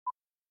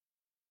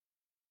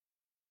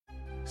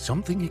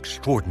Something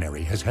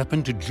extraordinary has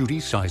happened to Judy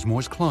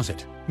Sizemore's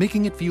closet,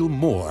 making it feel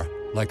more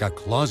like a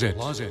closet.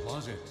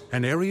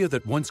 An area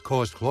that once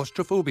caused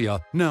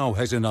claustrophobia now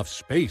has enough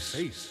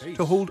space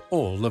to hold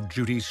all of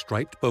Judy's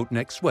striped boat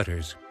neck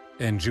sweaters.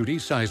 And Judy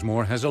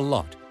Sizemore has a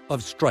lot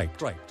of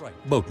striped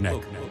boat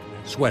neck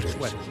sweaters.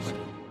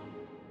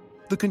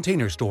 The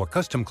Container Store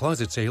Custom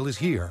Closet Sale is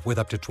here with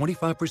up to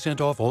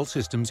 25% off all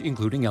systems,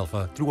 including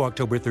Alpha, through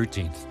October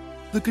 13th.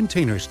 The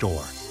Container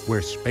Store,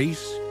 where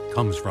space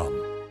comes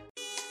from.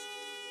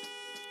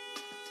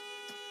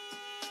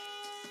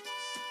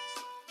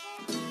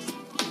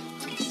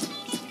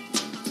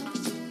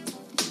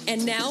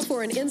 And now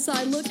for an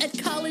inside look at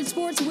college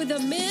sports with the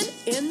men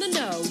in the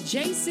know,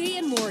 JC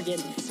and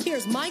Morgan.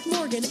 Here's Mike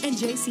Morgan and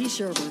JC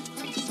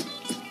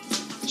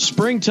Sherbert.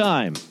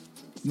 Springtime,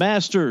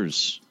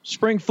 Masters,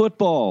 spring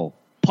football,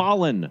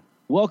 pollen.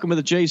 Welcome to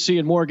the JC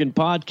and Morgan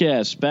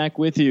podcast. Back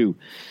with you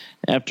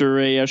after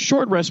a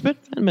short respite.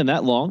 Hasn't been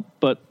that long,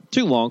 but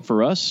too long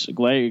for us.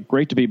 Great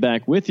to be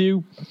back with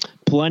you.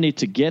 Plenty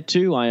to get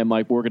to. I am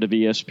Mike Morgan of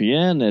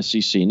ESPN,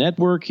 SEC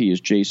Network. He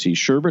is JC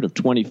Sherbert of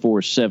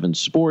 24/7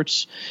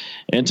 Sports.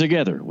 And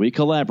together we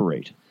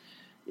collaborate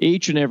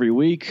each and every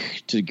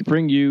week to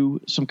bring you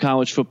some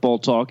college football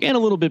talk and a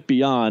little bit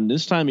beyond.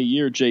 This time of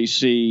year,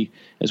 JC,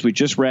 as we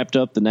just wrapped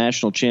up the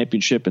national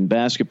championship in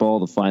basketball,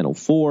 the Final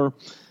Four.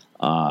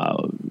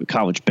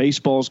 College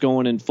baseball's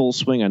going in full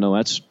swing. I know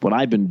that's what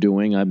I've been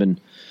doing. I've been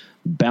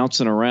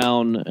bouncing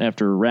around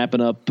after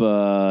wrapping up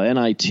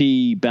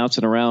NIT,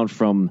 bouncing around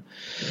from,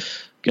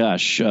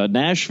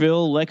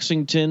 Nashville,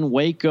 Lexington,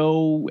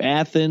 Waco,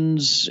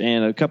 Athens,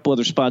 and a couple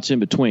other spots in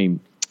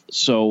between.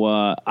 So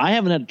I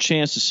haven't had a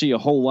chance to see a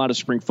whole lot of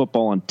spring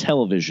football on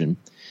television.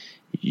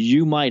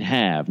 You might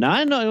have. Now,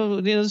 I know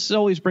this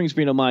always brings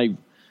me to my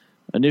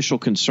initial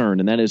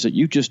concern, and that is that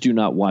you just do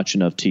not watch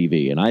enough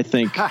TV. And I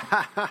think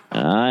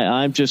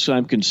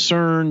I'm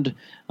concerned.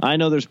 I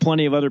know there's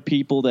plenty of other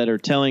people that are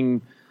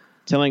telling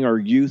our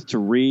youth to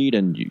read,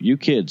 and you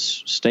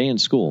kids stay in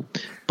school.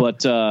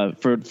 But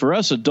for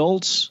us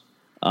adults,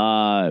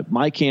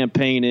 my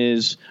campaign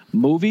is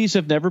movies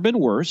have never been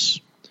worse.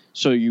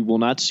 So you will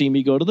not see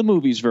me go to the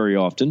movies very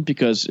often,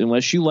 because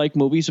unless you like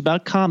movies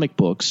about comic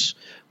books,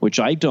 which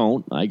I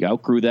don't, I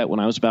outgrew that when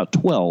I was about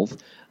 12.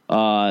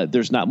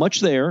 There's not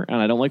much there, and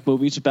I don't like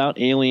movies about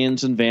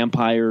aliens and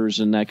vampires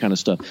and that kind of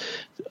stuff.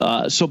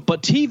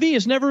 But TV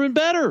has never been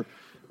better.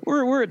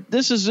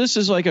 This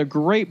is like a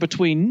great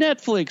between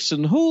Netflix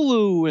and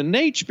Hulu and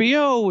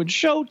HBO and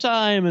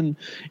Showtime and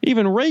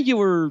even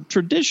regular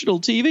traditional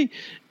TV.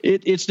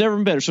 It's never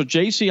been better. So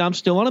JC, I'm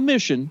still on a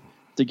mission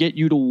to get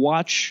you to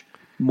watch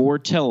more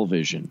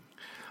television.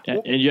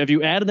 And have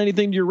you added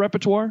anything to your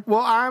repertoire?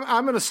 Well,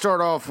 I'm going to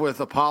start off with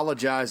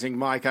apologizing,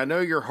 Mike. I know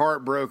you're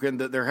heartbroken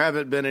that there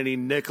haven't been any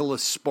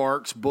Nicholas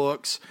Sparks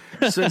books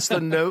since The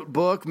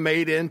Notebook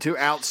made into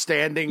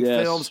outstanding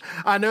films.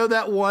 I know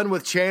that one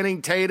with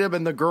Channing Tatum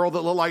and the girl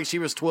that looked like she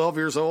was 12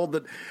 years old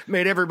that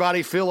made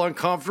everybody feel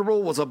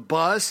uncomfortable was a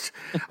bust.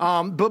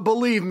 But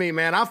believe me,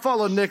 man, I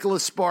follow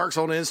Nicholas Sparks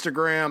on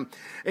Instagram,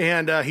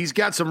 and he's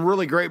got some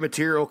really great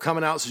material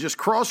coming out. So just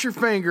cross your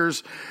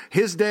fingers.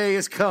 His day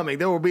is coming.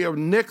 There will be a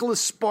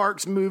Nicholas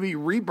Sparks movie,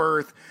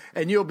 Rebirth,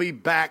 and you'll be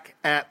back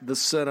at the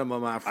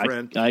cinema, my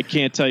friend. I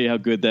can't tell you how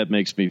good that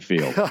makes me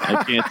feel.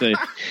 I can't tell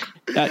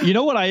you. You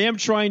know what I am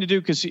trying to do,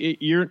 because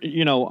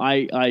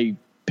I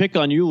pick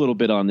on you a little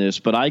bit on this,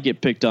 but I get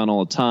picked on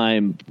all the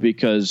time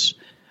because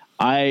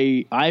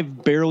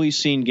I've barely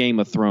seen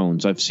Game of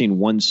Thrones. I've seen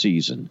one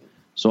season,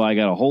 so I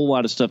got a whole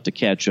lot of stuff to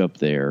catch up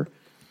there.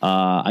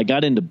 I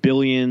got into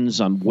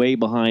Billions. I'm way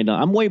behind on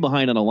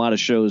a lot of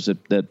shows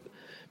that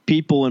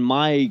people in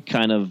my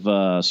kind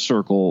of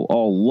circle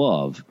all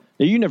love.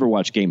 You never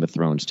watched Game of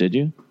Thrones, did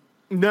you?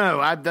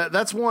 No,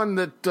 that's one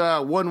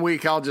that 1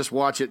 week I'll just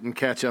watch it and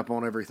catch up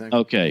on everything.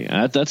 Okay,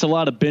 that's a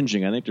lot of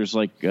binging. I think there's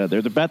they're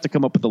about to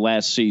come up with the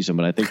last season,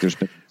 but I think there's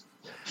been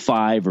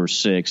 5 or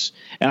 6.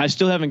 And I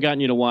still haven't gotten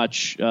you to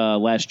watch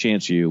Last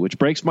Chance U, which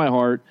breaks my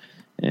heart.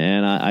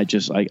 And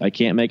I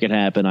can't make it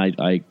happen.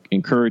 I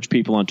encourage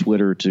people on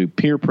Twitter to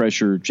peer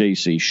pressure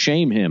JC,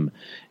 shame him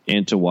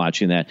into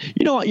watching that.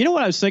 You know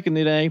what I was thinking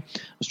today? I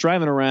was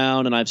driving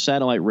around and I have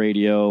satellite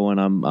radio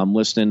and I'm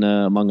listening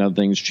among other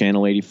things,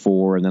 Channel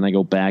 84, and then I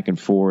go back and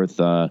forth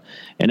and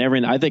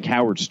everything. I think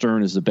Howard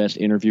Stern is the best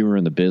interviewer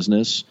in the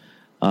business.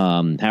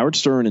 Howard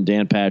Stern and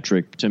Dan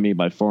Patrick, to me,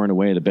 by far and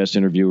away the best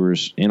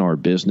interviewers in our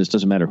business.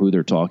 Doesn't matter who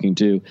they're talking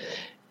to,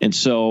 and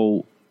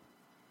so.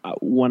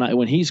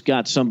 When he's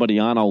got somebody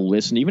on, I'll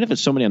listen, even if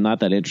it's somebody I'm not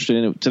that interested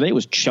in. Today it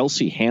was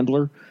Chelsea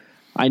Handler.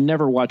 I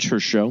never watched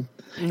her show.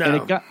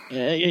 No.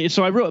 And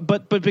so I wrote,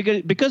 but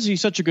because he's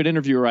such a good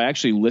interviewer, I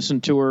actually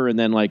listened to her, and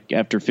then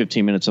after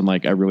 15 minutes, I'm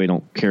like, I really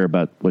don't care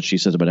about what she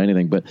says about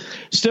anything. But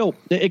still,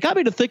 it got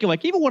me to thinking,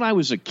 even when I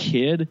was a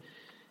kid,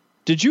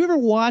 did you ever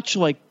watch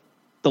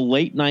the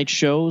late night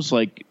shows?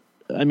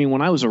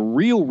 When I was a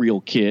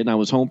real kid and I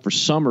was home for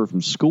summer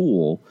from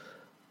school,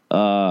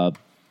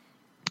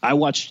 I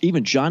watched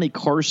even Johnny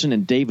Carson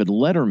and David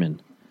Letterman,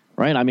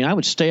 right? I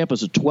would stay up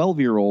as a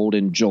 12-year-old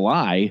in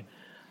July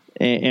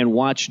and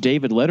watch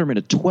David Letterman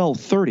at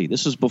 12:30.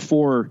 This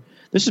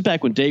is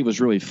back when Dave was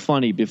really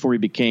funny, before he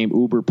became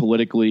uber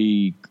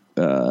politically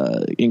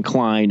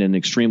inclined and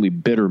extremely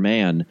bitter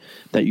man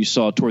that you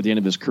saw toward the end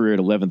of his career at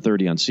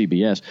 11:30 on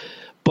CBS.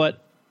 But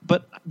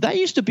that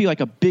used to be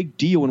like a big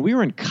deal when we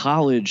were in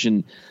college,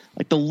 and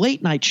like the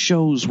late night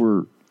shows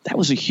that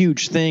was a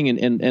huge thing.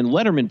 And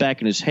Letterman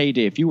back in his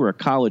heyday, if you were a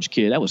college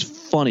kid, that was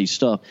funny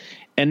stuff.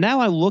 And now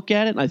I look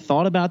at it, and I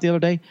thought about it the other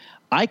day.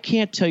 I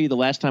can't tell you the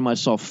last time I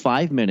saw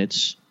 5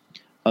 minutes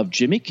of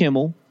Jimmy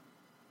Kimmel,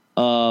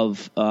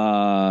 of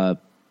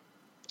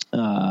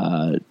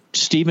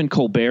Stephen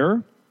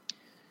Colbert,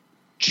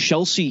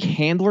 Chelsea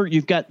Handler.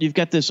 You've got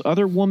this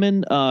other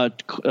woman,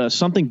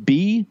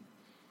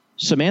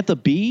 Samantha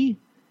Bee.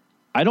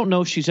 I don't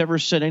know if she's ever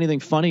said anything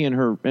funny in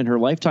her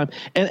lifetime.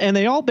 And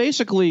they all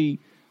basically,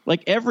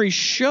 like, every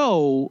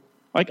show.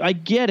 Like, I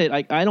get it.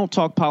 I don't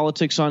talk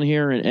politics on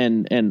here,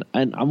 and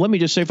let me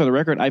just say for the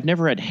record, I've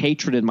never had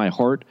hatred in my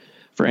heart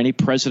for any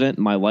president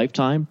in my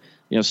lifetime.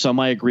 You know, some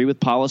I agree with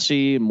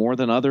policy more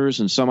than others,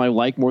 and some I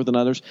like more than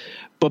others.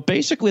 But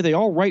basically, they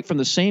all write from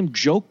the same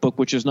joke book,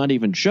 which is not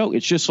even joke.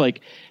 It's just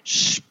like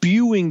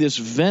spewing this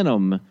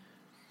venom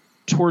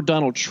toward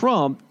Donald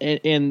Trump,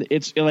 and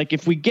it's like,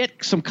 if we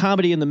get some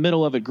comedy in the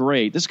middle of it,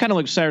 great. This is kind of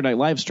like Saturday Night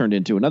Live's turned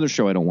into, another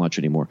show I don't watch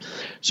anymore.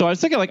 So I was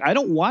thinking, like, I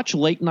don't watch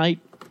late night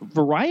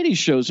variety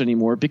shows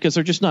anymore because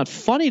they're just not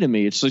funny to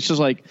me. It's just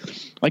like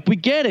we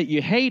get it.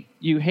 You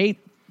hate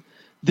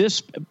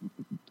this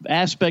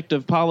aspect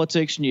of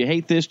politics, and you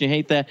hate this and you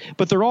hate that,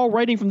 but they're all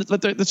writing from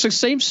it's the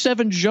same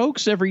 7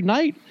 jokes every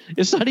night.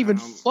 It's not even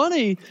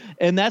funny,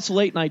 and that's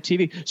late night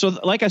TV. So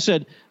like I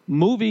said,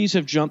 movies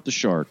have jumped the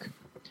shark.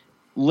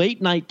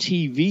 Late night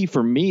TV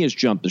for me has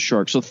jumped the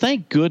shark. So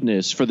thank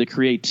goodness for the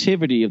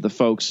creativity of the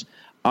folks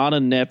on a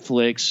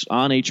Netflix,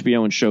 on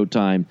HBO and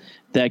Showtime.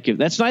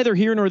 That's neither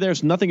here nor there.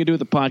 It's nothing to do with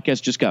the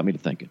podcast. Just got me to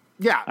thinking.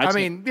 Yeah,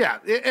 yeah.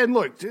 And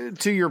look,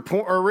 to your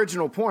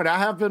original point, I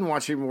have been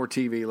watching more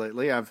TV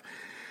lately. I've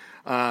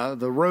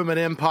the Roman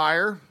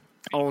Empire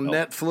on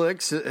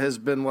Netflix has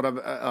been one of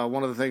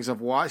the things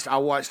I've watched. I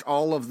watched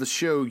all of the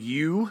show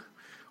YOU,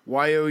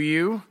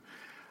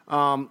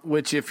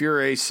 which, if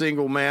you're a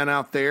single man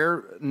out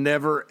there,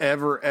 never,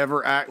 ever,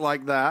 ever act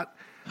like that.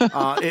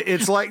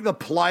 It's like the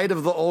plight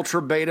of the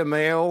ultra beta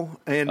male,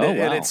 and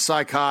it's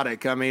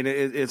psychotic. I mean,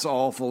 it's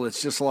awful.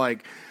 It's just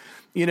like,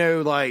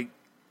 like,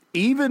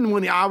 even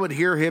when I would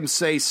hear him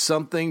say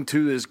something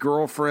to his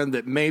girlfriend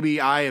that maybe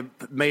I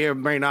may or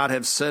may not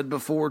have said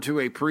before to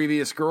a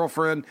previous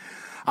girlfriend,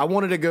 I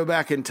wanted to go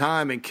back in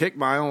time and kick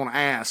my own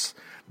ass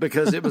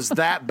because it was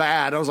that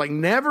bad. I was like,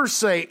 never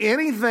say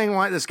anything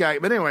like this guy.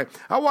 But anyway,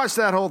 I watched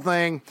that whole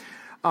thing.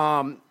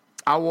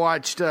 I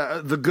watched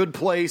The Good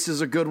Place is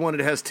a good one.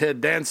 It has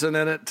Ted Danson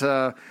in it,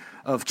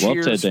 of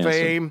Cheers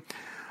fame.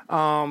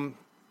 I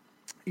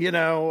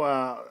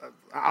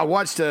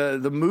watched the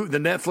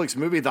Netflix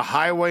movie The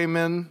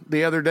Highwaymen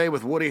the other day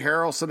with Woody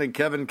Harrelson and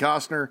Kevin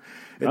Costner.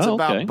 It's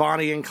about it's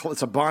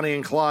a Bonnie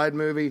and Clyde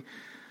movie.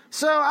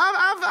 So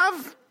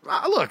I've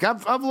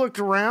looked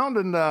around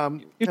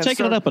and you're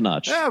taking it up a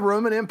notch. Yeah,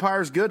 Roman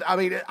Empire's good. I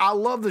mean, I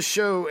love the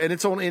show, and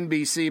it's on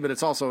NBC, but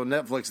it's also on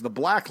Netflix. The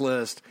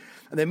Blacklist.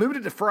 And they moved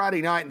it to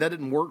Friday night, and that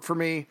didn't work for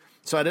me,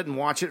 so I didn't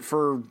watch it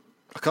for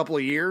a couple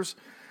of years.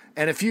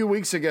 And a few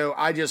weeks ago,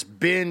 I just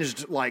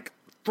binged like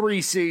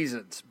 3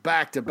 seasons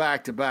back to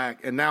back to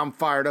back, and now I'm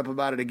fired up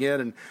about it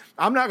again. And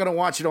I'm not going to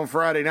watch it on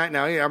Friday night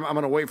now. I'm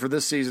going to wait for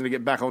this season to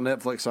get back on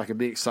Netflix so I can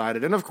be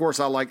excited. And, of course,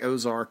 I like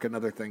Ozark and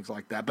other things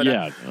like that. But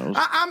yeah,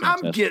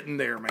 I'm getting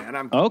there,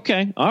 man.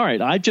 Okay. All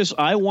right.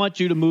 I want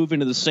you to move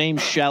into the same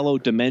shallow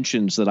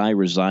dimensions that I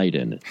reside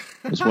in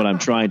is what I'm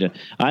trying to.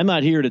 I'm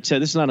not here to tell.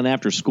 This is not an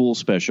after-school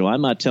special.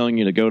 I'm not telling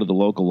you to go to the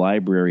local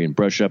library and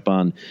brush up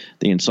on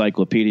the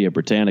Encyclopedia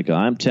Britannica.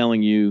 I'm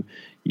telling you,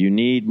 you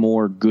need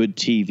more good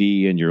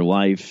TV in your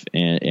life,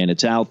 and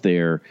it's out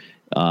there.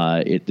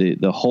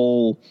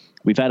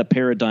 We've had a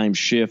paradigm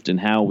shift in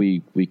how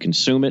we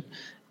consume it,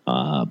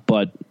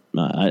 but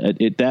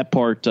that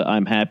part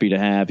I'm happy to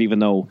have, even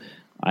though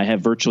I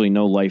have virtually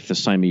no life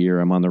this time of year.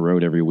 I'm on the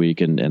road every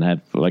week and have,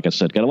 like I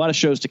said, got a lot of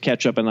shows to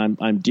catch up, and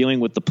I'm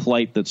dealing with the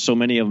plight that so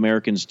many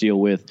Americans deal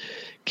with.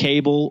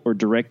 Cable or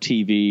direct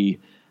TV,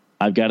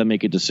 I've got to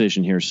make a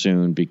decision here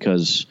soon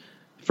because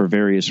for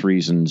various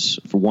reasons.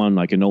 For one,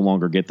 I can no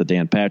longer get the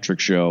Dan Patrick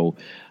Show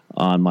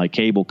on my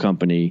cable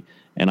company,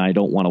 and I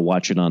don't want to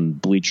watch it on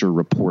Bleacher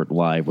Report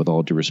Live, with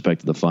all due respect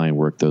to the fine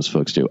work those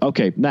folks do.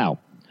 Okay, now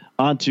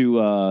on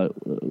to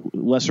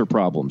lesser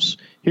problems.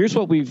 Here's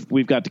what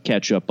we've got to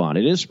catch up on.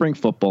 It is spring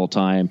football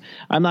time.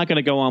 I'm not going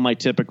to go on my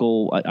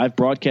typical. I've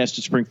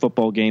broadcasted spring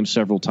football games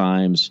several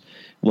times.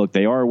 Look,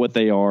 they are what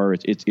they are.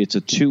 It's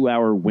a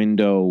 2-hour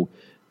window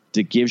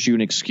that gives you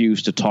an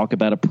excuse to talk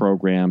about a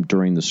program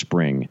during the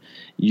spring.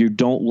 You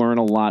don't learn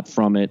a lot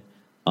from it.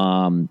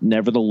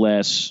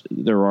 Nevertheless,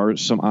 there are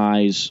some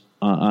eyes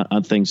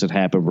on things that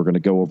happen. We're going to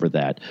go over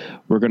that.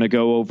 We're going to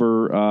go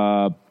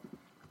over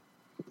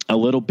a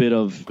little bit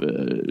of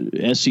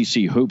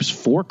SEC hoops,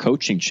 4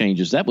 coaching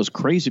changes. That was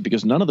crazy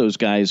because none of those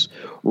guys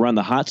were on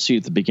the hot seat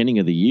at the beginning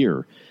of the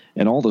year.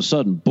 And all of a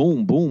sudden,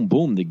 boom, boom,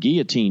 boom, the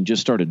guillotine just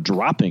started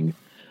dropping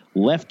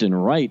left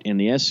and right in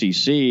the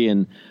SEC.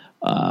 And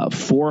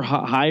 4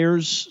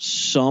 hires,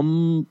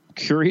 some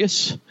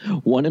curious,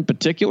 one in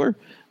particular.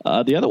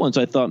 The other ones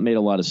I thought made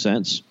a lot of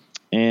sense.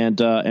 And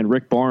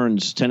Rick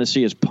Barnes,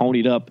 Tennessee has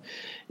ponied up.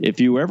 If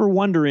you were ever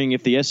wondering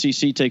if the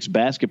SEC takes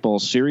basketball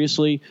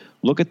seriously,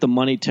 look at the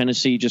money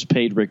Tennessee just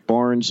paid Rick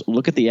Barnes.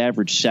 Look at the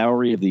average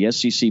salary of the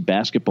SEC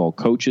basketball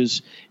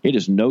coaches. It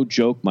is no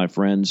joke, my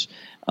friends.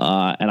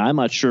 And I'm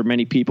not sure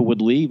many people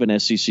would leave an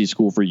SEC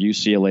school for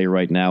UCLA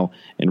right now,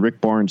 and Rick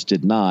Barnes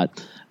did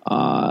not.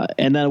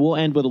 And then we'll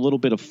end with a little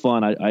bit of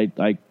fun.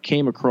 I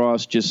came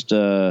across just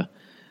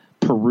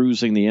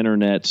perusing the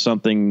internet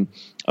something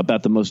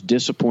about the most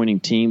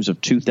disappointing teams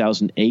of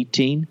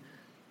 2018.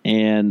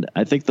 And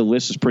I think the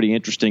list is pretty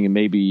interesting, and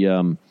maybe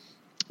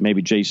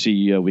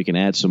JC, we can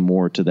add some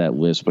more to that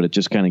list, but it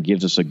just kind of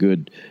gives us a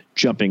good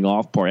jumping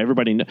off part.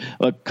 Everybody,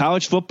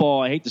 college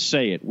football, I hate to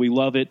say it, we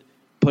love it,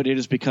 but it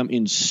has become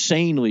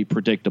insanely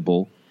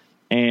predictable,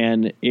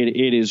 and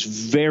it is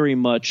very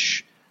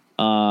much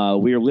we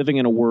are living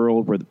in a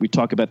world where we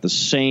talk about the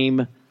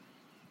same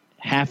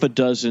half a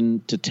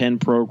dozen to 10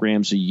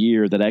 programs a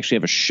year that actually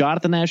have a shot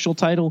at the national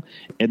title,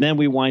 and then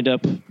we wind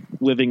up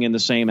living in the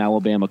same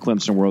Alabama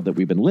Clemson world that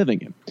we've been living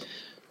in.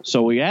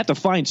 So we have to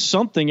find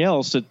something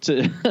else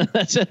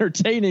that's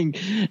entertaining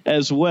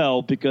as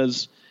well,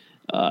 because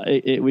what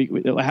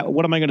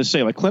am I going to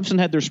say? Like, Clemson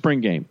had their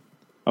spring game.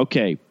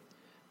 Okay.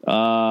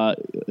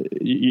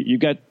 You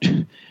got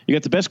the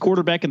best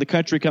quarterback in the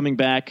country coming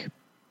back.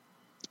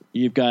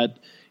 You've got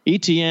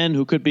ETN,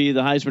 who could be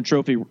the Heisman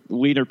Trophy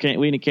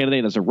leading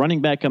candidate as a running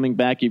back coming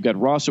back. You've got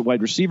Ross at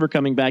wide receiver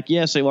coming back.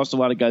 Yes, they lost a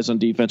lot of guys on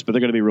defense, but they're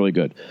going to be really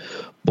good.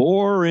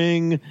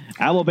 Boring.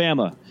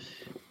 Alabama.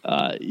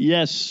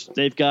 Yes,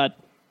 they've got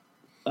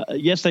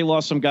yes, they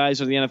lost some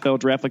guys in the NFL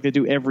draft like they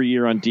do every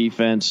year on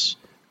defense,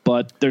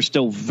 but they're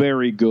still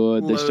very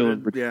good. They're still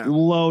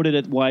loaded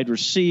at wide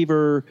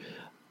receiver.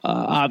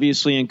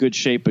 Obviously in good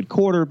shape at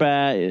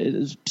quarterback.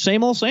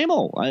 Same old, same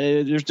old.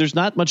 There's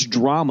not much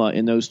drama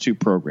in those two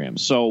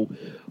programs. So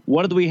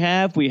what did we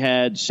have? We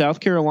had South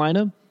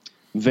Carolina,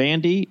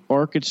 Vandy,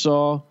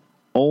 Arkansas,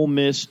 Ole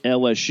Miss,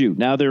 LSU.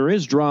 Now, there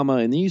is drama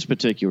in these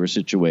particular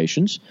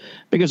situations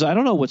because I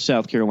don't know what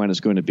South Carolina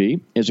is going to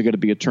be. Is it going to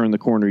be a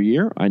turn-the-corner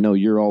year? I know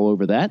you're all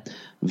over that.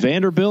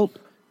 Vanderbilt,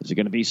 is it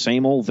going to be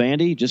same old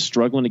Vandy, just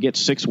struggling to get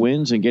 6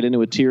 wins and get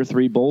into a Tier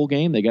 3 bowl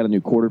game? They got a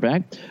new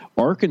quarterback.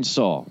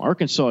 Arkansas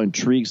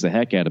intrigues the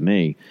heck out of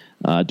me.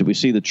 Do we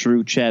see the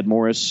true Chad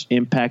Morris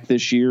impact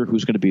this year?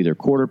 Who's going to be their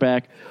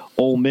quarterback?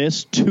 Ole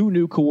Miss, 2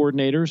 new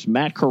coordinators,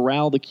 Matt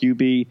Corral, the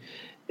QB,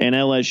 and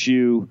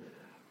LSU.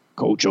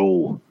 Coach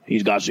O, he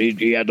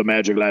had the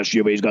magic last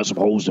year, but he's got some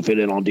holes to fill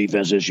in on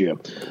defense this year.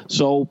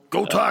 So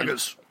go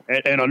Tigers,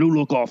 and a new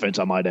look offense,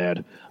 I might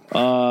add.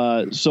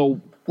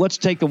 So let's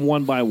take them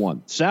one by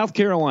one. South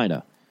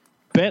Carolina,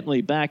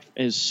 Bentley back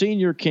his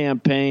senior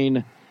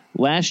campaign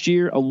last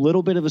year, a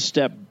little bit of a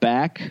step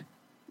back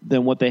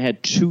than what they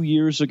had 2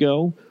 years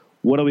ago.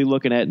 What are we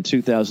looking at in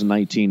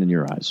 2019 in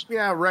your eyes?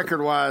 Yeah,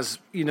 record-wise,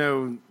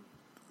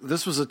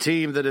 this was a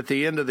team that at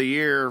the end of the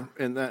year,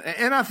 and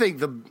I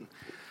think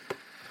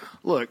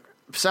look,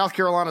 South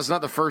Carolina's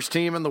not the first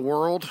team in the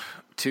world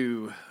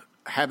to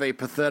have a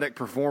pathetic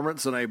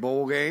performance in a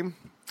bowl game.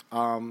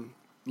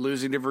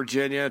 Losing to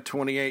Virginia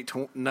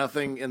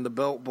 28-0 in the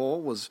Belt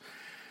Bowl was,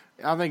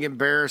 I think,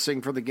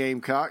 embarrassing for the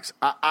Gamecocks.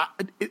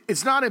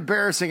 It's not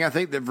embarrassing, I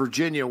think, that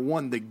Virginia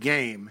won the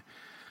game,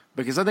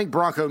 because I think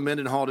Bronco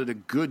Mendenhall did a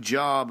good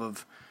job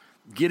of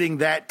getting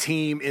that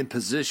team in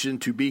position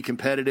to be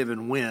competitive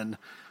and win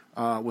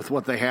with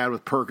what they had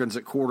with Perkins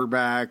at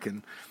quarterback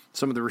and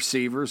some of the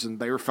receivers,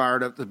 and they were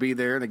fired up to be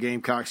there, and the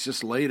Gamecocks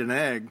just laid an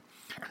egg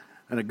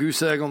and a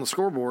goose egg on the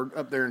scoreboard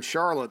up there in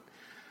Charlotte.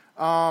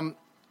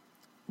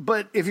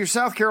 But if you're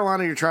South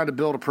Carolina, you're trying to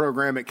build a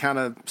program, it kind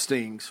of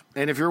stings.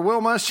 And if you're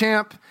Will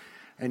Muschamp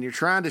and you're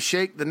trying to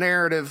shake the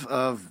narrative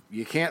of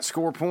you can't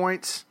score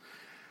points,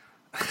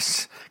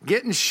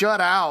 getting shut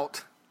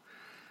out,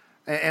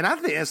 and I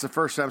think that's the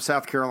first time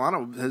South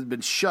Carolina has been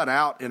shut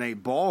out in a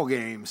ball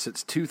game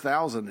since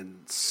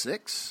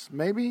 2006,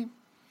 maybe.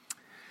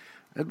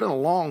 It's been a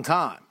long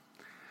time.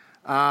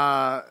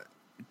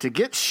 To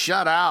get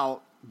shut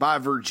out by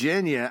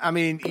Virginia, I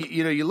mean,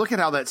 you look at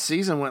how that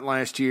season went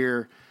last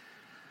year.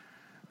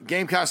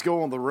 Gamecocks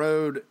go on the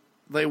road.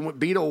 They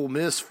beat Ole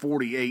Miss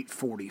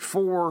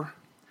 48-44.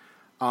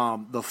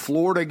 The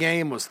Florida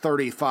game was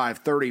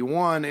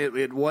 35-31.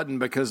 It wasn't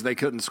because they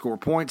couldn't score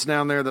points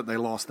down there that they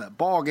lost that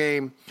ball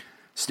game.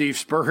 Steve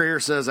Spurrier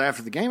says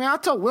after the game, I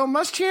told Will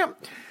Muschamp,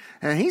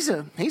 and he's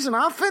an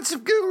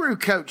offensive guru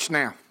coach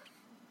now.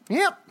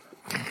 Yep.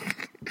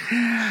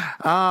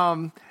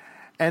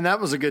 And that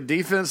was a good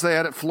defense they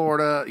had at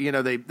Florida.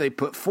 They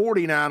put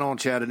 49 on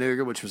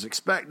Chattanooga, which was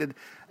expected.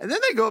 And then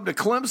they go up to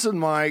Clemson,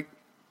 Mike.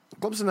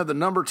 Clemson had the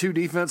number 2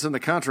 defense in the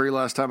country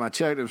last time I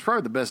checked. It was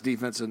probably the best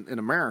defense in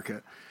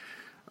America.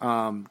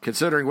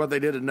 considering what they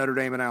did at Notre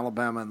Dame and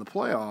Alabama in the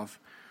playoff.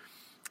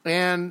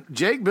 And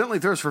Jake Bentley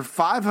throws for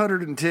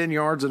 510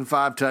 yards and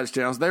 5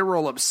 touchdowns. They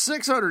roll up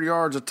 600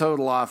 yards of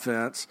total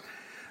offense.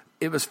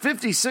 It was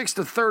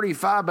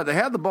 56-35, but they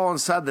had the ball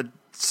inside the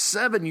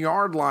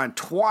 7-yard line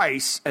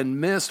twice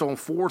and missed on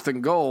 4th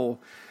and goal.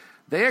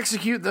 They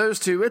execute those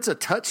two. It's a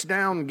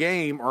touchdown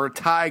game or a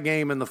tie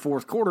game in the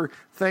fourth quarter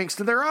thanks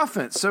to their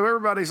offense. So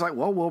everybody's like,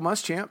 well, Will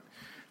Muschamp,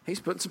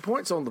 he's putting some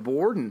points on the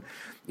board. And,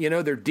 you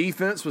know, their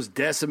defense was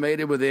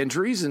decimated with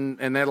injuries and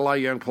they had a lot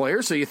of young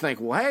players. So you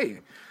think, well, hey,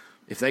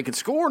 if they can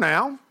score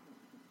now,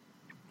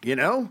 you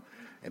know,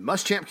 and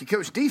Muschamp can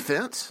coach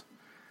defense,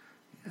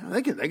 you know,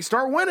 they can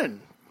start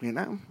winning, you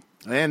know.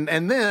 And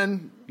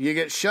then you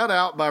get shut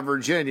out by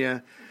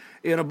Virginia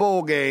in a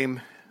bowl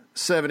game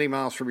 70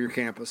 miles from your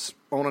campus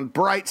on a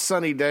bright,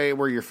 sunny day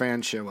where your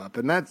fans show up.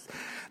 And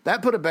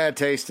that put a bad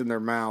taste in their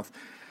mouth.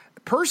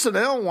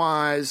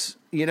 Personnel-wise,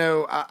 you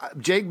know,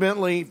 Jake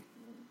Bentley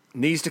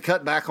needs to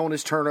cut back on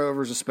his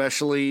turnovers,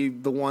 especially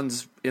the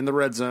ones in the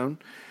red zone.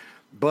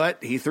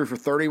 But he threw for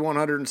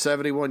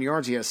 3,171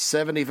 yards. He has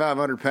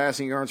 7,500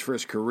 passing yards for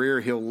his career.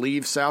 He'll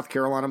leave South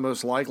Carolina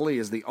most likely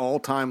as the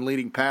all-time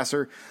leading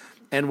passer.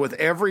 And with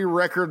every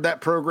record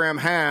that program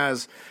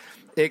has,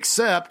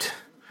 except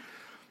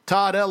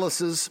Todd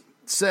Ellis's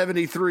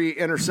 73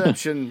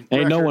 interception Ain't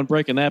record, no one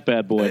breaking that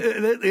bad boy.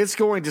 It's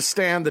going to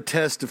stand the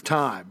test of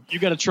time. You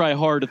got to try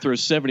hard to throw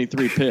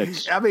 73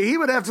 picks. I mean, he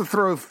would have to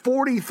throw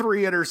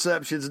 43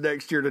 interceptions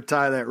next year to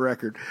tie that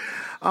record.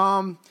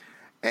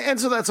 And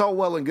so that's all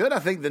well and good. I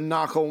think the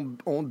knock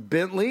on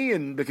Bentley,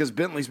 and because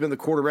Bentley's been the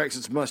quarterback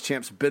since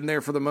Muschamp's been there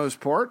for the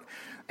most part,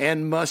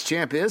 and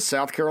Muschamp is,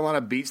 South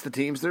Carolina beats the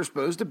teams they're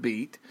supposed to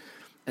beat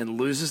and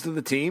loses to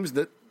the teams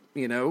that,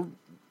 you know,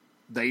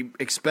 they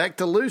expect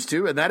to lose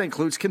to, and that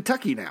includes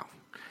Kentucky now.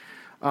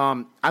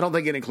 I don't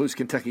think it includes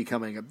Kentucky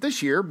coming up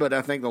this year, but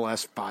I think the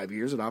last 5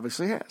 years it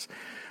obviously has.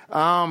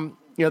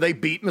 You know, they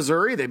beat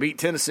Missouri, they beat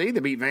Tennessee,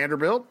 they beat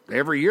Vanderbilt.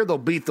 Every year they'll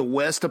beat the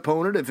West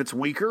opponent. If it's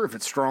weaker, if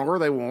it's stronger,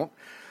 they won't.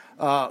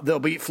 They'll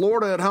beat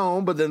Florida at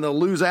home, but then they'll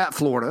lose at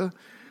Florida.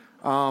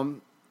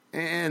 And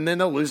then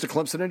they'll lose to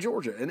Clemson and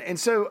Georgia. And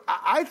so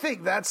I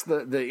think that's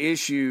the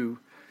issue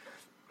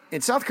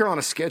in South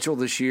Carolina's schedule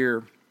this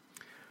year.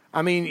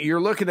 I mean,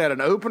 you're looking at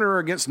an opener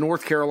against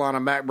North Carolina,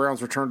 Mac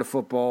Brown's return to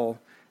football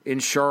in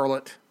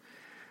Charlotte,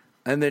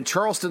 and then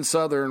Charleston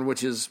Southern,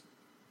 which is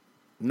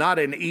not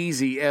an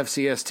easy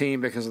FCS team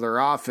because of their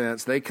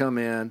offense. They come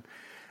in,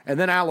 and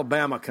then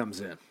Alabama comes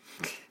in.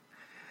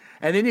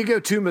 And then you go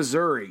to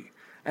Missouri,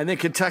 and then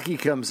Kentucky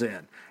comes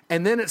in.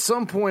 And then at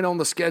some point on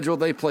the schedule,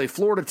 they play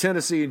Florida,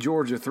 Tennessee, and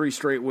Georgia 3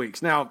 straight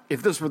weeks. Now,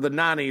 if this were the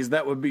 90s,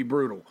 that would be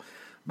brutal.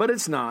 But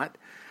it's not.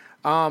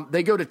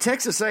 They go to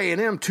Texas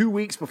A&M 2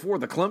 weeks before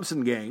the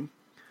Clemson game.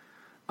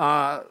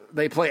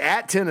 They play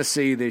at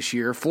Tennessee this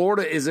year.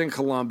 Florida is in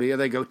Columbia.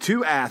 They go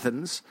to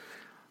Athens.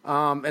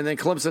 And then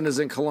Clemson is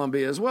in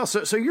Columbia as well.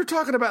 So you're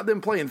talking about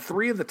them playing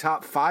 3 of the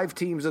top 5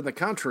 teams in the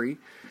country.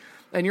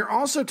 And you're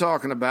also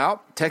talking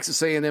about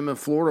Texas A&M and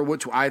Florida,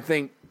 which I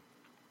think,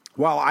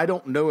 while I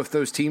don't know if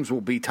those teams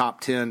will be top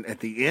 10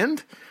 at the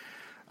end,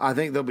 I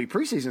think they'll be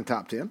preseason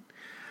top 10.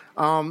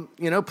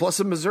 You know, plus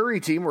a Missouri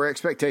team where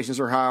expectations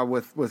are high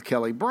with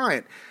Kelly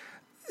Bryant.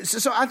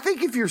 So I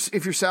think if you're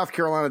South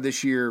Carolina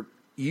this year,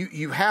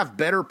 you have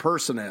better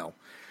personnel.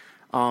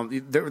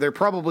 There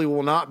probably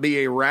will not be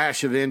a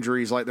rash of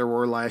injuries like there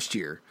were last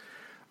year.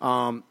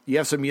 You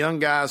have some young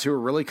guys who are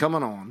really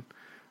coming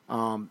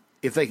on.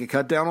 If they can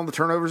cut down on the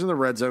turnovers in the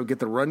red zone, get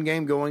the run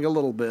game going a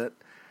little bit,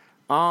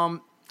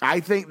 I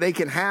think they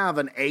can have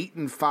an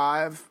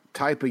 8-5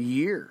 type of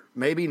year,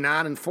 maybe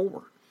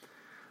 9-4,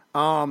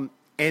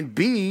 and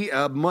be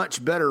a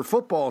much better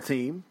football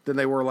team than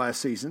they were last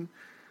season.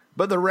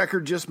 But the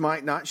record just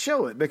might not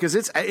show it because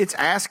it's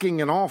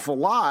asking an awful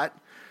lot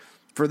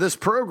for this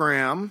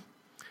program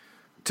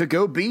to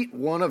go beat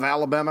one of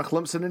Alabama,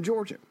 Clemson, and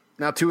Georgia.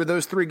 Now, 2 of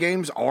those 3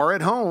 games are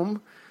at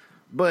home,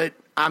 but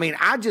I mean,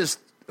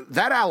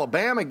 that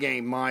Alabama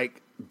game,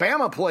 Mike,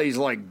 Bama plays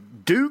like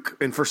Duke,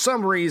 and for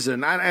some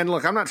reason, and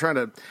look, I'm not trying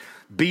to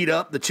beat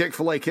up the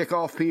Chick-fil-A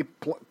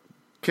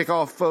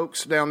kickoff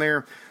folks down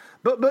there,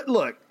 but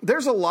look,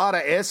 there's a lot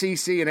of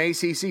SEC and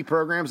ACC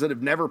programs that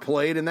have never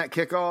played in that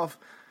kickoff.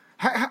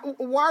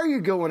 Why are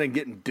you going and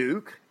getting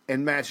Duke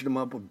and matching them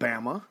up with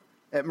Bama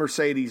at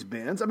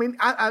Mercedes-Benz? I mean,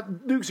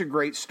 Duke's a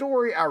great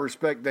story. I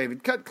respect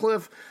David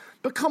Cutcliffe,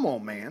 but come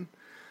on, man.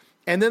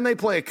 And then they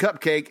play a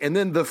cupcake, and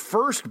then the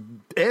first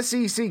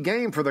SEC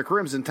game for the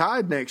Crimson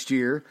Tide next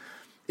year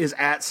is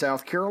at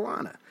South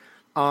Carolina.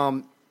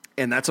 And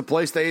that's a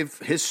place they've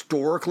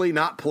historically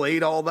not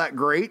played all that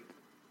great,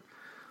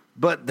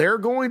 but they're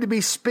going to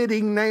be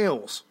spitting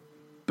nails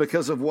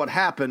because of what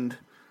happened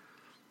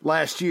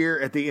last year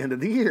at the end of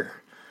the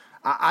year.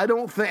 I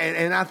don't think,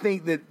 and I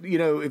think that, you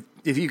know,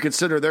 if you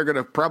consider they're going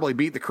to probably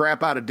beat the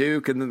crap out of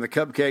Duke and then the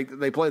cupcake that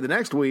they play the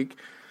next week,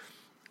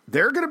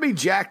 they're going to be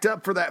jacked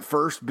up for that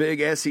first big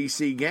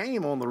SEC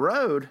game on the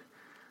road.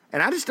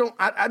 And I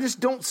just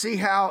don't see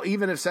how,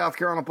 even if South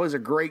Carolina plays a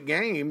great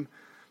game,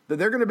 that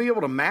they're going to be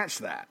able to match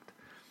that.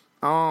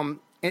 And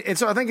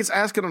so I think it's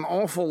asking an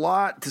awful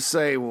lot to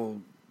say,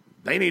 well,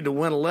 they need to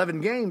win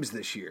 11 games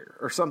this year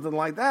or something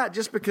like that,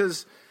 just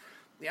because,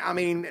 I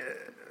mean,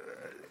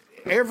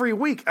 every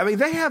week. I mean,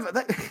 they have.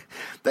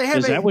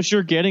 Is that what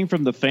you're getting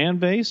from the fan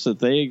base, that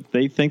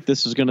they think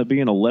this is going to be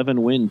an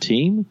 11-win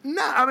team?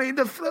 No, I mean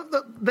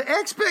the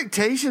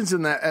expectations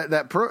in at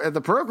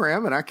the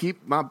program, and I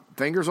keep my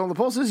fingers on the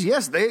pulse, is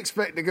yes, they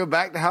expect to go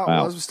back to how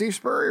it was when Steve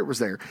Spurrier was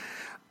there.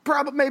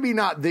 Probably maybe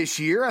not this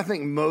year. I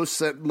think most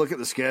look at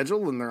the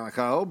schedule and they're like,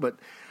 oh, but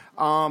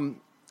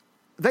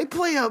they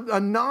play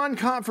a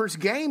non-conference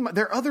game.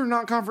 Their other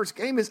non-conference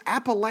game is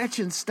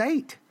Appalachian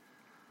State.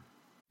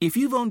 If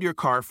you've owned your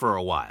car for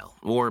a while,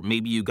 or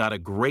maybe you got a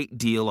great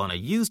deal on a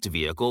used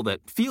vehicle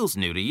that feels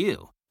new to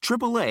you,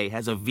 AAA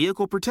has a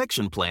vehicle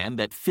protection plan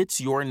that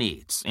fits your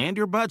needs and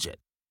your budget.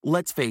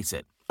 Let's face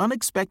it,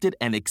 unexpected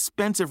and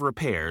expensive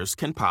repairs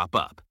can pop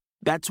up.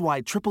 That's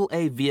why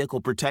AAA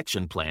vehicle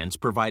protection plans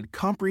provide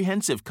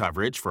comprehensive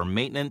coverage for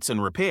maintenance and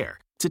repair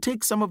to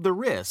take some of the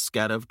risk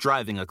out of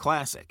driving a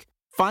classic.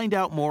 Find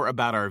out more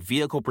about our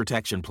vehicle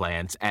protection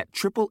plans at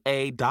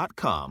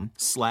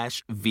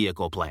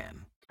AAA.com/vehicle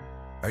plan.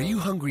 Are you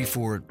hungry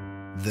for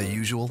the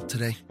usual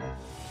today?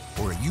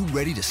 Or are you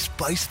ready to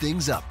spice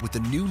things up with the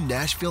new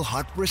Nashville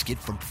Hot Brisket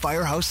from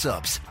Firehouse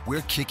Subs?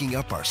 We're kicking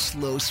up our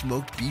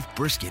slow-smoked beef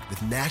brisket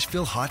with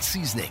Nashville Hot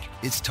Seasoning.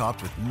 It's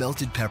topped with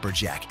melted pepper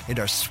jack and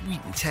our sweet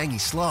and tangy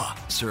slaw,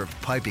 served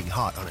piping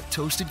hot on a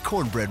toasted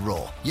cornbread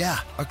roll. Yeah,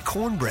 a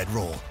cornbread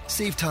roll.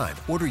 Save time.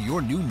 Order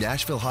your new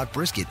Nashville Hot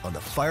Brisket on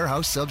the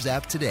Firehouse Subs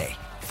app today.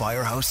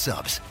 Firehouse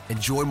Subs.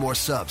 Enjoy more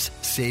subs.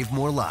 Save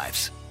more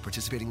lives.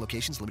 Participating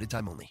locations, limited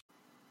time only.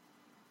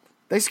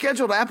 They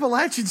scheduled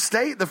Appalachian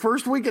State the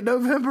first week of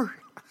November.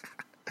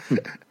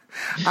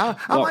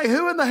 I'm like,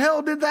 who in the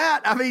hell did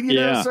that? I mean, you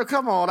know, so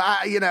come on.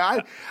 I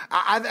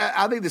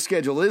think the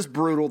schedule is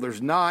brutal.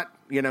 There's not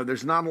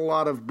a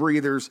lot of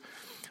breathers,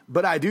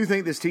 but I do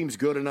think this team's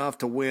good enough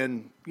to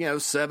win,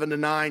 7 to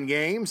 9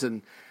 games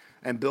and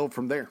build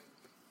from there.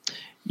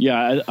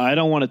 Yeah, I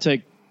don't want to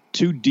take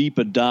too deep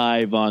a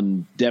dive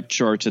on depth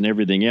charts and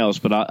everything else,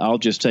 but I'll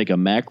just take a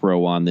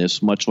macro on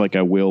this, much like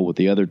I will with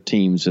the other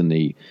teams in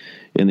the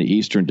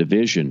Eastern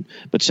Division.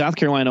 But South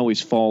Carolina always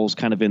falls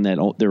kind of in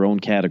their own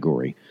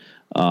category,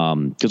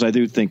 because I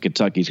do think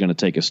Kentucky's going to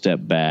take a step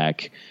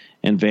back,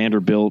 and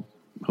Vanderbilt,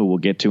 who we'll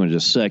get to in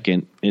just a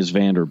second, is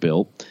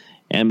Vanderbilt,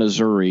 and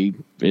Missouri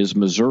is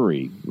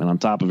Missouri. And on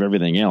top of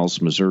everything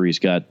else, Missouri's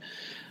got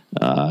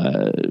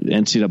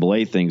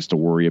NCAA things to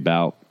worry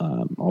about,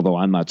 although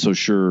I'm not so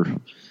sure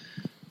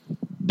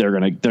they're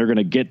going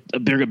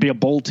to be a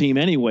bowl team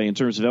anyway in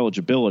terms of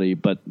eligibility.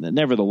 But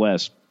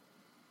nevertheless,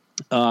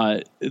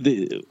 I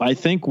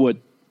think what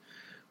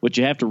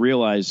you have to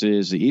realize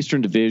is the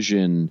Eastern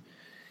Division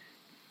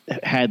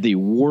had the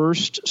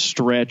worst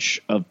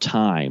stretch of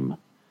time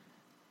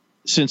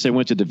since they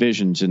went to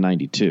divisions in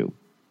 '92.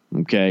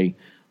 Okay,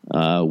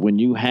 when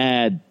you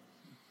had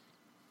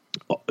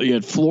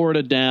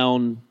Florida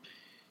down,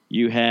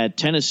 you had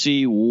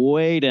Tennessee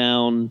way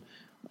down.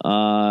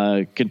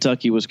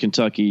 Kentucky was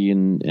Kentucky,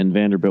 and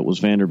Vanderbilt was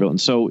Vanderbilt, and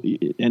so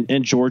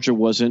and Georgia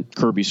wasn't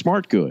Kirby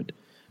Smart good,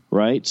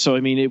 right? So I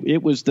mean,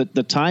 it was the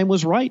time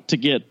was right to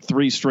get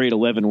 3 straight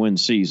 11-win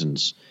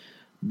seasons,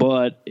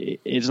 but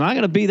it's not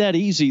going to be that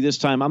easy this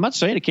time. I'm not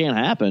saying it can't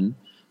happen,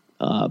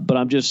 but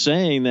I'm just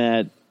saying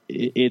that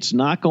it's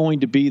not going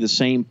to be the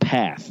same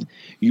path.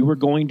 You are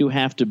going to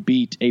have to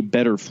beat a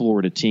better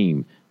Florida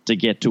team to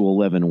get to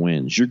 11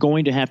 wins. You're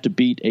going to have to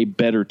beat a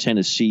better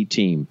Tennessee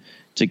team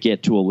to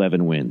get to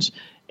 11 wins,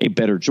 a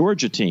better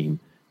Georgia team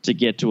to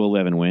get to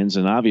 11 wins.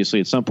 And obviously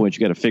at some point you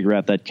got to figure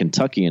out that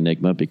Kentucky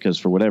enigma, because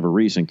for whatever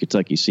reason,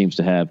 Kentucky seems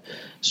to have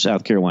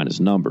South Carolina's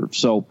number.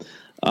 So,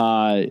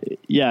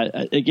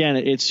 again,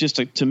 it's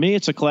just to me,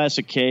 it's a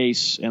classic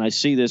case. And I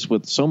see this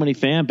with so many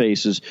fan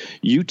bases.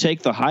 You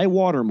take the high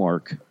water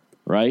mark,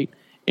 right?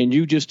 And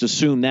you just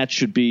assume that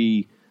should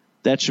be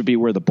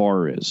where the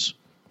bar is.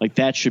 Like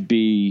that should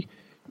be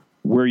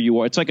where you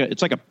are. It's like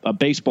a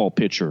baseball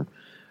pitcher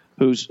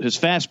his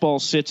fastball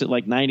sits at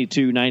like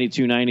 92,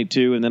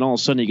 and then all of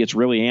a sudden he gets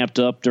really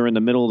amped up during the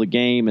middle of the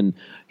game and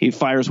he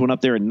fires one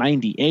up there at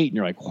 98, and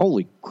you're like,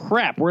 holy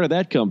crap, where did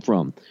that come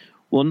from?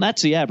 Well, and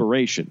that's the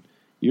aberration.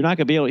 You're not going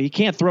to be able. He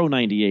can't throw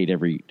 98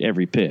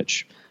 every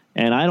pitch,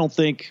 and I don't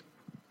think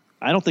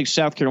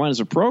South Carolina is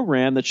a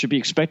program that should be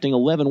expecting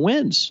 11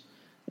 wins.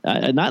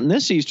 Not in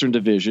this Eastern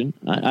Division.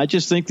 I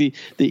just think the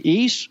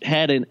East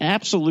had an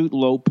absolute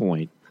low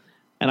point,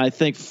 and I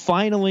think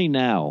finally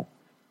now,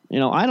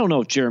 I don't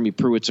know if Jeremy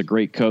Pruitt's a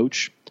great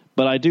coach,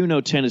 but I do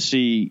know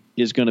Tennessee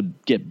is going to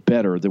get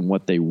better than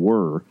what they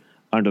were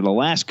under the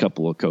last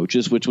couple of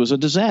coaches, which was a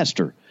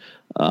disaster.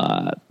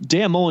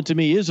 Dan Mullen, to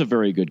me, is a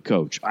very good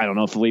coach. I don't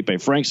know if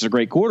Felipe Franks is a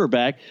great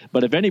quarterback,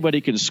 but if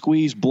anybody can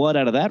squeeze blood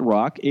out of that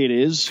rock, it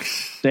is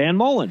Dan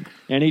Mullen,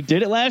 and he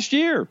did it last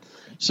year.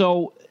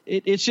 So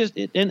it's just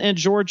and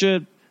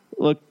Georgia.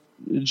 Look,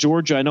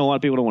 Georgia. I know a lot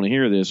of people don't want to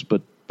hear this,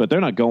 but they're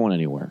not going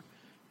anywhere.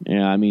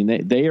 Yeah, I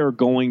mean, they are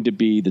going to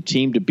be the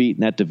team to beat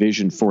in that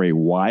division for a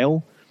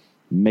while.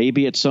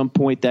 Maybe at some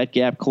point that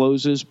gap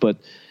closes, but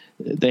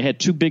they had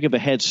too big of a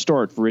head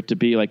start for it to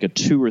be like a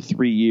 2 or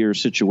 3 year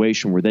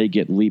situation where they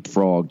get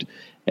leapfrogged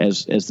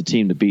as the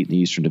team to beat in the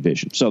Eastern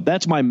Division. So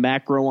that's my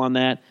macro on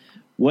that.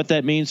 What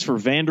that means for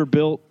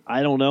Vanderbilt,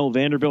 I don't know.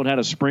 Vanderbilt had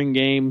a spring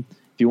game,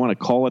 if you want to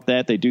call it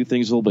that. They do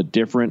things a little bit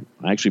different.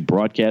 I actually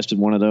broadcasted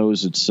one of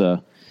those. It's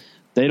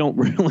they don't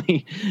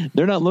really –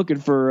 they're not looking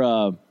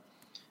for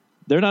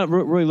they're not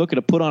really looking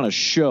to put on a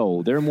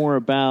show. They're more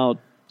about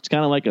 – it's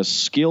kind of like a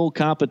skill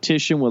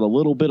competition with a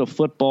little bit of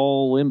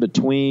football in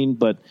between.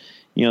 But,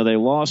 you know, they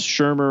lost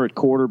Shermer at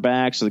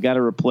quarterback, so they got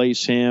to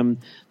replace him.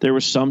 There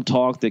was some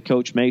talk that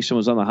Coach Mason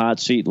was on the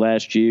hot seat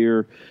last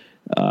year.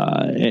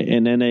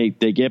 And then they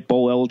get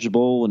bowl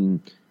eligible,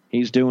 and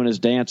he's doing his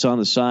dance on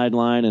the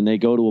sideline, and they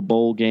go to a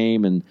bowl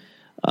game. And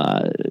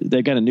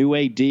they got a new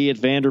AD at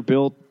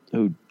Vanderbilt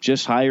who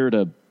just hired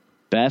a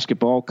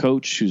basketball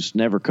coach who's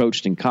never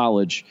coached in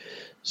college.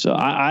 So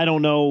I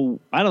don't know.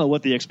 I don't know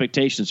what the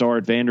expectations are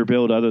at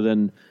Vanderbilt, other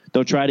than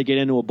they'll try to get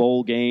into a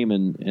bowl game,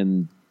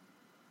 and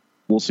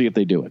we'll see if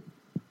they do it.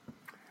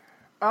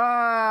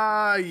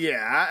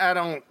 Yeah, I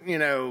don't. You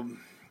know,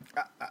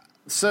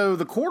 so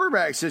the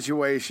quarterback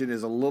situation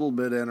is a little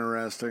bit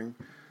interesting.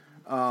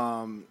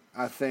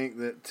 I think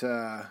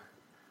that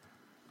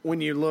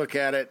when you look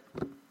at it,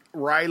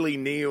 Riley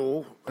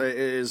Neal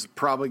is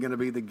probably going to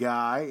be the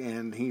guy,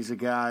 and he's a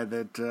guy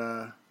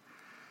that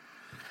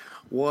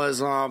was,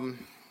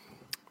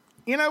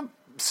 you know,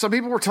 some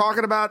people were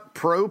talking about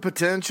pro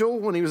potential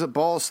when he was at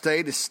Ball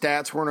State. His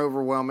stats weren't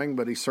overwhelming,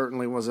 but he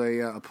certainly was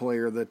a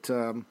player that,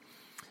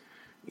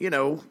 you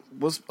know,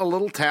 was a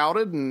little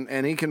touted,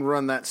 and he can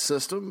run that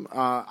system.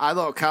 I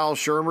thought Kyle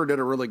Shermer did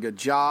a really good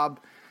job.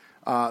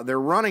 Their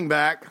running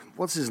back,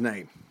 what's his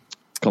name?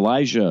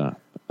 Kalijah.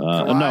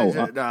 Not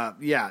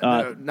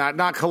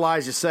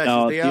Kalijah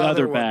Sessions. The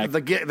other back,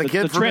 the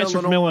kid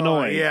from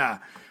Illinois. Yeah,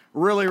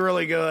 really,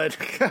 really good.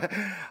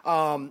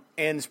 And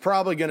it's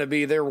probably going to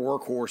be their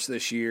workhorse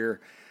this year.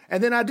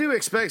 And then I do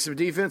expect some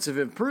defensive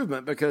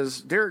improvement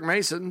because Derek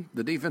Mason,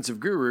 the defensive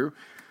guru,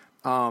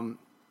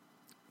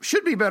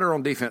 should be better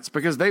on defense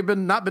because they've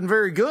not been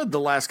very good the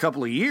last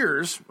couple of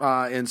years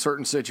in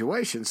certain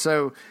situations.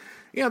 So,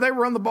 you know, they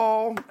run the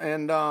ball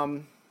and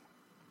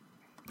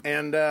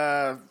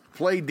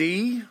play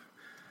D.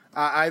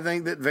 I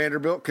think that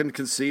Vanderbilt can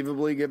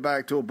conceivably get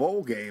back to a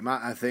bowl game.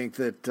 I think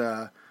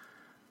that,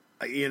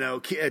 you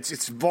know,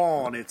 it's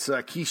Vaughn. It's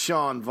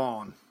Keyshawn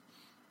Vaughn.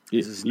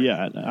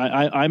 Yeah,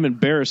 I'm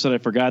embarrassed that I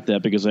forgot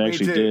that because I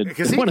actually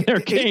did one of their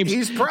games.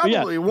 He's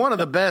probably one of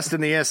the best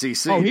in the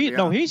SEC.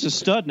 Oh, he's a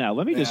stud now.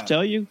 Let me just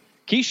tell you,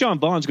 Keyshawn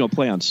Vaughn's going to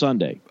play on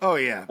Sunday. Oh,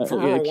 yeah, for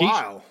a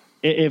while.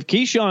 If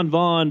Keyshawn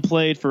Vaughn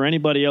played for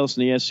anybody else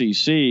in the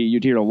SEC,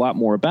 you'd hear a lot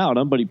more about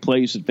him, but he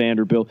plays at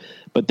Vanderbilt.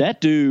 But that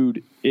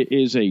dude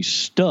is a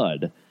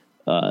stud.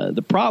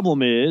 The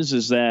problem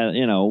is that,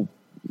 you know,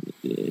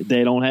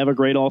 they don't have a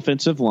great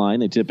offensive line.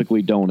 They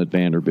typically don't at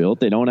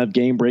Vanderbilt. They don't have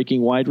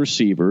game-breaking wide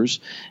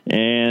receivers.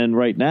 And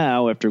right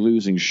now, after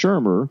losing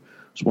Shermer,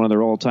 who's one of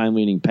their all-time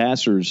leading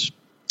passers,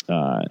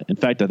 in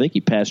fact, I think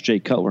he passed Jay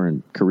Cutler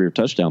in career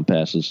touchdown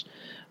passes.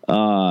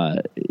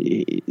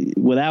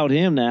 Without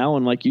him now,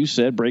 and like you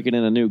said, breaking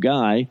in a new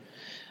guy,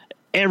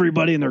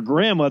 everybody and their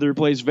grandmother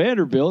plays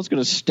Vanderbilt is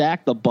going to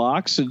stack the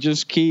box and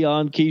just key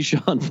on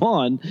Keyshawn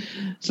Vaughn.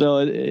 So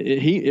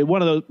it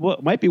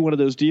might be one of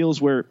those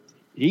deals where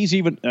he's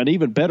an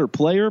even better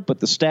player, but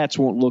the stats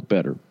won't look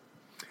better.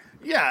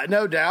 Yeah,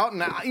 no doubt.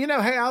 And, you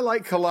know, hey, I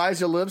like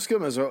Kalijah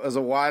Lipscomb as a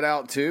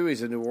wideout too.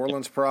 He's a New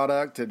Orleans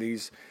product, and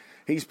he's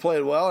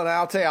played well. And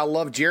I'll tell you, I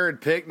love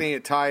Jared Pickney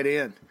at tight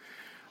end.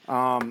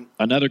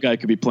 Another guy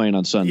could be playing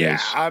on Sundays. Yeah,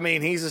 I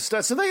mean, he's a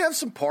stud. So they have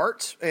some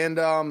parts, and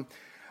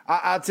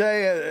I'll tell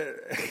you,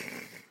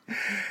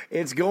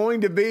 it's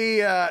going to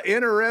be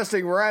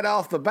interesting right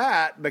off the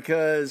bat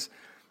because,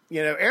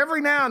 you know,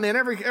 every now and then,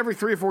 every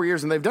 3 or 4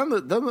 years, and they've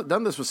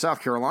done this with South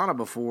Carolina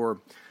before.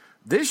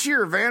 This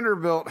year,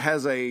 Vanderbilt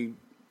has a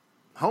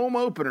home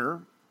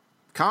opener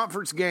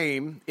conference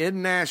game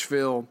in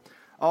Nashville,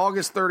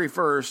 August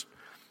 31st,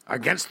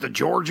 against the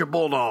Georgia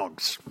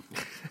Bulldogs.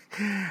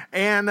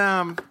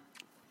 And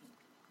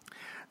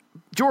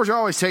Georgia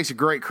always takes a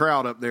great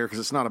crowd up there because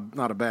it's not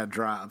a bad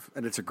drive,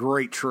 and it's a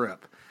great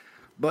trip.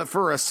 But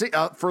for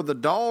the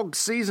Dog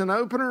season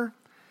opener,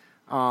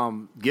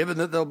 given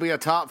that there'll be a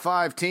top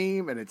 5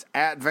 team and it's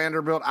at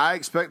Vanderbilt, I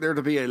expect there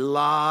to be a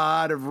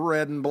lot of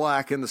red and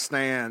black in the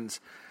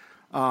stands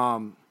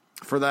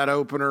for that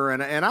opener,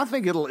 and I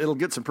think it'll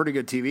get some pretty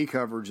good TV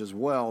coverage as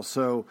well.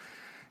 So,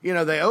 you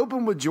know, they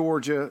open with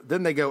Georgia,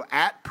 then they go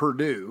at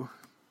Purdue,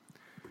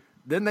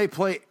 then they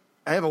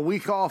have a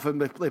week off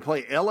and they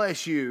play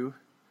LSU,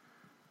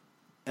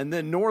 and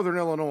then Northern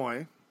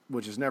Illinois,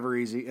 which is never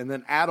easy, and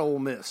then at Ole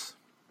Miss.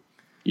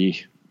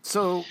 Yeesh.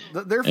 So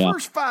their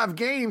first 5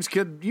 games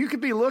you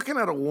could be looking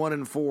at a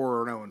 1-4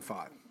 or an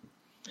 0-5.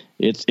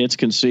 It's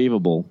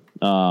conceivable,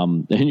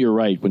 and you're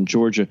right. When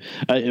Georgia,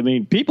 I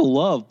mean, people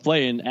love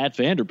playing at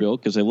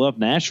Vanderbilt because they love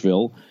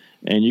Nashville,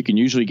 and you can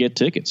usually get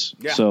tickets.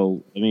 Yeah.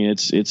 So I mean,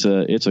 it's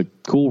a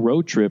cool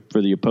road trip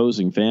for the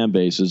opposing fan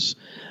bases.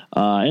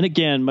 And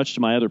again, much to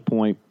my other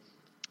point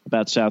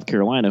about South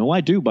Carolina, who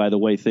I do, by the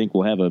way, think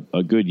will have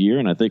a good year,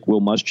 and I think Will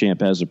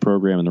Muschamp has a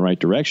program in the right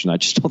direction. I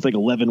just don't think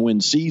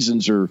 11-win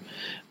seasons are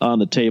on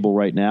the table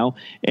right now.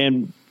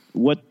 And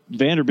what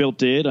Vanderbilt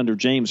did under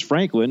James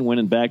Franklin,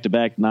 winning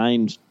back-to-back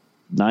nine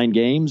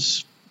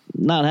games,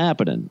 not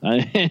happening.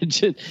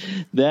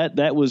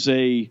 That was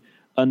a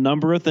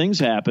number of things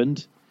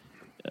happened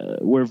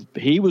where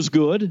he was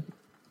good,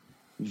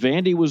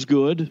 Vandy was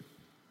good,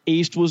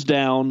 East was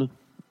down,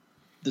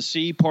 the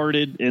sea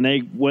parted, and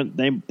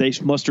they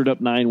mustered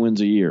up 9 wins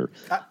a year.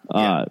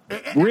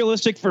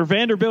 Realistic for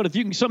Vanderbilt, if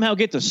you can somehow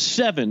get to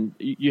 7,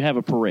 you have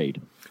a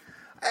parade.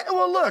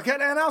 Well, look,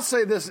 and I'll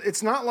say this: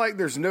 it's not like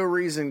there's no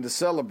reason to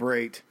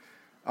celebrate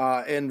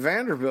in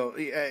Vanderbilt,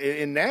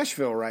 in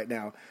Nashville right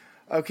now.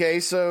 Okay,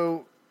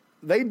 so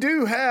they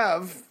do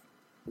have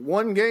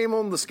one game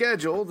on the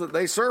schedule that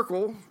they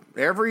circle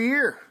every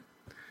year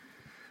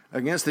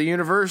against the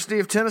University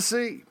of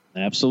Tennessee.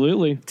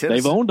 Absolutely.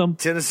 They've owned them.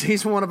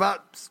 Tennessee's won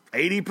about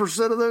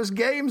 80% of those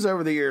games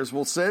over the years.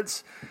 Well,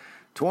 since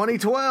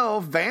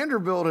 2012,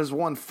 Vanderbilt has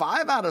won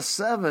 5 out of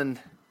 7.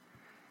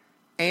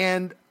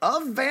 And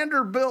of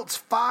Vanderbilt's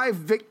 5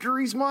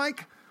 victories,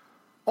 Mike,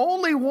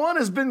 only one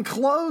has been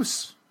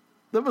close.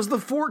 That was the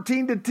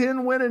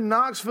 14-10 win in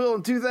Knoxville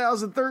in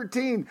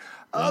 2013.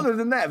 Other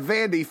than that,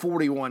 Vandy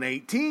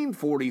 41-18,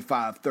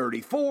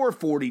 45-34,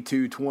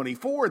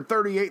 42-24, and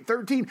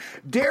 38-13.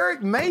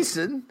 Derek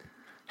Mason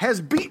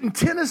has beaten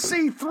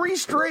Tennessee 3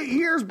 straight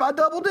years by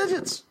double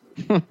digits.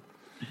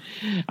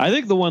 I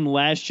think the one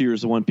last year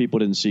is the one people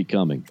didn't see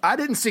coming. I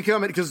didn't see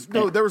coming because,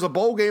 there was a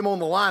bowl game on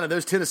the line, and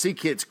those Tennessee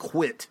kids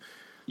quit.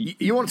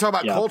 You want to talk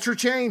about culture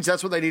change?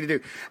 That's what they need to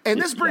do.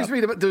 And this brings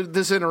me to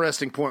this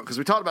interesting point, because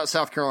we talked about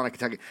South Carolina,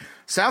 Kentucky.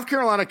 South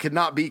Carolina could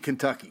not beat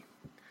Kentucky.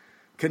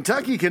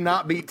 Kentucky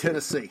cannot beat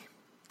Tennessee.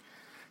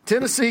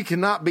 Tennessee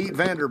cannot beat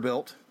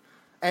Vanderbilt.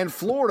 And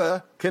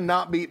Florida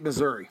cannot beat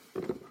Missouri.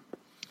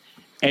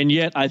 And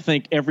yet, I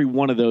think every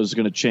one of those is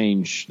going to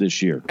change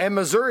this year. And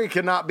Missouri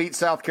cannot beat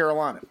South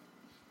Carolina.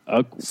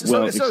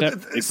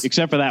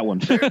 Except for that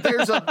one.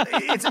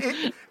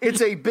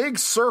 It's a big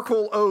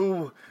Circle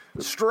O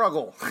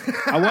struggle.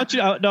 I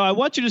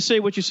want you to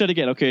say what you said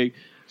again. Okay,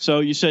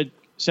 so you said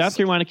South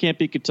Carolina can't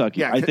beat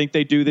Kentucky. Yeah, I think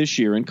they do this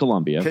year in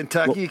Columbia.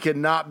 Kentucky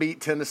cannot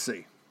beat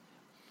Tennessee.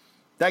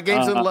 That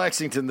game's in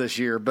Lexington this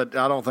year, but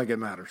I don't think it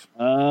matters.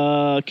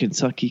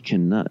 Kentucky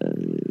cannot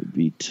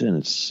beat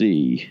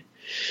Tennessee.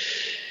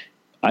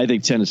 I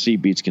think Tennessee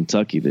beats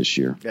Kentucky this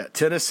year. Yeah,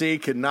 Tennessee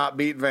cannot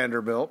beat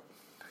Vanderbilt.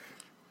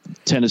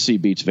 Tennessee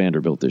beats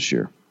Vanderbilt this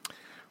year.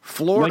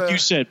 Florida, like you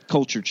said,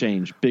 culture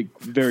change, big,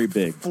 very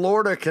big.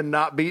 Florida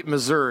cannot beat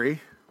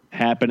Missouri.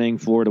 Happening.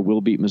 Florida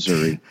will beat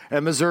Missouri.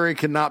 And Missouri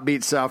cannot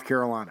beat South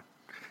Carolina.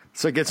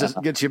 So it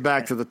gets you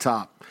back to the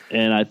top.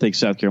 And I think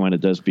South Carolina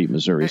does beat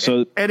Missouri.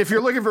 And if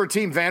you're looking for a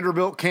team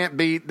Vanderbilt can't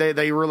beat,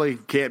 they really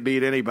can't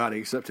beat anybody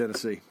except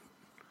Tennessee.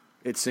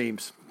 It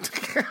seems.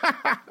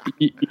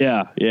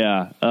 Yeah.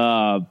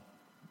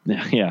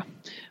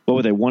 What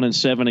were they?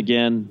 1-7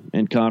 again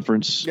in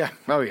conference? Yeah.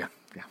 Oh yeah.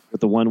 With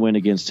the 1 win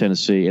against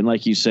Tennessee, and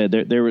like you said,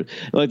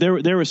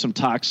 there was some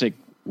toxic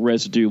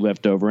residue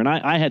left over. And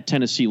I had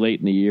Tennessee late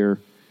in the year,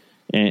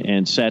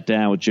 and sat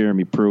down with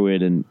Jeremy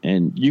Pruitt,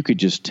 and you could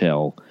just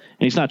tell.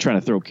 And he's not trying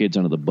to throw kids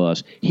under the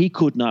bus. He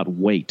could not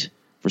wait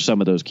for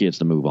some of those kids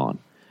to move on.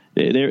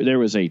 There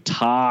was a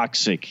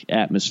toxic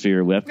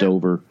atmosphere left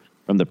over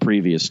from the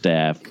previous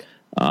staff.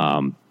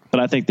 But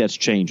I think that's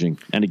changing.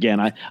 And again,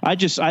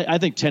 I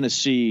think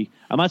Tennessee,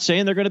 I'm not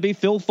saying they're going to be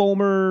Phil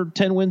Fulmer,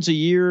 10 wins a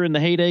year in the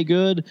heyday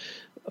good.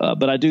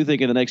 But I do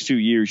think in the next few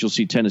years, you'll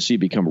see Tennessee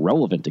become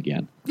relevant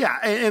again. Yeah.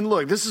 And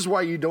look, this is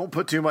why you don't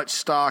put too much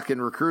stock in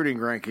recruiting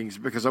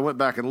rankings, because I went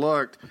back and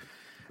looked,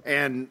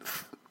 and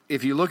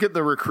if you look at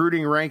the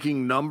recruiting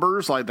ranking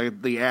numbers, like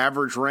the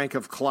average rank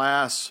of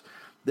class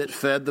that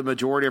fed the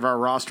majority of our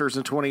rosters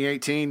in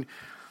 2018,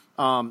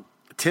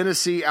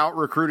 Tennessee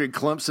out-recruited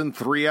Clemson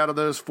 3 out of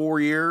those 4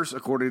 years,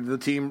 according to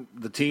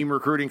the team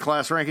recruiting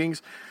class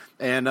rankings,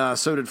 and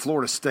so did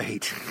Florida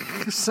State.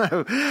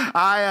 So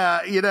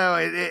I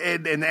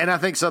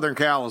think Southern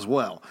Cal as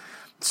well.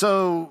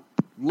 So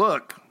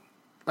look,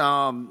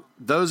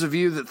 those of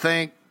you that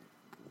think,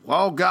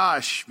 well,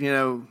 gosh,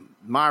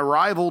 my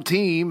rival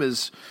team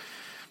is,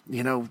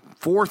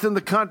 4th in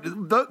the country.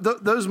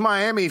 Those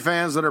Miami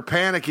fans that are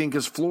panicking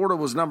because Florida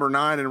was number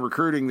 9 in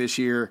recruiting this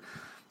year,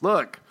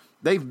 look,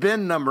 they've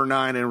been number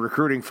 9 in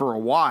recruiting for a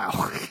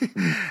while,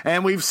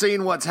 and we've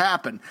seen what's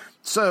happened.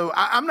 So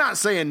I'm not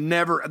saying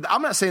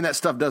that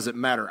stuff doesn't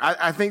matter.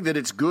 I think that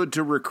it's good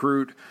to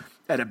recruit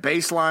at a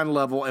baseline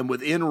level and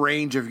within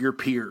range of your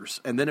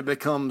peers, and then it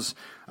becomes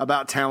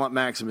about talent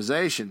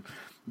maximization.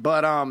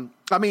 But, a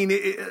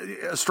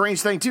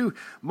strange thing, too,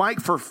 Mike,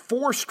 for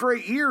 4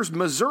 straight years,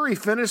 Missouri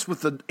finished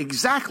with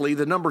exactly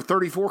the number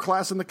 34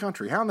 class in the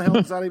country. How in the hell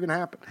does that even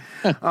happen?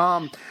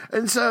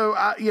 And so,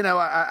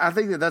 I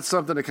think that's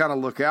something to kind of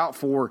look out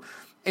for.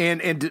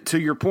 And to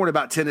your point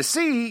about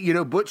Tennessee, you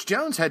know, Butch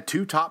Jones had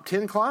 2 top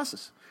 10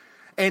 classes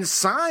and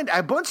signed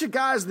a bunch of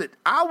guys that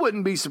I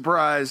wouldn't be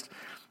surprised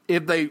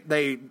if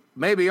they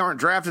maybe aren't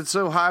drafted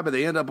so high, but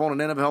they end up on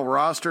an NFL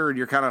roster, and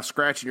you're kind of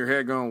scratching your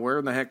head going, where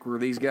in the heck were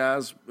these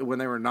guys when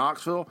they were in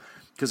Knoxville?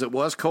 Because it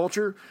was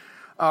culture.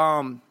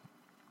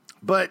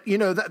 But, you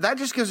know, that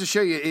just goes to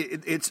show you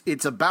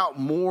it's about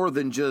more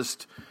than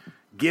just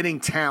getting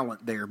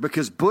talent there,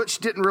 because Butch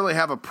didn't really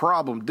have a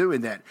problem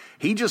doing that.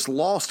 He just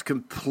lost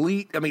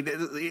complete – I mean,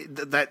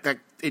 that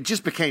it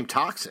just became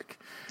toxic.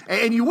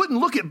 And you wouldn't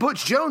look at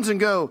Butch Jones and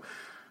go,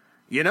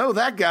 you know,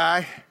 that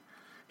guy –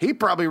 he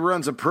probably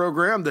runs a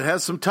program that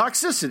has some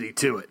toxicity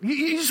to it.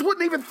 You just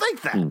wouldn't even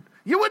think that.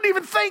 You wouldn't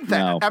even think that.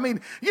 No. I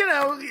mean, you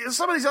know,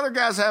 some of these other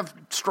guys have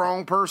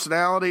strong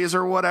personalities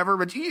or whatever,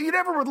 but you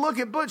never would look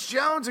at Butch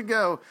Jones and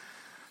go,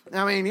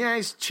 I mean, yeah,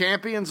 he's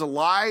champions of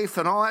life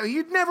and all that.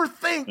 You'd never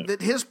think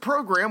that his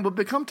program would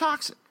become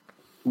toxic.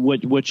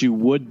 What you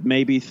would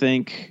maybe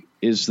think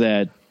is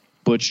that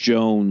Butch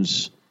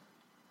Jones,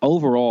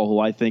 overall, who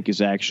I think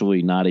is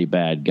actually not a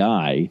bad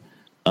guy,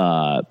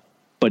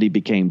 but he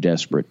became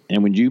desperate.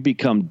 And when you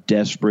become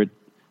desperate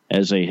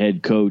as a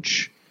head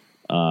coach,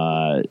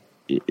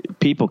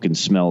 people can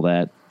smell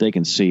that. They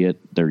can see it.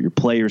 Your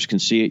players can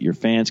see it. Your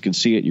fans can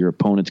see it. Your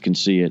opponents can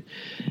see it.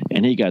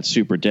 And he got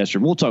super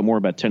desperate. We'll talk more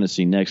about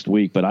Tennessee next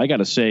week. But I got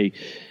to say,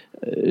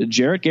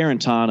 Jarrett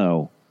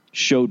Garantano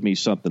showed me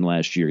something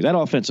last year. That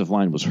offensive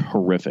line was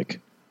horrific.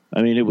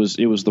 I mean, it was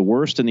the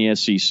worst in the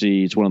SEC.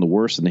 It's one of the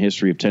worst in the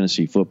history of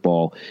Tennessee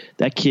football.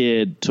 That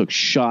kid took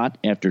shot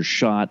after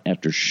shot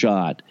after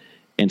shot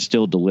and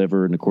still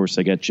deliver. And of course,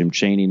 they got Jim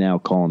Chaney now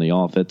calling the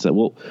offense.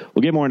 We'll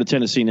get more into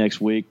Tennessee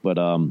next week, but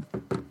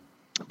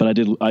I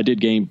did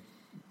gain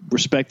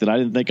respect that I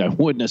didn't think I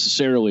would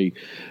necessarily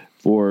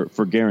for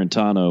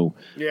Garantano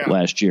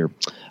last year.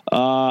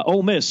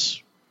 Ole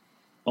Miss,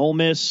 2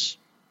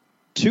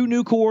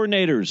 new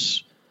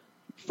coordinators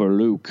for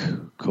Luke,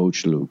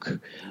 Coach Luke.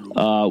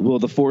 Will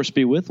the force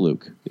be with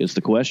Luke? Is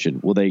the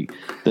question. Will they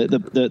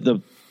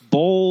the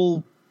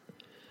bowl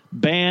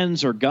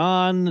bans are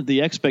gone,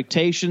 the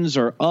expectations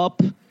are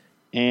up,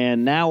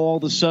 and now all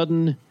of a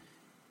sudden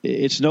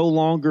it's no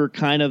longer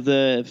kind of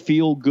the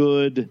feel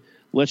good,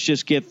 let's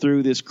just get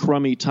through this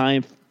crummy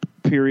time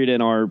period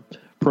in our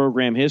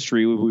program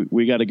history.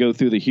 We got to go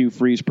through the Hugh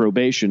Freeze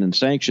probation and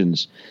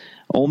sanctions.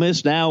 Ole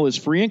Miss now is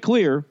free and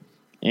clear,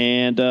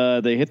 and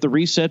they hit the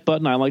reset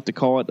button. I like to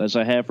call it, as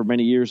I have for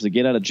many years, the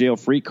get out of jail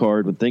free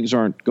card. When things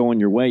aren't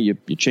going your way, you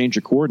change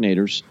your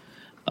coordinators.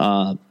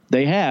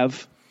 They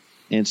have.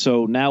 And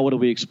so now what do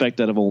we expect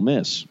out of Ole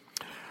Miss?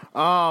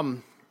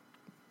 Name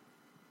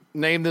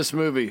this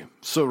movie,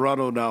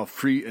 Serrano Now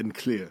Free and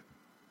Clear.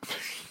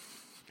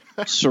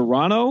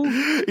 Serrano?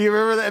 You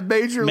remember that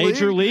Major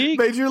League?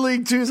 Major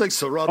League 2 is like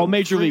Serrano. Oh,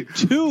 Major League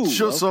 2. Okay.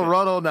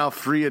 Serrano Now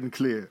Free and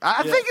Clear.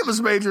 I think it was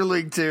Major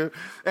League 2.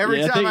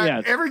 Every time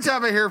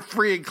I hear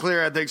free and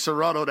clear, I think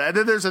Serrano. And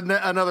then there's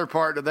another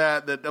part to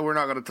that we're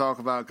not going to talk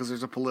about because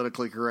there's a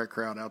politically correct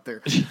crowd out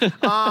there.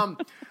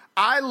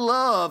 I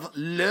love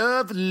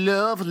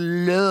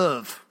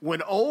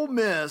when Ole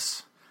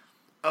Miss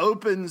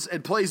opens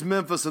and plays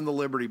Memphis in the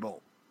Liberty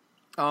Bowl.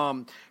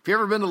 If you've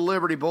ever been to the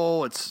Liberty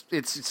Bowl,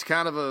 it's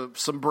kind of a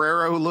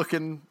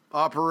sombrero-looking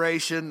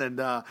operation,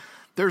 and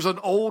there's an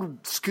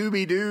old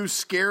Scooby-Doo,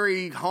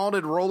 scary,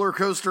 haunted roller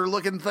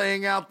coaster-looking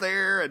thing out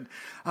there, and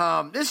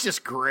it's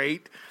just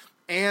great.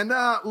 And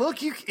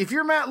look, if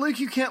you're Matt Luke,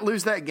 you can't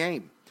lose that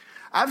game.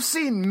 I've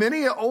seen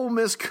many an Ole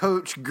Miss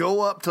coach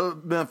go up to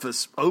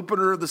Memphis,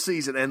 opener of the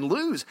season, and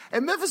lose.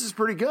 And Memphis is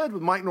pretty good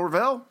with Mike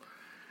Norvell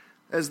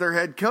as their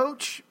head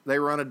coach. They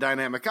run a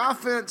dynamic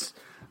offense.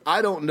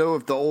 I don't know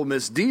if the Ole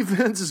Miss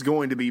defense is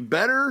going to be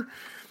better.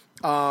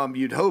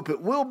 You'd hope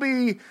it will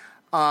be.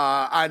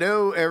 I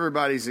know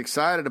everybody's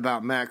excited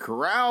about Matt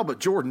Corral, but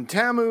Jordan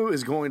Ta'amu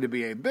is going to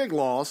be a big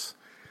loss.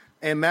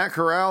 And Matt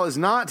Corral is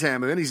not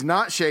Ta'amu, and he's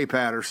not Shea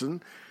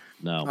Patterson.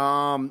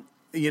 No.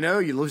 You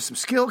lose some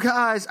skill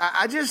guys.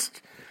 I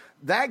just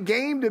 – that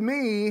game to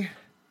me –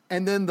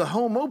 and then the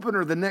home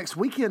opener the next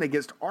weekend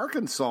against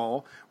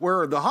Arkansas,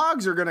 where the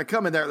Hogs are going to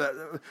come in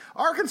there.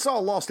 Arkansas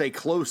lost a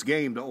close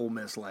game to Ole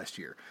Miss last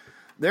year.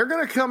 They're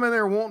going to come in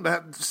there wanting to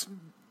have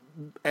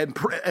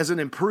as an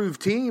improved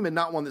team and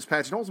not one that's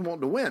Patrick Olsen wanting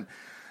to win.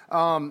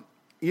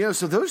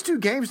 So those 2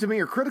 games to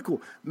me are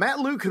critical. Matt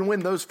Luke can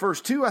win those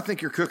first 2. I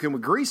think you're cooking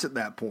with grease at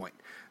that point.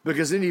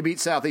 Because then you beat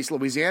Southeast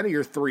Louisiana,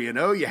 you're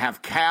 3-0. You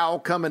have Cal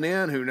coming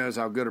in. Who knows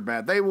how good or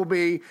bad they will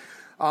be.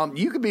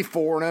 You could be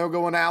 4-0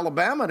 going to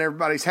Alabama and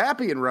everybody's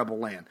happy in Rebel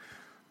Land.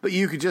 But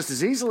you could just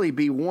as easily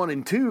be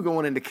 1-2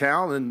 going into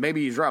Cal, and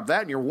maybe you drop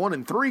that and you're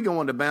 1-3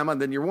 going to Bama,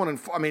 and then you're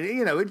 1-4. I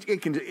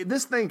mean,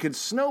 this thing could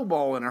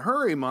snowball in a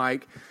hurry,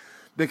 Mike,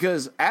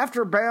 because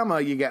after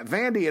Bama, you got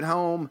Vandy at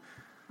home.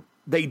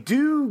 They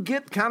do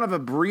get kind of a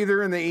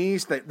breather in the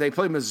East. They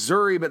play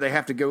Missouri, but they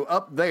have to go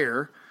up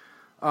there.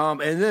 And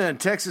then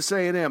Texas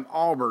A&M,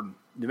 Auburn,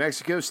 New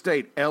Mexico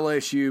State,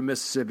 LSU,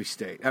 Mississippi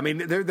State. I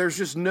mean, there's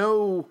just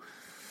no –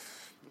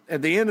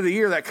 at the end of the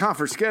year, that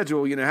conference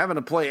schedule, having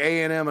to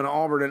play A&M and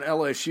Auburn and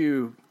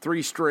LSU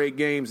 3 straight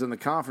games in the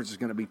conference is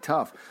going to be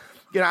tough.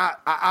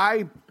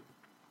 I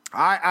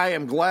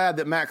am glad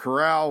that Matt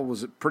Corral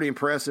was pretty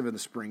impressive in the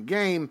spring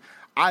game.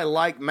 I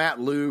like Matt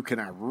Luke, and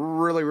I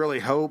really, really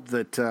hope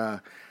that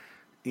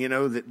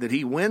that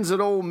he wins at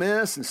Ole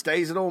Miss and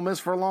stays at Ole Miss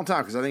for a long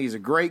time, because I think he's a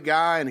great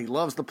guy and he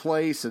loves the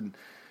place, and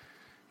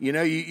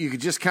you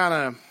could just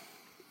kind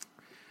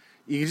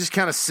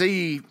of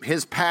see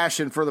his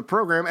passion for the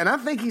program, and I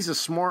think he's a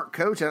smart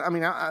coach. I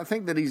mean, I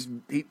think that he's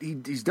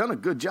done a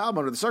good job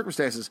under the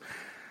circumstances.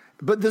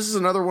 But this is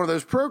another one of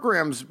those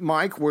programs,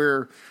 Mike,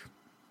 where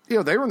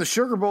they were in the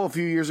Sugar Bowl a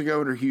few years ago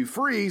under Hugh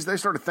Freeze. They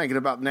started thinking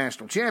about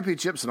national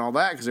championships and all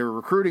that because they were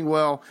recruiting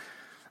well,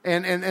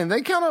 and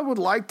they kind of would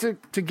like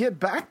to get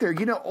back there.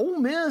 Ole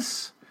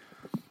Miss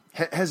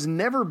has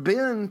never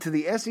been to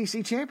the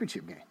SEC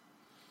championship game.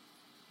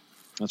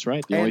 That's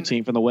right. The only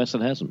team from the West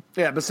that hasn't.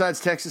 Yeah, besides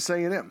Texas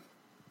A&M.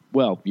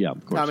 Well, yeah,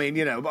 of course. I mean,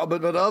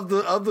 but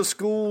of the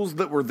schools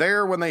that were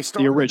there when they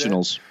started, the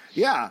originals.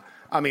 Yeah,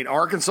 I mean,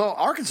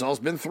 Arkansas's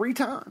been 3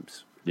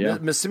 times. Yeah,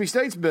 Mississippi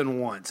State's been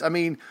once. I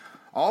mean,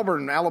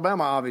 Auburn and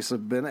Alabama obviously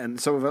have been,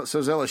 and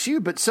so's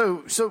LSU. But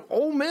so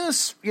Ole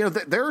Miss,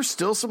 there are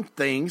still some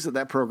things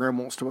that program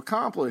wants to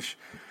accomplish,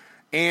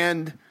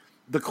 and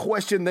the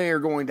question they are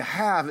going to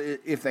have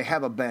if they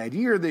have a bad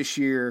year this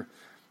year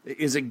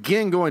is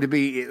again going to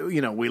be,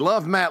 we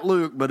love Matt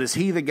Luke, but is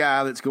he the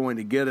guy that's going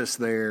to get us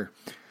there?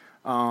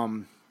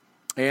 I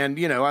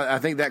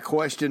think that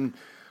question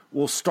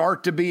will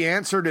start to be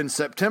answered in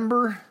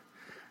September,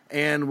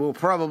 and we'll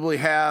probably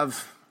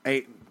have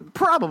a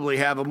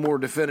more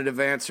definitive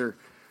answer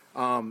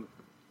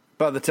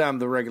by the time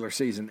the regular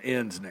season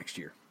ends next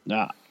year.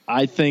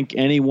 I think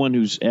anyone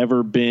who's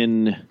ever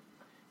been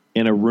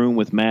in a room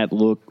with Matt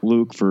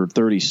Luke for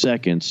 30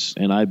 seconds,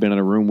 and I've been in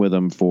a room with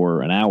him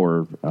for an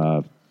hour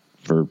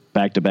for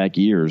back-to-back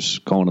years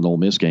calling an Ole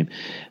Miss game,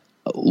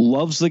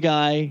 loves the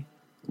guy,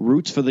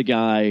 roots for the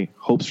guy,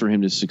 hopes for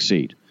him to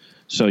succeed.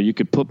 So you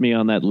could put me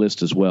on that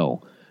list as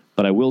well.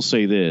 But I will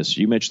say this.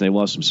 You mentioned they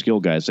lost some skill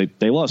guys.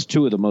 They lost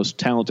 2 of the most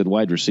talented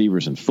wide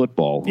receivers in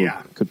football who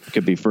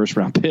could be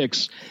first-round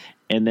picks,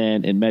 and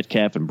then in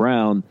Metcalf and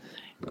Brown.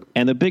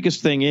 And the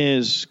biggest thing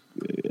is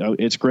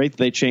it's great that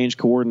they changed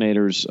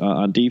coordinators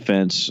on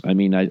defense. I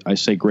mean, I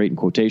say great in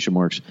quotation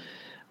marks.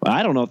 But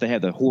I don't know if they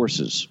had the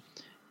horses.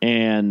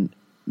 And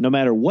no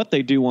matter what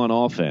they do on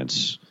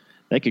offense,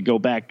 they could go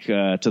back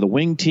to the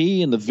wing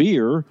tee and the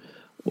veer,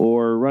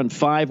 or run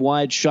 5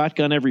 wide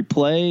shotgun every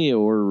play,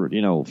 or,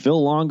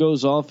 Phil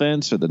Longo's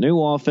offense or the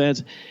new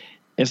offense.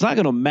 It's not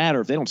going to matter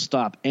if they don't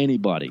stop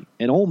anybody.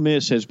 And Ole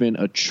Miss has been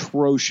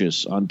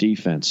atrocious on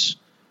defense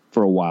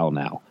for a while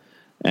now.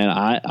 And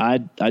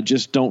I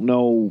just don't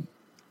know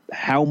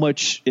how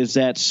much is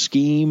that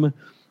scheme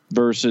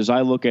versus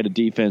I look at a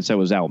defense that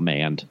was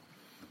outmanned.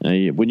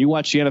 When you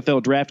watch the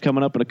NFL draft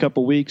coming up in a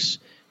couple weeks,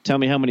 tell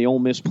me how many Ole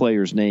Miss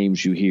players'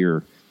 names you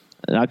hear.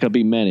 Not going to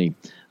be many.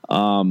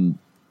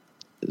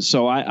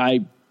 So I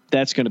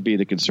that's going to be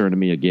the concern to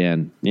me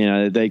again.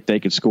 They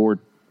could score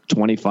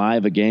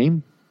 25 a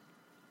game,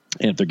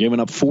 and if they're giving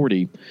up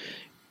 40,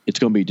 it's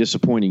going to be a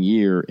disappointing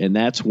year. And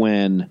that's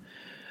when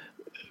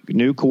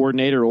new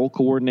coordinator, old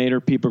coordinator,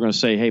 people are going to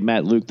say, "Hey,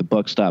 Matt Luke, the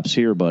buck stops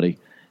here, buddy."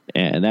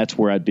 And that's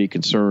where I'd be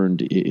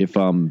concerned if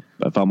I'm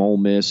Ole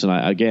Miss. And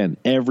again,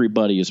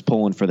 everybody is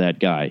pulling for that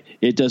guy.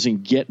 It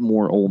doesn't get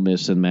more Ole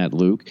Miss than Matt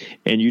Luke,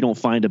 and you don't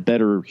find a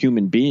better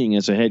human being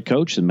as a head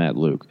coach than Matt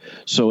Luke.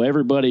 So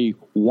everybody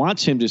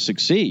wants him to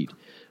succeed.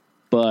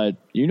 But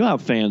you know how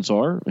fans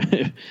are.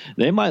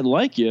 They might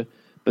like you,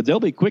 but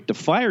they'll be quick to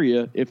fire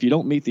you if you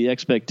don't meet the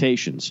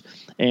expectations.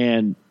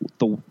 And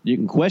you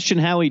can question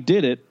how he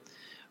did it,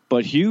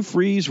 but Hugh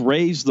Freeze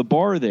raised the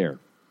bar there.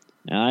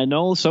 And I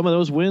know some of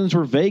those wins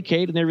were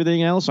vacated and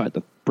everything else. I'm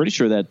pretty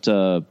sure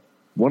that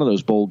one of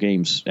those bowl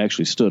games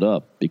actually stood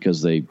up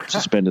because they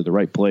suspended the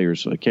right players.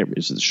 So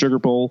is it the Sugar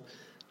Bowl?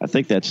 I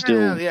think that's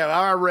still. Yeah,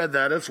 I read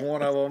that. It's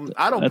one of them.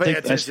 I don't pay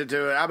attention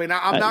to it. I mean,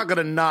 I'm not going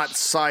to not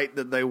cite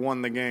that they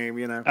won the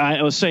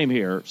game. Same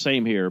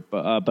here.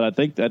 But I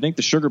think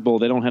the Sugar Bowl,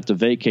 they don't have to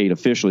vacate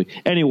officially.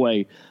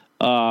 Anyway,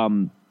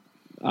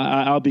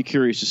 I'll be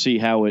curious to see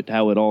how it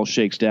all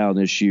shakes down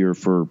this year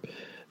for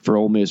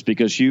Ole Miss,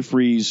 because Hugh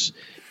Freeze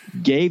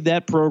gave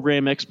that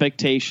program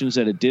expectations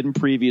that it didn't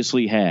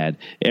previously had.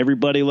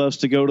 Everybody loves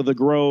to go to the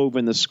Grove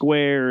and the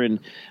Square, and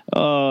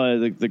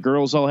the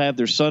girls all have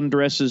their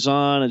sundresses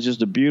on. It's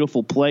just a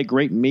beautiful play,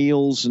 great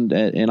meals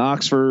in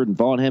Oxford and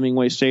Vaughn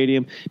Hemingway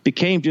Stadium.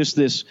 Became just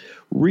this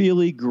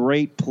really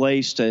great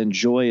place to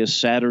enjoy a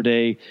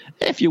Saturday.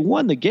 If you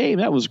won the game,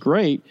 that was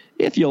great.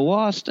 If you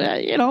lost,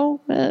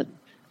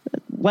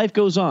 life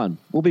goes on.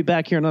 We'll be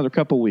back here in another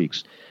couple of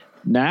weeks.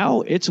 Now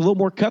it's a little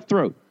more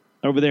cutthroat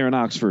over there in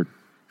Oxford.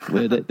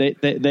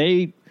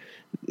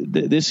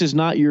 This is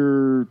not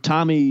your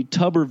Tommy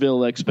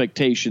Tuberville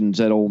expectations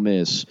at Ole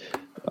Miss,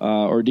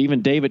 or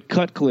even David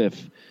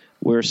Cutcliffe,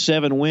 where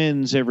 7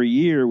 wins every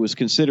year was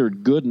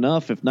considered good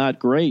enough, if not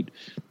great.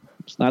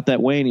 It's not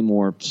that way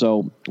anymore.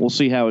 So we'll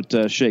see how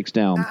it shakes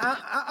down.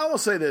 I will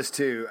say this,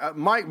 too.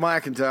 Mike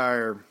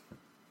McIntyre,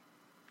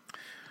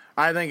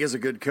 I think, is a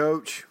good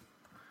coach.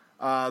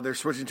 They're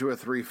switching to a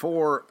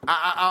 3-4.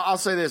 I'll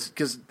say this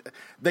because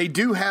they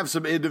do have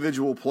some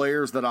individual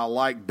players that I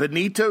like.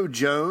 Benito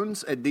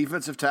Jones at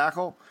defensive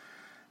tackle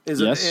is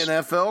an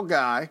NFL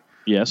guy.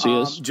 Yes, he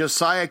is.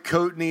 Josiah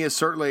Coatney is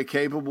certainly a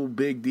capable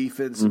big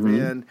defensive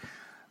end.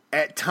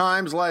 At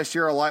times last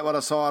year, I like what I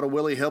saw out of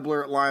Willie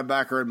Hibbler at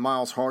linebacker and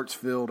Miles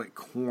Hartsfield at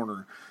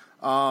corner.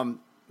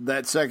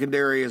 That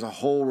secondary as a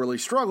whole really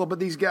struggled, but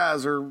these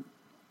guys are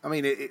 – I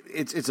mean,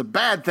 it's a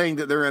bad thing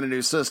that they're in a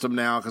new system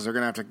now because they're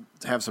going to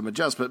have some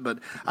adjustment, but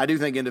I do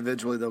think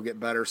individually they'll get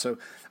better. So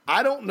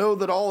I don't know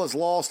that all is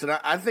lost, and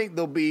I think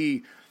there'll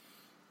be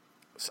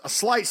a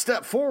slight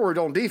step forward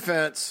on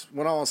defense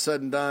when all is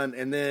said and done,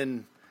 and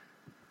then –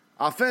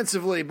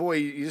 offensively, boy,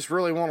 you just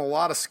really want a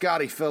lot of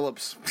Scotty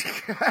Phillips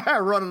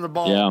running the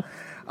ball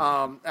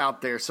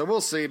out there. So we'll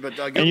see. But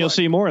and you'll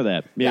see more of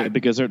that,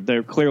 because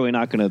they're clearly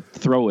not going to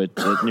throw it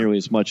nearly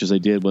as much as they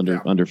did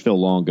under Phil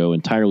Longo.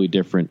 Entirely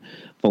different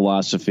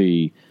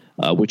philosophy,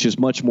 which is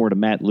much more to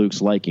Matt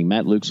Luke's liking.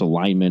 Matt Luke's a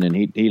lineman, and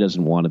he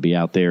doesn't want to be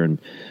out there. And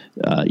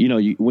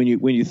when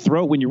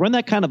you run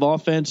that kind of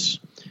offense,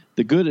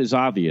 the good is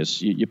obvious.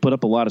 You put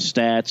up a lot of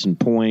stats and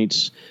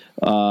points.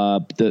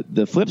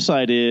 The flip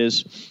side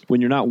is when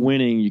you're not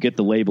winning, you get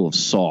the label of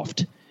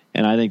soft.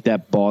 And I think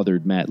that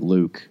bothered Matt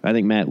Luke. I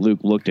think Matt Luke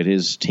looked at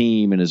his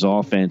team and his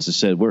offense and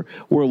said, we're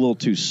a little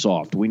too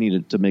soft. We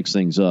needed to mix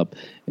things up.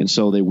 And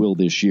so they will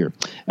this year.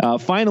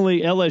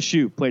 Finally,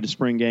 LSU played a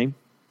spring game.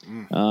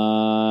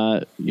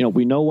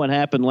 We know what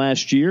happened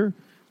last year.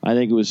 I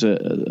think it was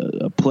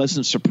a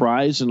pleasant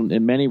surprise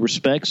in many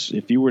respects.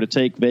 If you were to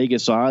take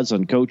Vegas odds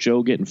on Coach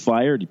O getting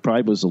fired, he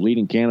probably was the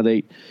leading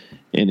candidate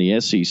in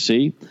the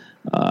SEC.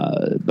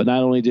 But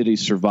not only did he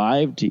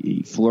survive,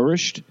 he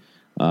flourished.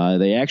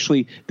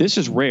 This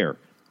is rare.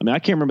 I mean, I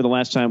can't remember the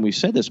last time we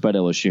said this about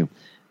LSU.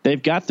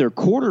 They've got their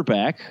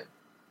quarterback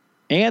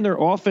and their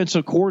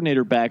offensive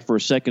coordinator back for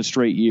a second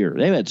straight year.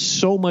 They've had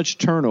so much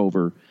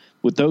turnover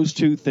with those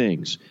two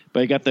things.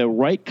 But they got the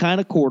right kind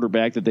of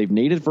quarterback that they've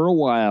needed for a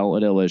while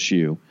at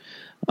LSU.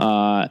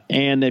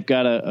 And they've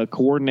got a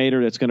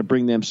coordinator that's going to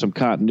bring them some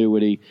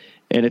continuity.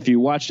 And if you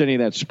watched any of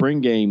that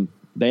spring game,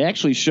 they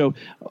actually show,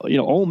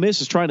 Ole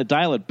Miss is trying to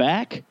dial it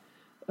back.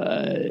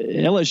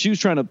 LSU's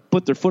trying to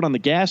put their foot on the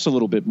gas a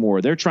little bit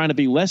more. They're trying to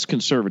be less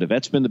conservative.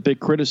 That's been the big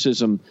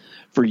criticism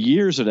for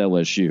years at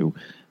LSU.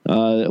 A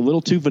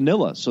little too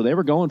vanilla. So they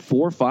were going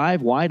 4-5,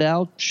 wide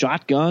out,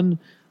 shotgun,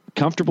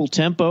 comfortable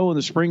tempo in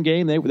the spring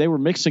game. They were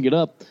mixing it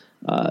up.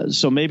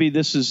 So maybe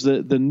this is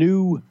the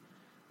new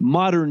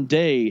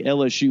modern-day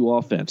LSU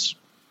offense.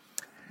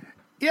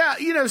 Yeah,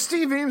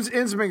 Steve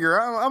Ensminger,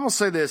 I'm going to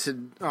say this.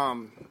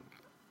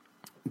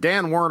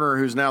 Dan Werner,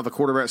 who's now the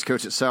quarterback's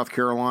coach at South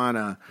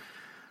Carolina,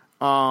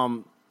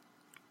 when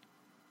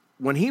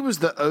he was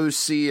the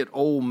OC at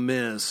Ole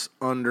Miss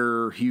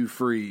under Hugh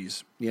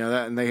Freeze,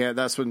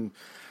 that's when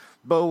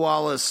Bo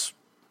Wallace,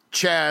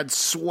 Chad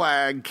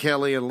Swag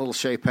Kelly, and Little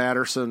Shea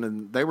Patterson,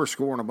 and they were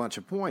scoring a bunch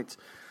of points.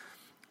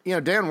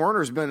 Dan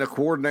Werner's been a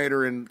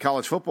coordinator in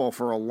college football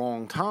for a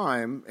long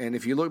time, and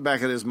if you look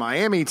back at his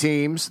Miami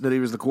teams that he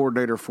was the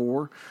coordinator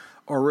for,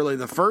 or really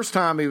the first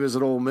time he was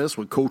at Ole Miss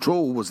when Coach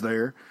O was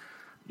there,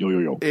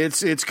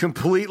 it's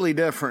completely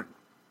different.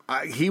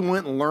 He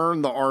went and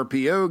learned the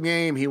RPO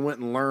game. He went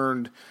and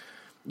learned,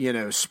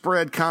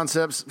 spread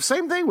concepts.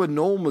 Same thing with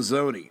Noel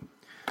Mazzoni,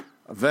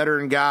 a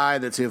veteran guy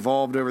that's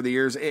evolved over the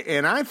years.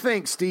 And I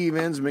think Steve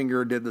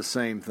Ensminger did the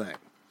same thing.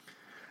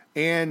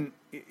 And,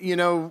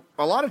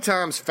 a lot of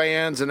times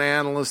fans and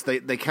analysts, they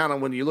kind of,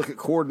 when you look at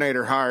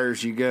coordinator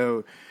hires, you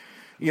go,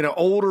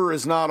 older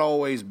is not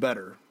always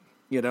better,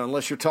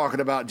 unless you're talking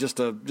about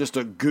just a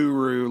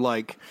guru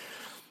like,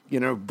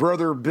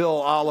 Brother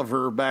Bill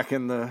Oliver back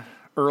in the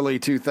early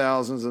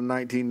 2000s and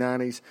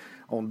 1990s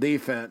on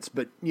defense.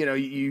 But,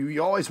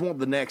 you always want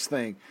the next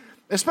thing,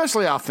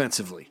 especially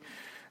offensively.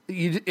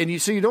 You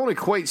don't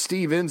equate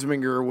Steve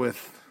Ensminger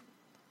with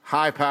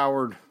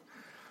high-powered,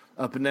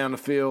 up and down the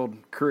field,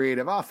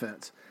 creative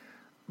offense.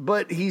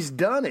 But he's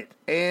done it.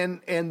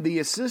 And the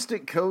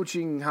assistant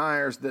coaching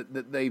hires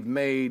that they've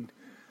made,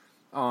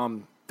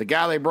 the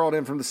guy they brought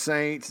in from the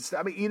Saints,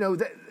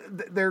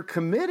 they're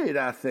committed,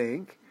 I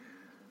think,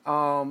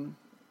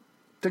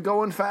 to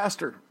going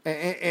faster.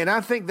 And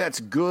I think that's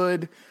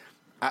good.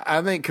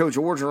 I think Coach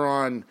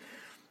Orgeron,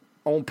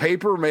 on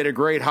paper, made a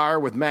great hire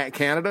with Matt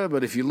Canada.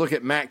 But if you look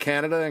at Matt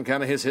Canada and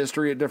kind of his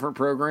history at different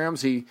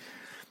programs,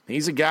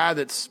 he's a guy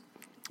that's,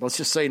 let's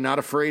just say, not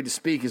afraid to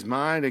speak his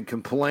mind and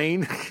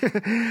complain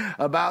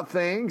about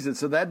things. And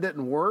so that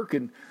didn't work.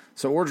 And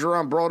so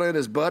Orgeron brought in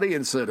his buddy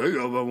and said, hey,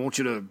 I want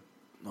you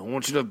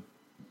to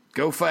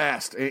go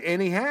fast.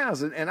 And he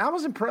has. And I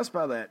was impressed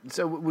by that. And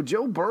so with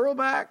Joe Burrow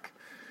back,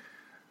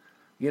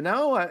 I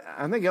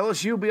think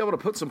LSU will be able to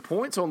put some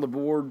points on the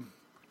board.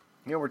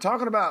 We're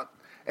talking about,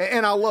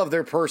 and I love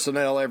their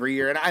personnel every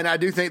year. And I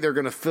do think they're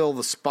going to fill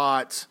the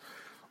spots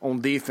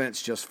on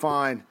defense just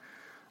fine.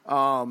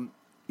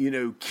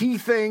 key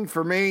thing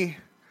for me,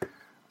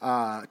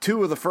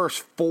 2 of the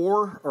first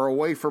 4 are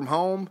away from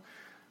home.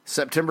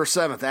 September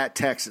 7th at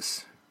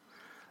Texas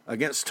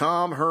against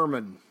Tom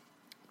Herman,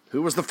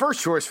 who was the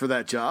first choice for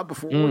that job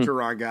before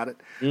Orgeron got it.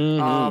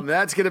 Mm-hmm.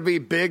 That's going to be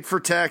big for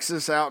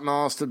Texas out in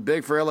Austin,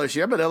 big for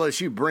LSU. I bet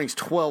LSU brings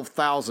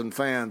 12,000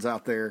 fans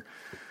out there.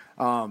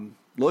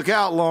 Look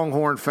out,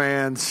 Longhorn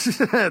fans.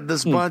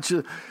 This bunch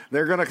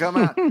they're going to come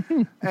out.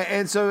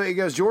 And so it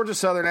goes Georgia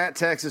Southern at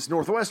Texas,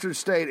 Northwestern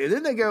State. And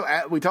then they go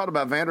we talked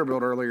about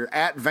Vanderbilt earlier,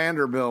 at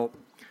Vanderbilt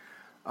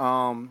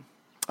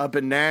up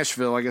in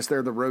Nashville. I guess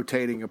they're the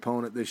rotating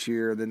opponent this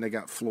year. Then they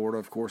got Florida,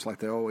 of course, like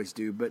they always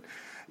do. But,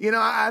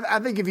 I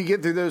think if you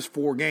get through those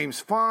 4 games,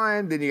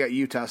 fine. Then you got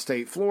Utah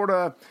State,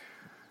 Florida.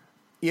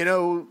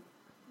 End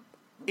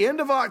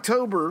of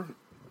October –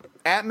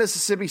 at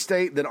Mississippi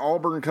State, then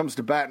Auburn comes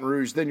to Baton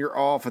Rouge, then you're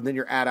off, and then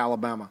you're at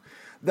Alabama.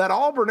 That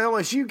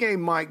Auburn-LSU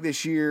game, Mike,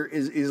 this year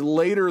is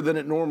later than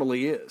it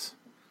normally is.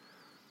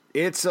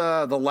 It's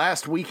the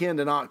last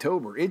weekend in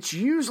October. It's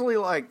usually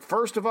like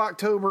 1st of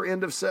October,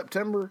 end of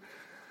September.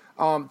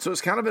 So it's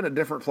kind of in a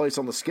different place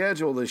on the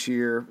schedule this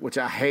year, which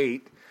I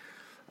hate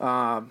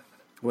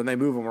when they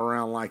move them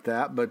around like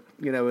that. But,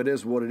 it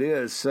is what it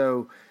is.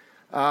 So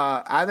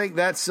I think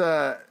that's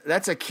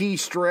a key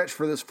stretch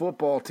for this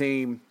football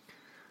team.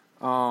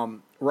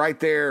 Right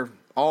there,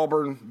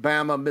 Auburn,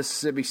 Bama,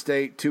 Mississippi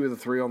State, 2 of the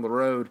 3 on the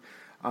road.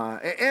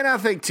 And I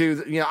think,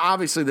 too,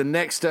 obviously the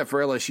next step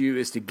for LSU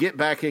is to get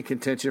back in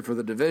contention for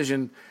the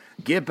division,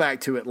 get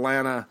back to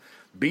Atlanta,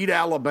 beat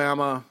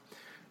Alabama,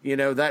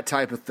 that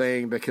type of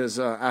thing. Because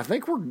I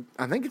think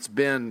it's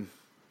been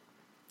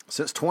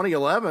since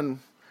 2011,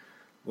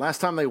 last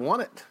time they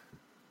won it,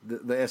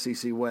 the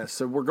SEC West.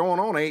 So we're going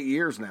on 8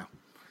 years now.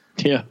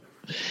 Yeah.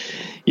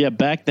 Yeah,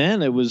 back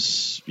then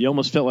you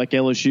almost felt like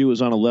LSU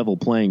was on a level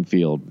playing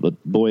field, but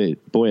boy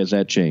has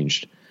that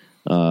changed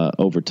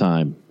over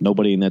time.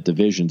 Nobody in that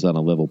division's on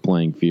a level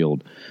playing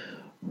field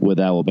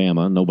with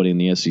Alabama. Nobody in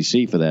the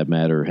SEC, for that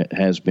matter,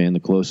 has been. The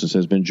closest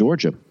has been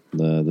Georgia,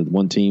 the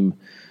one team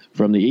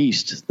from the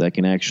East that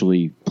can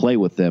actually play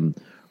with them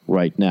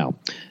right now.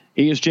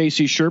 He is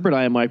J.C. Sherbert.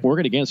 I am Mike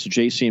Morgan. Again, it's the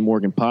J.C. and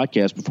Morgan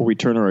podcast. Before we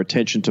turn our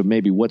attention to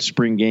maybe what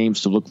spring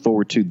games to look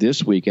forward to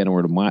this weekend, I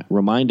want to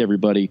remind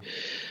everybody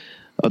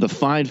of the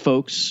fine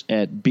folks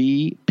at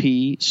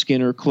B.P.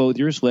 Skinner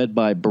Clothiers, led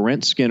by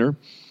Brent Skinner,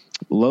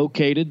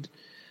 located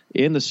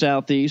in the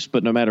Southeast,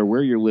 but no matter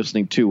where you're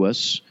listening to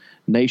us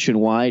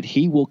nationwide,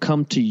 he will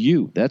come to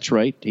you. That's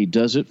right. He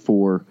does it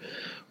for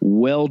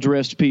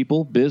well-dressed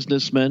people,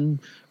 businessmen,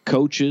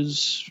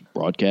 coaches,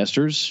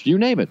 broadcasters, you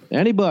name it,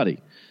 anybody.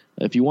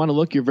 If you want to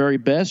look your very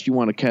best, you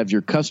want to have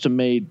your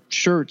custom-made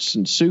shirts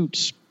and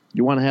suits,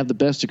 you want to have the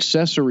best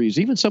accessories,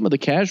 even some of the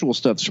casual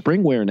stuff,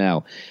 spring wear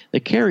now. They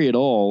carry it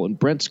all, and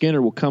Brent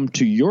Skinner will come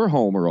to your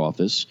home or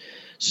office,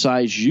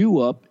 size you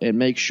up, and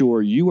make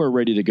sure you are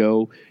ready to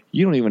go.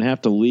 You don't even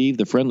have to leave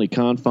the friendly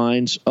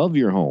confines of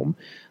your home.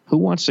 Who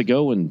wants to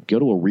go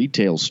to a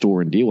retail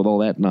store and deal with all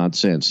that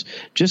nonsense?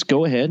 Just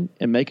go ahead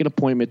and make an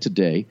appointment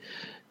today.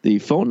 The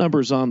phone number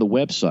is on the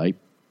website,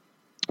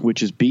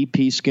 which is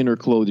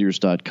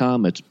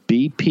bpskinnerclothiers.com. It's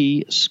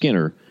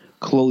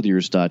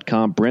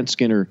bpskinnerclothiers.com. Brent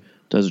Skinner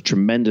does a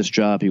tremendous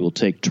job. He will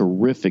take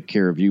terrific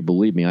care of you.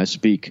 Believe me, I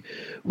speak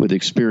with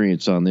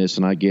experience on this,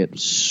 and I get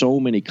so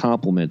many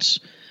compliments.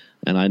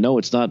 And I know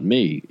it's not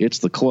me. It's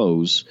the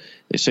clothes.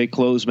 They say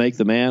clothes make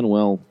the man.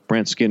 Well,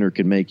 Brent Skinner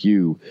can make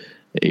you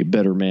a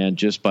better man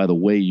just by the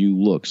way you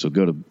look. So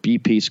go to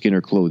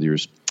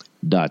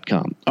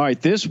bpskinnerclothiers.com. All right,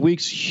 this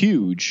week's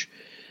huge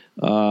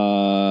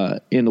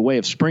in the way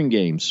of spring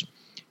games,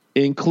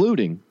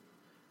 including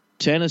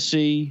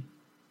Tennessee,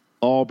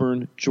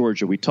 Auburn,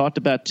 Georgia. We talked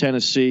about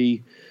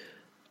Tennessee.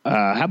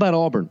 How about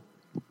Auburn?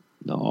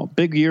 No,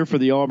 big year for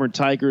the Auburn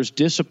Tigers.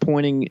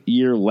 Disappointing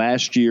year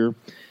last year.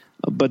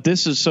 But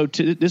this is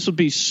this would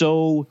be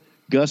so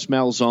Gus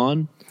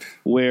Malzahn,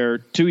 where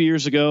 2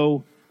 years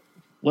ago,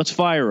 let's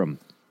fire him.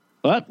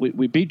 But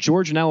we beat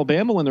Georgia and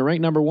Alabama when they're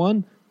ranked number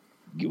 1.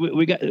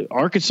 We got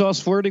Arkansas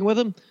flirting with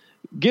him.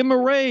 Give him a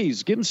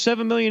raise. Give him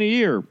 $7 million a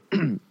year.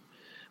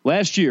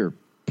 Last year,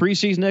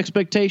 preseason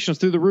expectations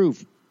through the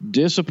roof.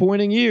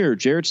 Disappointing year.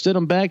 Jarrett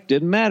Stidham back.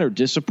 Didn't matter.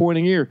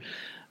 Disappointing year.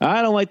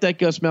 I don't like that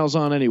Gus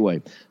Malzahn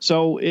anyway.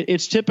 So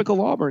it's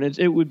typical Auburn.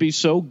 It would be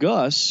so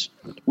Gus,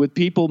 with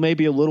people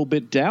maybe a little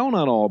bit down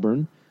on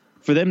Auburn,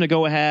 for them to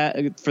go ahead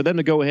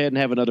and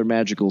have another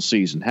magical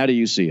season. How do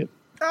you see it?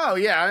 Oh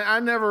yeah, I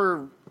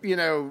never,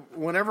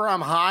 whenever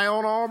I'm high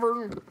on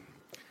Auburn,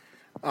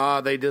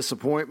 they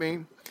disappoint me.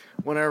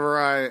 Whenever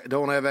I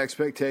don't have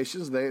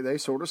expectations, they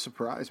sort of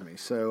surprise me.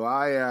 So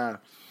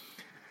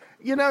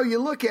you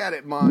look at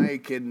it,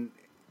 Mike, and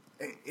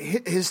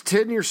his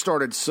tenure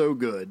started so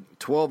good,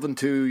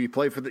 12-2. You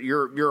play for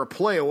you're a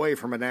play away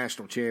from a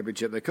national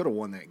championship. They could have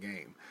won that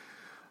game.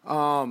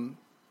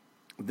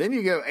 Then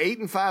you go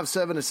 8-5,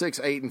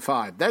 7-6,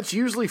 8-5. That's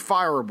usually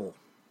fireable.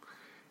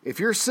 If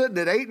you're sitting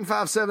at 8-5,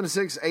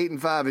 7-6,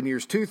 8-5 in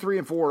years 2, 3,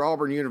 and 4 at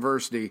Auburn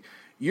University,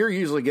 you're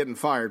usually getting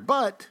fired.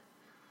 But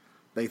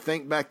They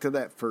think back to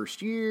that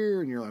first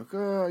year, and you're like,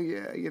 oh,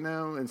 yeah,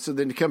 And so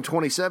then to come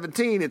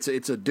 2017, it's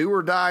a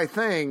do-or-die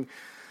thing.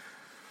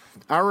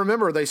 I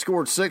remember they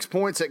scored 6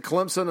 points at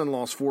Clemson and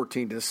lost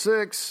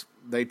 14-6.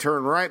 They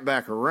turned right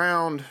back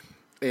around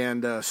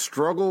and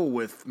struggle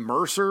with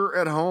Mercer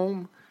at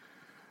home.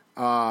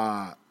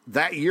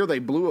 That year they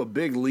blew a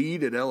big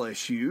lead at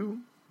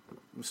LSU.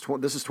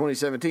 This is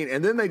 2017.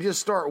 And then they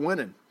just start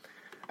winning.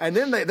 And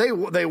then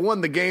they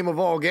won the game of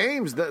all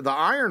games, the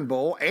Iron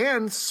Bowl,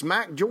 and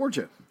smacked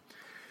Georgia.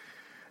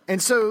 And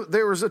so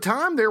there was a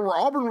time there where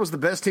Auburn was the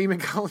best team in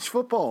college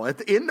football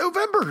in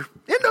November.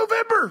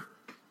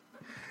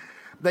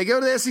 They go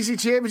to the SEC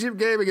championship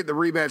game and get the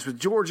rematch with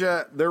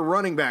Georgia. Their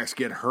running backs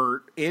get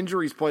hurt.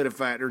 Injuries played a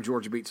factor.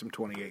 Georgia beats them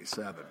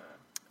 28-7.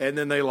 And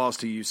then they lost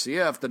to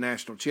UCF, the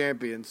national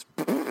champions,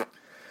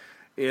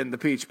 in the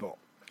Peach Bowl.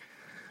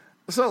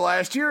 So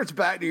last year, it's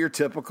back to your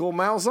typical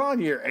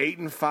Malzahn year,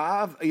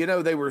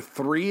 8-5. They were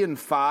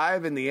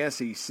 3-5 in the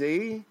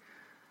SEC.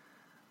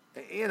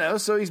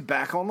 So he's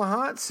back on the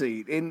hot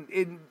seat.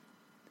 And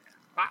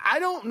I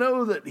don't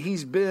know that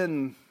he's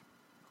been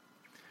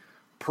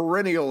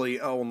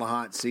perennially on the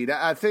hot seat.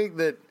 I think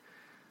that,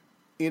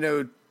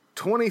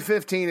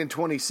 2015 and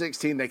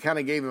 2016, they kind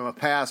of gave him a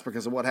pass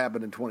because of what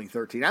happened in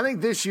 2013. I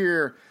think this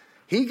year,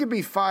 he could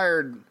be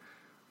fired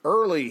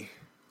early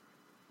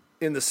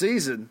in the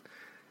season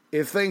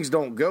if things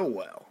don't go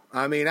well.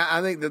 I mean,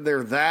 I think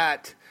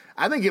that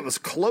I think it was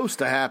close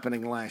to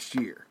happening last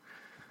year.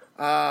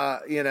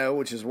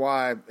 Which is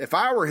why, if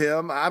I were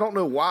him, I don't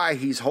know why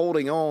he's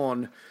holding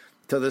on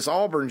to this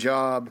Auburn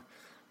job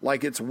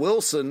like it's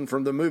Wilson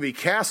from the movie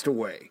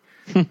Castaway.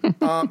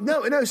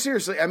 No,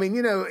 seriously. I mean,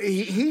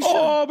 he should.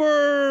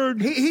 Auburn!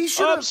 He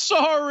should. I'm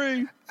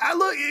sorry.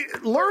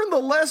 Learn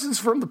the lessons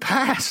from the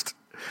past.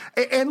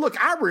 And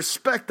look, I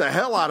respect the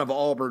hell out of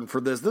Auburn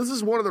for this. This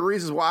is one of the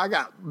reasons why I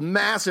got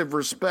massive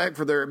respect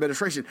for their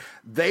administration.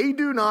 They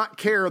do not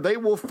care. They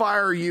will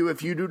fire you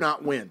if you do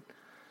not win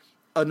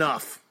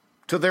enough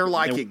to their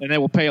liking. And they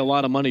will pay a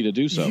lot of money to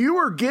do so. You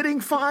are getting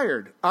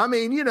fired. I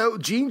mean,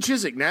 Gene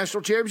Chizik,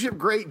 national championship,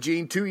 great,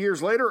 Gene. 2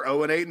 years later,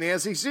 0-8 in the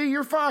SEC,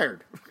 you're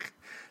fired.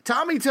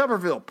 Tommy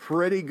Tuberville,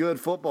 pretty good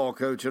football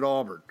coach at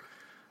Auburn.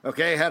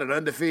 Okay, had an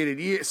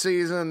undefeated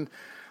season.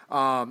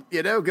 Goes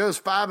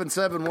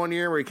 5-7 1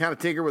 year where he kind of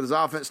tinkered with his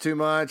offense too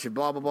much and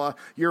blah, blah, blah.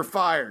 You're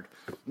fired.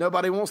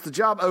 Nobody wants the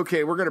job.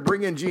 Okay, we're going to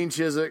bring in Gene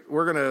Chizik.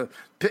 We're going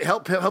to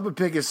help him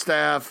pick his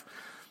staff.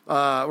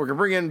 We're going to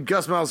bring in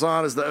Gus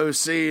Malzahn as the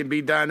OC and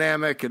be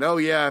dynamic. And,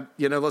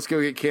 let's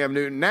go get Cam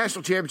Newton.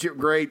 National championship,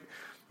 great.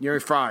 You're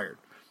fired.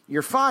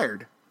 You're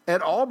fired.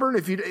 At Auburn,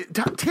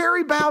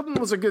 Terry Bowden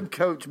was a good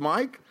coach,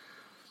 Mike.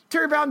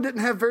 Terry Bowden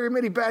didn't have very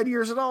many bad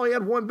years at all. He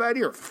had one bad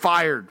year.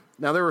 Fired.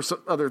 Now, there were some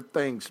other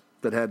things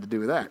that had to do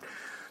with that.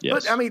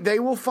 Yes. But, they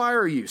will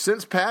fire you.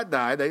 Since Pat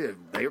died,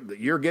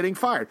 you're getting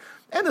fired.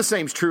 And the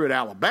same's true at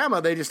Alabama.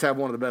 They just have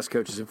one of the best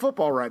coaches in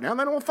football right now, and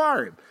they don't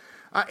fire him.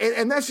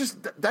 And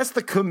that's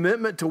the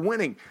commitment to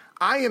winning.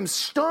 I am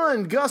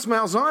stunned Gus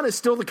Malzahn is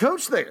still the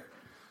coach there.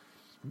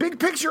 Big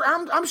picture,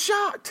 I'm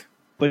shocked.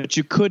 But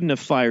you couldn't have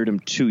fired him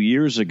 2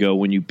 years ago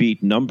when you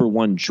beat number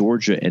 1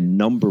 Georgia and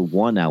number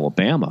 1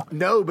 Alabama.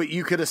 No, but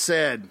you could have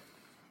said,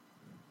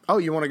 oh,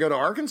 you want to go to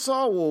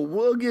Arkansas? Well,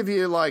 we'll give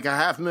you like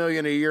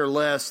 $500,000 a year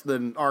less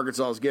than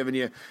Arkansas is giving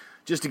you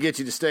just to get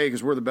you to stay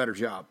because we're the better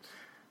job.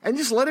 And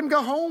just let him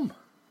go home.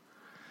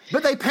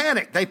 But they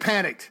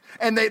panicked.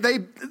 And they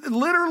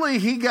literally,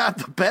 he got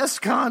the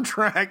best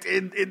contract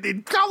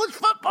in college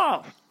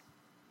football.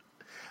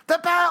 The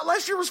buyout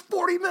last year was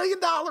 $40 million.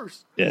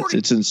 Yeah,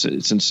 it's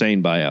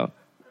insane buyout.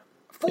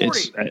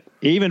 40.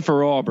 Even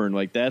for Auburn,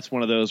 like that's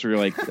one of those where you're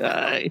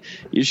like,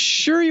 you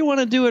sure you want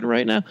to do it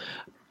right now?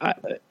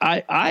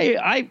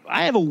 I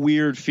have a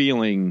weird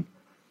feeling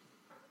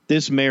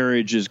this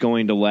marriage is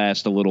going to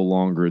last a little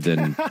longer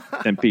than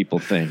people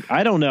think.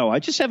 I don't know. I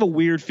just have a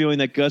weird feeling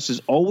that Gus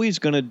is always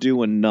going to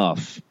do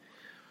enough,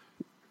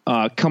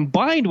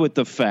 combined with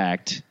the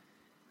fact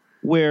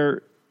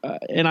where,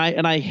 and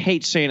I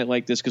hate saying it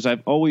like this because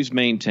I've always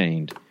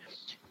maintained,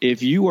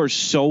 if you are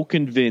so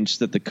convinced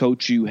that the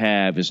coach you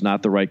have is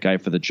not the right guy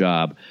for the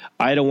job,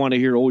 I don't want to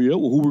hear,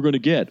 who we're going to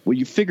get. Well,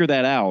 you figure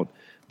that out.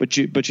 But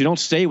you don't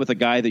stay with a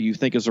guy that you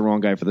think is the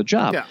wrong guy for the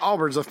job. Yeah,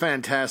 Auburn's a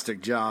fantastic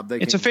job.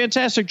 It's a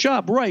fantastic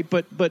job, right?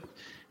 But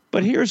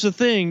here's the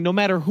thing: no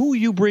matter who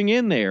you bring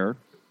in there,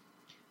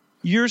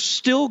 you're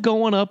still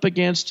going up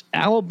against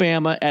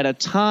Alabama at a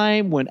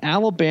time when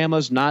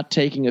Alabama's not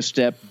taking a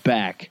step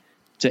back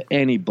to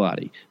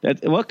anybody.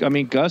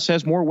 Gus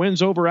has more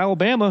wins over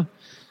Alabama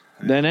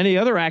than any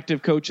other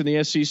active coach in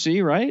the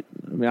SEC, right?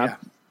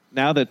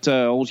 Now that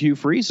old Hugh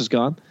Freeze is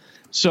gone,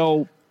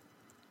 so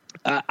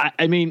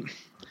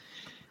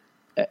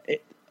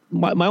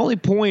my only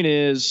point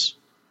is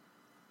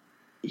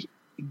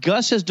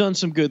Gus has done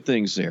some good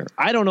things there.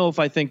 I don't know if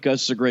I think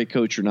Gus is a great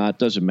coach or not.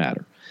 Doesn't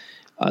matter.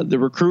 The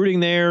recruiting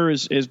there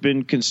has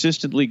been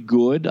consistently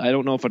good. I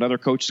don't know if another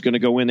coach is going to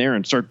go in there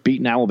and start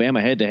beating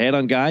Alabama head-to-head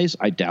on guys.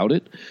 I doubt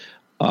it.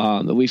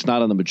 at least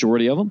not on the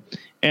majority of them.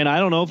 And I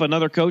don't know if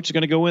another coach is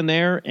going to go in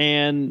there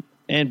and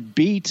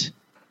beat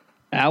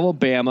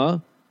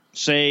Alabama,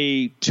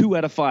 say 2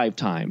 out of 5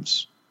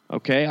 times.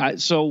 Okay,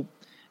 so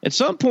at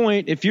some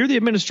point, if you're the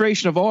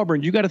administration of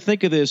Auburn, you got to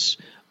think of this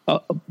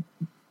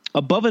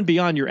above and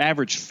beyond your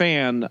average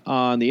fan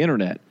on the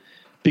internet,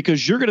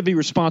 because you're going to be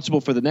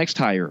responsible for the next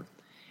hire.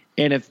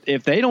 And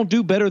if they don't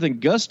do better than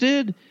Gus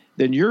did,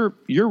 then your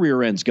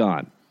rear end's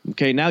gone.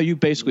 Okay, now you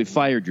basically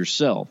fired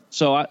yourself.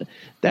 So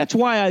that's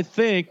why I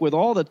think with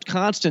all the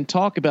constant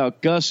talk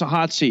about Gus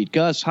hot seat,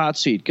 Gus hot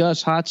seat,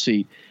 Gus hot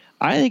seat,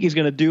 I think he's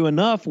going to do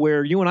enough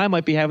where you and I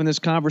might be having this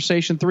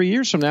conversation 3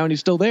 years from now, and he's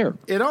still there.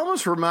 It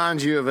almost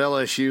reminds you of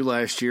LSU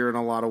last year in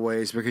a lot of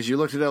ways, because you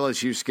looked at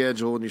LSU's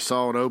schedule and you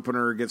saw an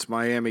opener against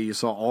Miami. You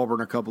saw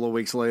Auburn a couple of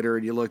weeks later,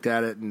 and you looked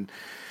at it and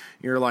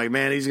you're like,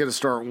 man, he's going to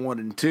start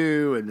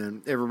 1-2. And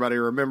then everybody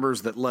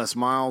remembers that Les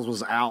Miles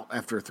was out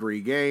after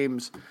 3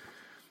 games.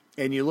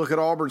 And you look at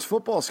Auburn's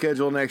football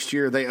schedule next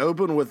year, they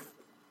open with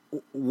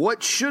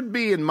what should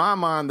be, in my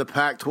mind, the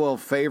Pac-12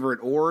 favorite,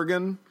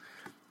 Oregon,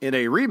 in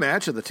a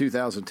rematch of the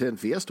 2010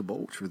 Fiesta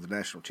Bowl, which was the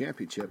national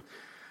championship.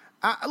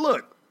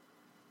 Look,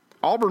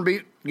 Auburn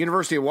beat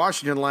University of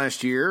Washington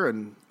last year,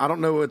 and I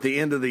don't know at the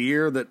end of the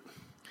year that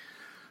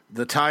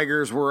the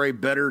Tigers were a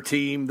better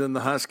team than the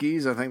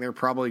Huskies. I think they're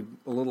probably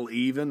a little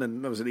even,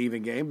 and it was an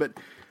even game. But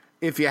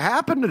if you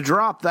happen to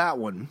drop that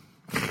one,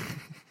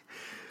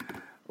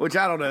 which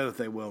I don't know if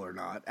they will or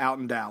not, out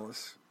in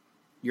Dallas,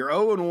 you're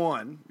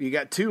 0-1. You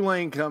got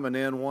Tulane coming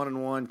in,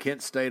 1-1.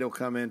 Kent State will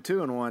come in,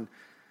 2-1.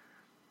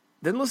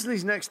 Then listen to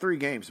these next 3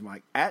 games,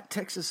 Mike. At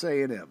Texas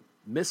A&M,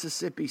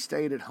 Mississippi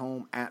State at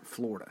home, at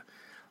Florida.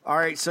 All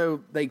right,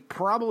 so they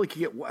probably could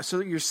get – so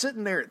you're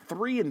sitting there at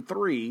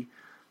 3-3,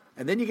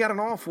 and then you got an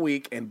off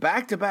week and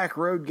back-to-back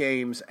road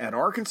games at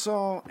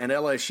Arkansas and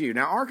LSU.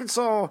 Now,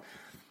 Arkansas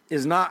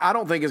is not – I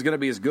don't think is going to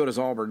be as good as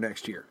Auburn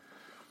next year.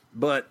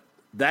 But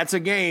that's a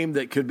game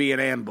that could be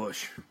an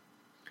ambush.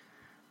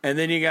 And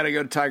then you got to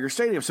go to Tiger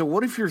Stadium. So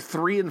what if you're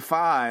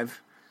 3-5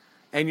 –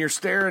 and you're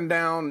staring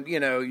down,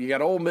 you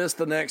got Ole Miss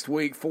the next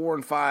week,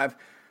 4-5,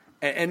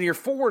 and you're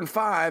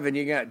 4-5, and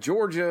you got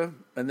Georgia,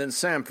 and then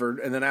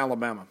Samford, and then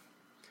Alabama.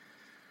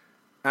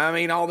 I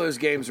mean, all those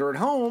games are at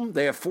home.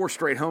 They have 4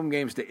 straight home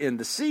games to end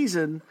the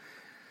season,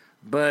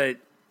 but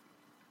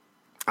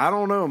I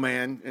don't know,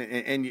 man.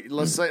 And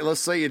let's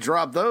say you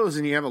drop those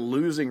and you have a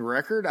losing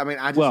record. I mean,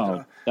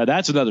 now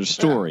that's another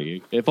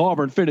story. Yeah. If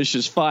Auburn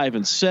finishes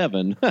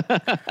 5-7,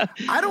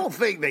 I don't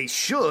think they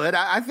should.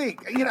 I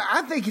think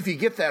if you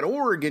get that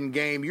Oregon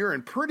game, you're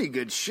in pretty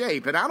good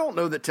shape. And I don't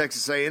know that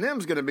Texas A&M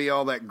is going to be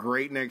all that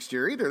great next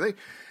year either. They,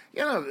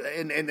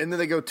 and then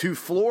they go to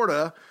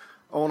Florida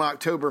on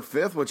October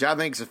 5th, which I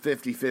think is a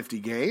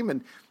 50-50 game.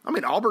 And I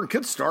mean, Auburn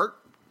could start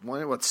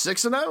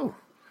 6-0.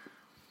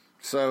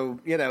 So,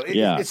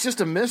 it's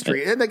just a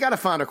mystery. And they got to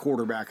find a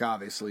quarterback,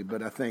 obviously,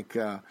 but I think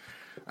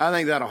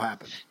that'll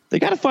happen. They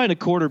got to find a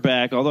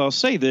quarterback, although I'll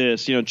say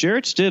this,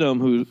 Jarrett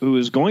Stidham, who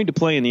is going to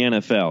play in the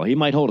NFL, he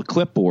might hold a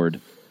clipboard,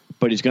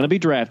 but he's going to be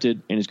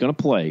drafted and he's going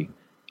to play.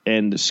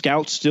 And the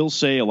scouts still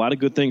say a lot of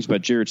good things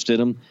about Jarrett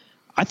Stidham.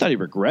 I thought he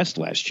regressed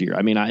last year.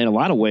 I mean, in a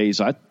lot of ways,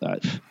 I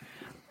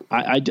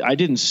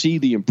didn't see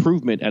the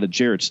improvement out of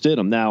Jarrett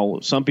Stidham. Now,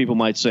 some people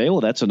might say, well,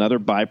 that's another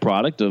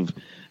byproduct of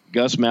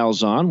Gus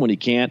Malzahn when he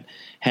can't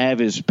have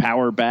his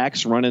power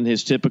backs running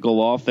his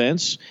typical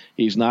offense.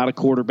 He's not a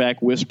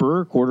quarterback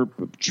whisperer.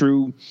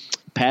 True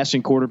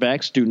passing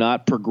quarterbacks do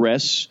not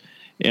progress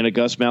in a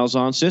Gus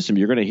Malzahn system.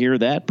 You're going to hear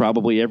that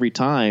probably every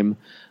time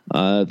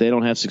they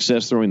don't have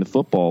success throwing the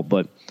football.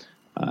 But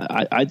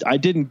I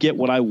didn't get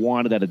what I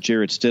wanted out of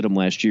Jarrett Stidham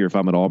last year if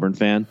I'm an Auburn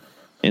fan.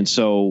 And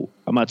so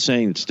I'm not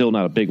saying it's still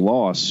not a big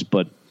loss,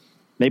 but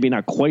maybe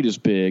not quite as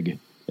big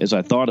as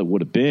I thought it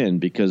would have been,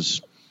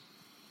 because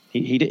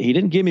he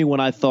didn't give me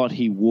what I thought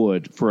he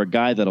would for a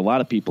guy that a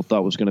lot of people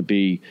thought was going to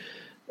be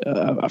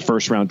a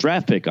first-round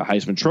draft pick, a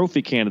Heisman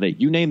Trophy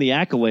candidate. You name the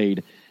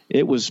accolade,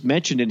 it was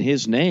mentioned in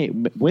his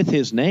name, with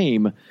his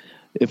name.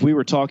 If we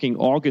were talking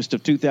August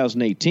of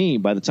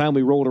 2018, by the time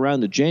we rolled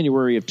around to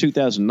January of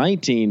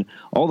 2019,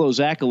 all those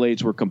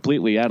accolades were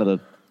completely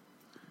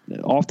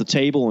off the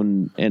table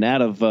and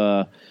out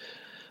of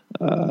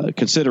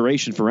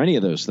consideration for any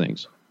of those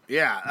things.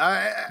 Yeah,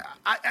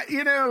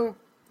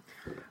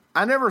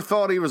 I never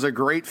thought he was a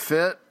great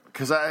fit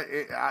because,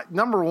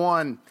 number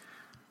one,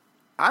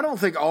 I don't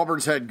think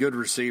Auburn's had good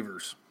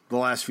receivers the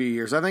last few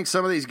years. I think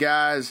some of these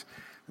guys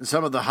and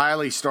some of the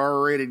highly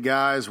star-rated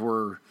guys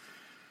were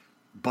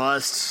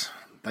busts.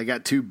 They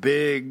got too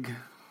big,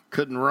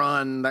 couldn't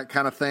run, that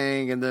kind of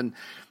thing. And then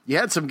you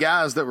had some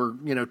guys that were,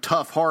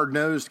 tough,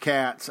 hard-nosed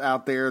cats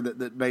out there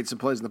that made some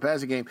plays in the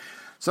passing game.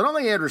 So I don't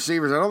think he had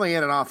receivers. I don't think he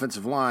had an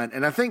offensive line.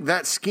 And I think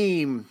that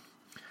scheme –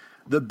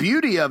 the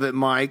beauty of it,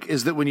 Mike,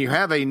 is that when you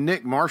have a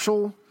Nick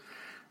Marshall,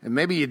 and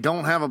maybe you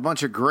don't have a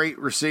bunch of great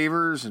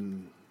receivers,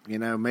 and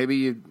maybe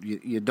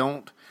you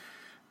don't,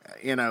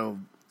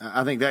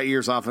 I think that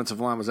year's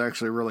offensive line was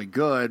actually really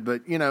good,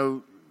 but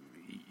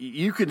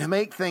you can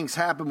make things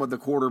happen with the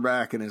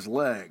quarterback and his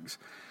legs.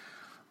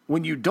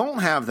 when you don't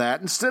have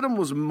that, and Stidham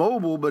was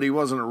mobile, but he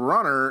wasn't a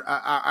runner,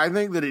 I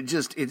think that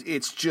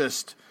it's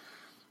just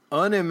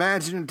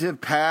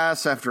unimaginative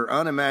pass after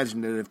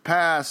unimaginative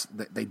pass.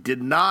 They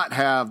did not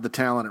have the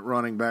talent at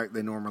running back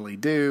they normally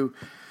do.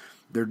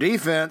 Their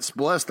defense,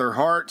 bless their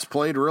hearts,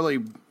 played really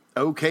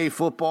okay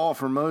football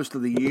for most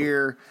of the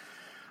year.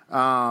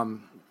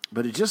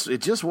 But it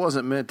just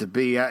wasn't meant to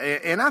be.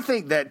 And I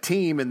think that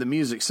team in the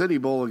Music City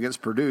Bowl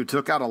against Purdue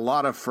took out a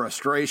lot of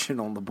frustration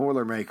on the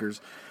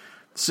Boilermakers,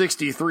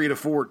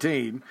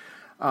 63-14.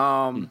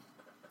 And,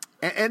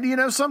 you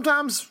know,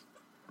 sometimes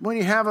when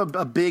you have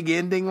a big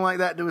ending like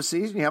that to a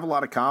season, you have a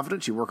lot of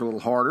confidence, you work a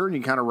little harder, and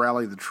you kind of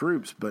rally the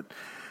troops. But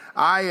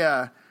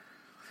I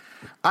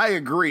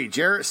agree.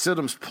 Jarrett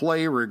Stidham's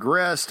play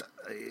regressed.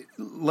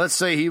 Let's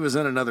say he was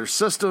in another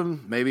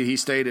system. Maybe he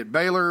stayed at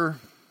Baylor,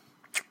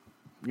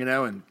 you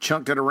know, and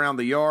chunked it around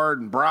the yard,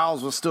 and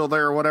Briles was still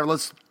there or whatever.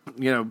 Let's,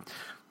 you know,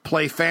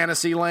 play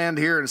fantasy land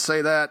here and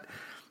say that.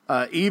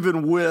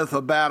 Even with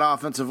a bad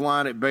offensive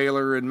line at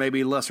Baylor and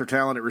maybe lesser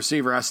talent at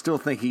receiver, I still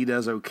think he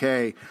does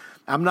okay.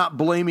 I'm not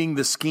blaming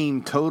the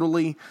scheme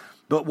totally,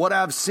 but what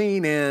I've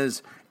seen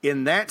is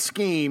in that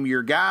scheme,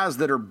 your guys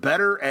that are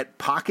better at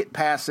pocket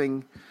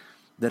passing,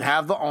 that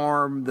have the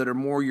arm, that are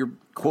more your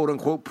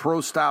quote-unquote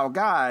pro-style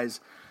guys,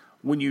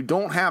 when you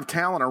don't have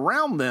talent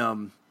around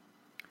them,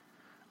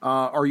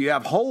 or you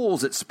have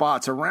holes at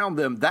spots around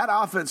them, that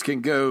offense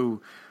can go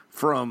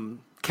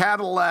from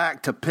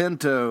Cadillac to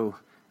Pinto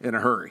in a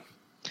hurry.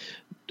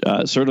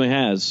 It certainly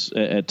has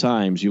at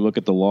times. You look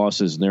at the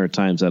losses, and there are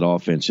times that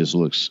offense just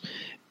looks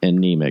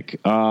anemic.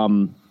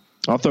 I'll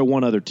throw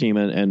one other team,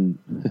 and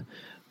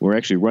we're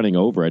actually running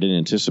over. I didn't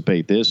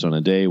anticipate this on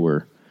a day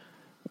where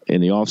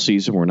in the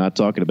offseason we're not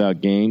talking about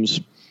games,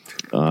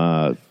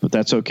 but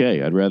that's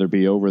okay. I'd rather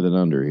be over than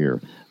under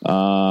here.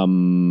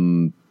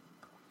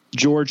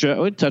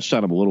 Georgia, we touched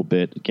on him a little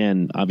bit.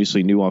 Again,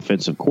 obviously new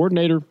offensive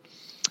coordinator.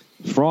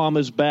 Fromm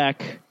is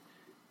back.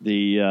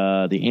 The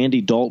Andy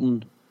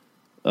Dalton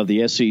of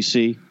the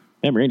SEC.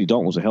 Remember, Andy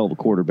Dalton was a hell of a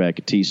quarterback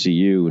at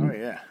TCU.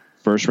 And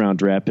first-round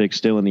draft pick,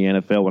 still in the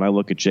NFL. When I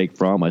look at Jake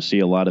Fromm, I see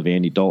a lot of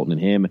Andy Dalton in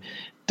him.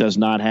 Does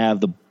not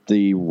have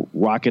the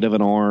rocket of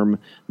an arm,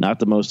 not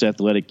the most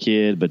athletic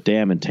kid, but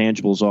damn,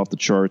 intangibles off the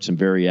charts and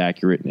very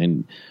accurate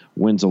and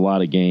wins a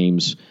lot of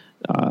games.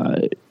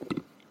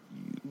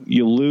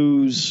 You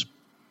lose.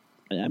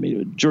 I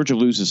mean, Georgia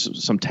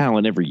loses some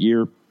talent every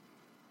year,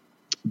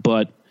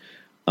 but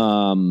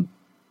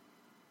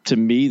to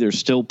me, there's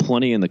still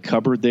plenty in the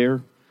cupboard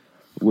there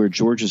where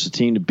Georgia's a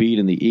team to beat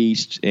in the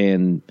East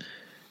and,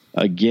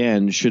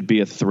 again, should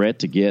be a threat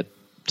to get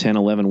 10,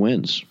 11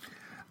 wins.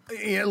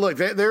 Yeah, look,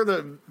 they're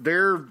the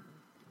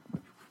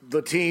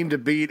team to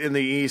beat in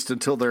the East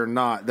until they're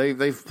not.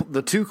 They've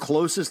the two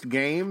closest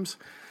games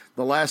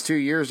the last 2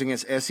 years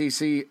against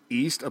SEC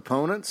East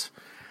opponents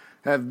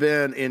have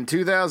been in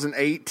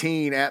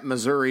 2018 at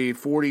Missouri,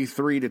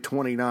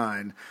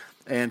 43-29.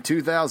 And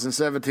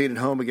 2017 at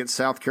home against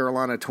South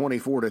Carolina,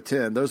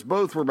 24-10. Those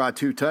both were by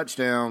 2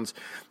 touchdowns.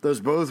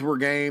 Those both were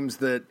games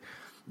that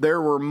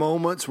there were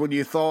moments when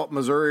you thought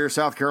Missouri or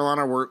South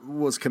Carolina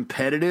was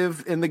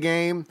competitive in the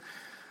game,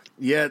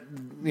 yet,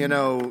 you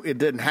know, it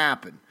didn't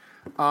happen.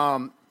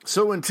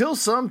 So until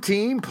some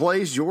team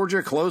plays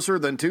Georgia closer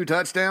than 2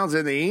 touchdowns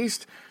in the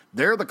East,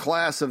 they're the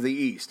class of the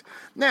East.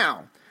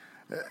 Now,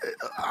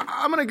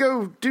 I'm going to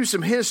go do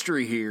some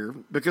history here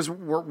because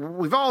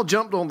we've all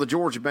jumped on the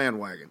Georgia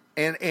bandwagon.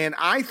 And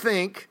I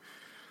think,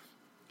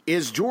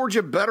 is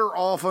Georgia better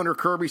off under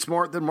Kirby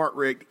Smart than Mark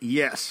Richt?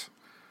 Yes.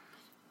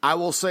 I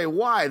will say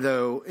why,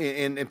 though,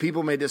 and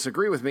people may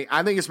disagree with me.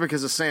 I think it's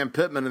because of Sam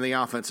Pittman and the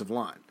offensive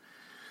line.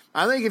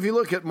 I think if you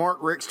look at Mark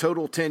Richt's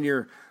total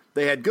tenure,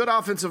 they had good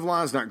offensive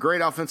lines, not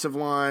great offensive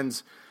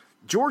lines.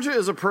 Georgia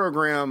is a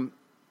program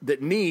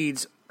that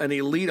needs an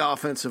elite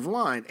offensive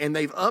line, and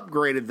they've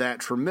upgraded that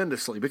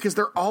tremendously because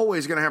they're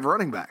always going to have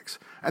running backs,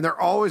 and they're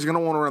always going to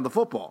want to run the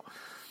football.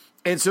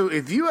 And so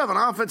if you have an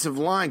offensive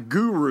line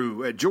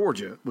guru at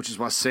Georgia, which is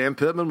why Sam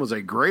Pittman was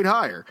a great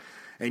hire,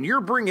 and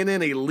you're bringing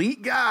in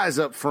elite guys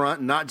up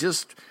front, not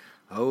just,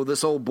 oh,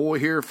 this old boy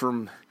here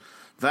from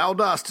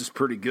Valdosta is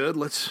pretty good,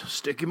 let's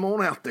stick him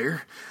on out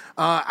there.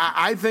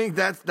 I think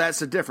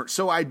that's a difference.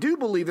 So I do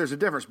believe there's a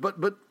difference, but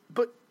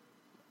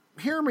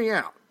hear me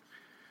out.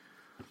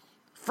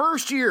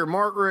 First year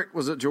Mark Richt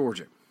was at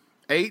Georgia,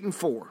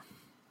 8-4.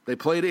 They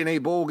played in a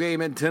bowl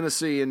game in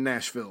Tennessee in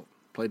Nashville.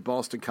 Played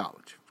Boston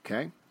College,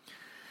 okay?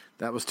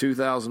 That was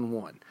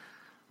 2001.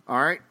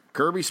 All right,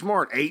 Kirby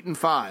Smart,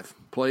 8-5.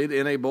 Played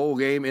in a bowl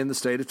game in the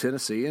state of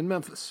Tennessee in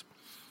Memphis.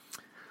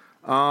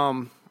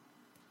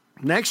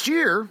 Next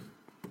year,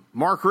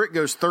 Mark Richt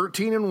goes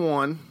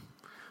 13-1,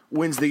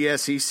 wins the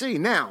SEC.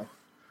 Now,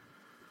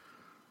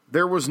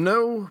 there was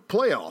no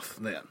playoff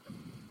then.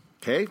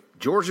 Okay,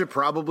 Georgia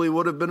probably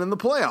would have been in the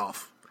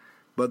playoff,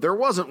 but there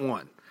wasn't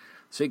one.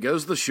 So he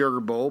goes to the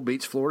Sugar Bowl,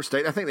 beats Florida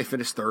State. I think they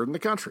finished 3rd in the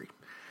country.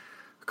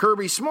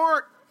 Kirby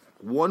Smart,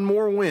 one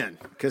more win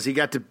because he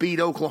got to beat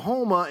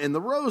Oklahoma in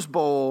the Rose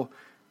Bowl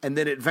and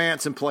then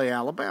advance and play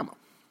Alabama.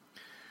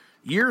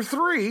 Year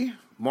 3,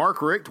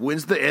 Mark Richt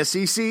wins the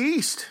SEC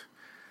East.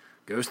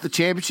 Goes to the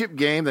championship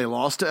game. They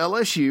lost to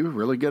LSU,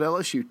 really good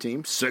LSU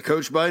team,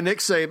 coached by Nick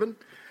Saban.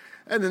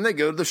 And then they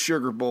go to the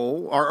Sugar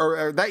Bowl.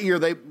 Or that year,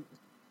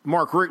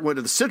 Mark Richt went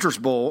to the Citrus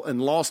Bowl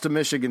and lost to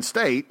Michigan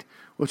State,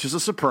 which is a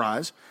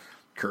surprise.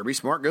 Kirby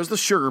Smart goes to the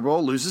Sugar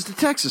Bowl, loses to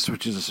Texas,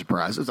 which is a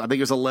surprise. I think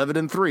it was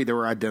 11-3. They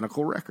were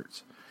identical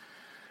records.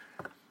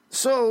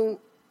 So,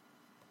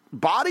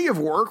 body of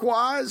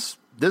work-wise,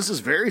 this is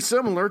very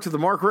similar to the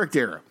Mark Richt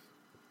era.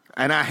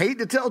 And I hate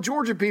to tell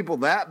Georgia people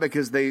that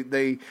because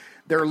they're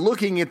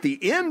looking at the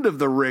end of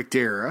the Richt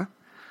era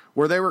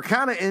where they were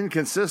kind of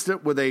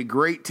inconsistent with a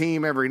great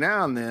team every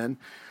now and then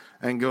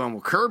and going,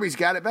 well, Kirby's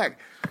got it back.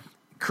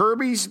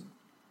 Kirby's,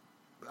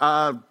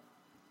 the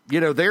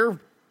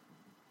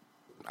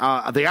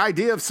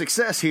idea of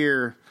success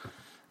here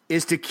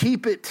is to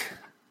keep it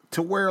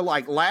to where,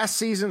 like last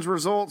season's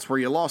results, where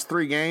you lost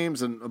 3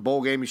 games and a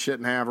bowl game you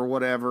shouldn't have or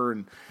whatever,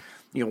 and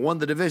won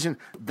the division.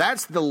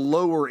 That's the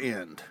lower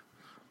end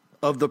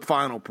of the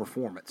final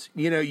performance.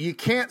 You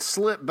can't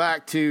slip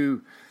back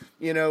to,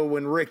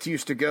 when Richt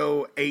used to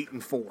go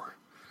 8-4,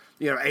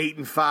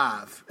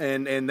 8-5,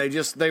 and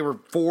they were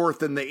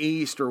 4th in the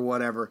East or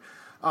whatever.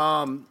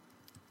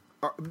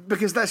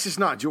 Because that's just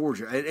not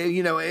Georgia.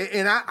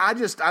 And I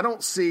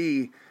don't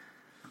see,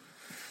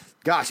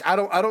 I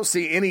don't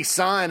see any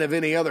sign of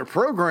any other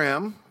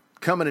program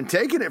coming and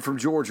taking it from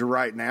Georgia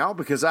right now,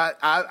 because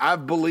I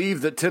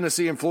believe that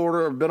Tennessee and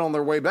Florida have been on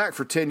their way back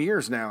for 10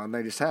 years now, and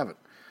they just haven't.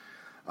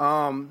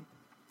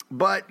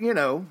 But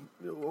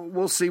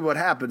we'll see what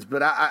happens.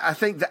 But I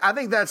think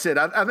that's it.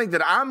 I think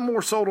that I'm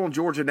more sold on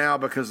Georgia now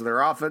because of their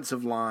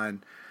offensive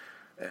line,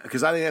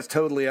 because I think that's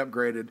totally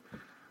upgraded.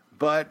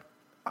 But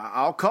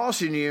I'll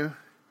caution you,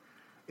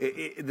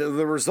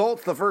 the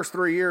results the first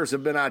 3 years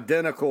have been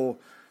identical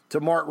to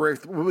Mark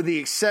Richt, with the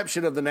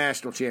exception of the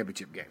national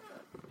championship game.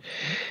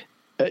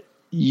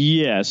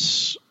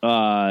 Yes,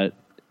 and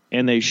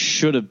they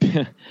should have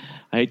been.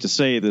 I hate to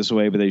say it this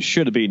way, but they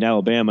should have beaten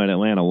Alabama and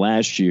Atlanta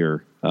last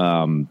year.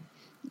 To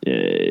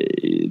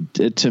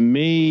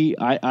me,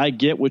 I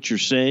get what you're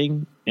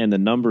saying, and the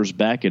numbers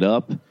back it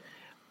up.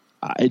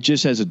 It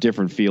just has a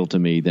different feel to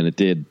me than it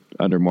did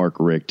under Mark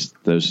Richt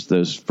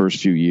those first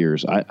few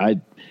years.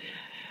 I'm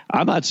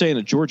not saying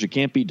that Georgia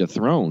can't be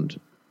dethroned.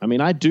 I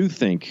mean, I do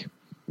think,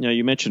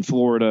 you mentioned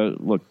Florida.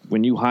 Look,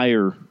 when you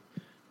hire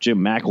Jim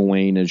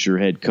McElwain as your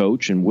head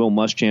coach and Will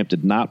Muschamp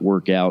did not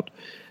work out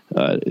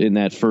in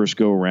that first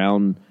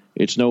go-around,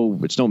 it's no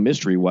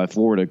mystery why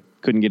Florida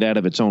couldn't get out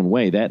of its own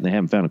way. That, and they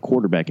haven't found a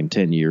quarterback in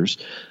 10 years.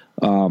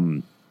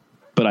 But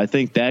I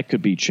think that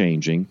could be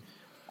changing.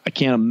 I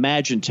can't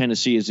imagine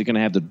Tennessee is going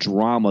to have the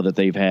drama that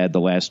they've had the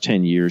last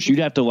 10 years. You'd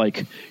have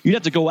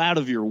to go out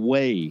of your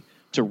way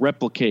to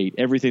replicate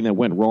everything that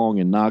went wrong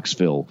in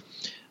Knoxville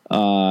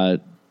to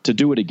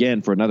do it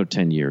again for another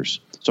 10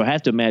 years. So I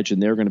have to imagine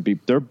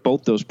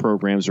both those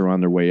programs are on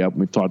their way up.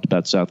 We've talked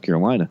about South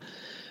Carolina.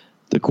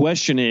 The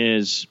question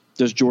is,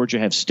 does Georgia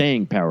have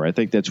staying power? I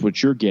think that's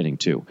what you're getting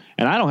to.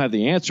 And I don't have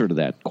the answer to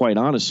that, quite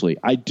honestly.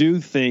 I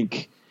just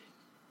think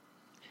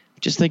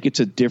it's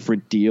a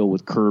different deal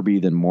with Kirby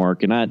than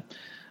Mark. And I'm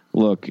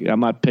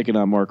not picking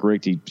on Mark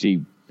Richt.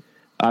 He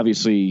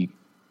obviously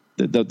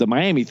the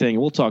Miami thing,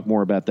 and we'll talk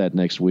more about that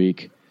next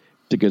week,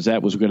 because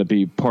that was going to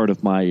be part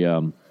of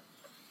my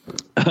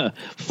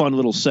fun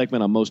little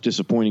segment on most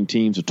disappointing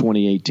teams of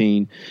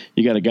 2018.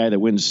 You got a guy that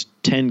wins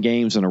 10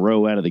 games in a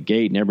row out of the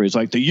gate, and everybody's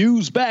like, the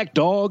U's back,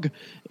 dog.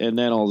 And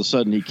then all of a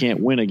sudden he can't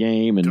win a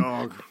game. And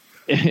dog.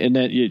 And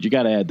then you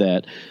got to add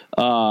that.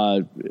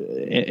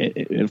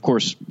 And of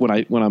course,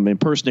 when I'm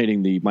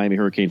impersonating the Miami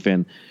Hurricane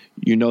fan,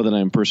 that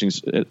I'm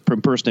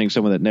impersonating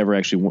someone that never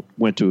actually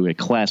went to a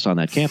class on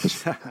that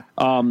campus.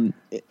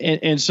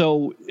 And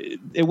so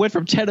it went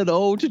from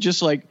 10-0 to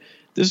just like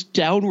this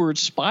downward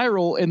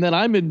spiral. And then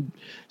I'm in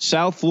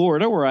South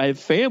Florida where I have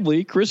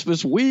family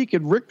Christmas week,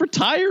 and Rick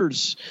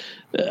retires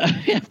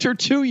after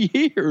 2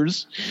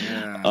 years.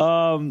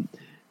 Yeah.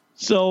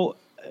 So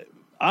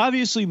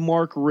obviously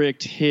Mark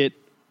Richt hit.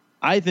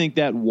 I think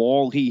that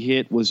wall he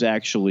hit was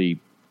actually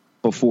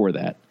before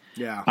that.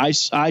 Yeah. I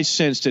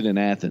sensed it in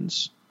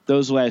Athens.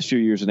 Those last few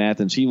years in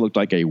Athens, he looked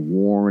like a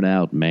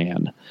worn-out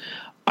man.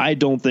 I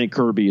don't think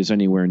Kirby is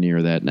anywhere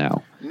near that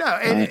now. No,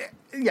 and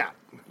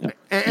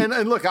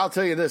And look, I'll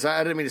tell you this.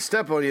 I didn't mean to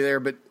step on you there,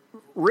 but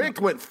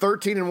Rick went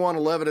 13-1,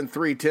 11-3,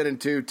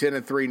 10-2,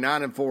 10-3,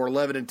 9-4,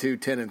 11-2,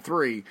 10-3.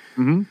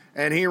 Mm-hmm.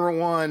 And he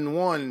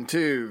won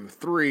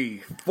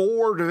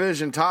 4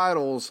 division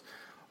titles,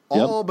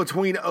 all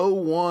between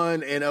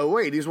 01 and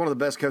 08. He's one of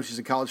the best coaches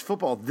in college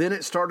football. Then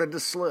it started to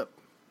slip.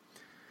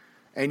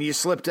 And you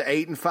slipped to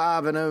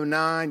 8-5 in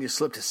 09. You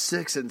slipped to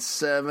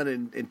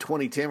 6-7 in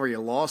 2010, where you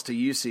lost to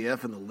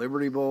UCF in the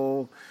Liberty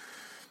Bowl.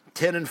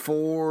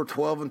 10-4,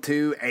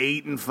 12-2,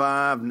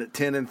 8-5,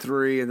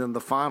 10-3, and then the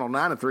final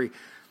 9-3.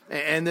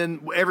 And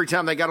then every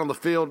time they got on the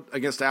field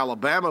against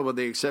Alabama, with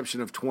the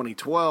exception of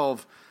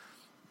 2012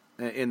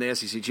 in the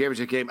SEC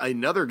championship game,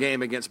 another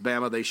game against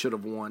Bama they should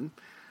have won.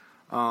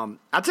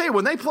 I tell you,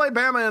 when they play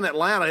Bama in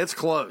Atlanta, it's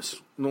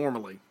close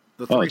normally.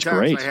 The 3 times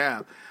great. they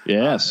have.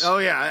 Yes.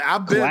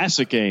 I've been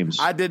classic games.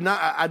 I did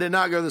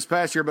not go this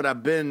past year, but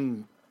I've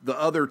been the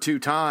other 2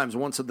 times,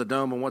 once at the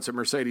Dome and once at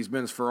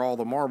Mercedes-Benz for all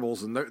the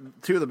marbles, and they're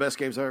 2 of the best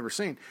games I've ever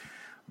seen.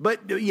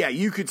 But yeah,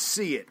 you could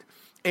see it.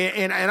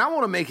 And I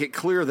want to make it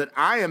clear that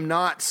I am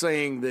not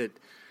saying that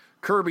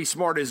Kirby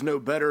Smart is no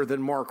better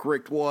than Mark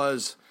Richt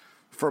was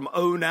from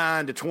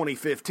 2009 to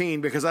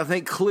 2015, because I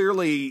think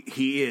clearly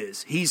he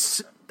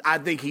is. I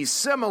think he's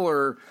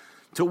similar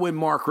to when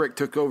Mark Richt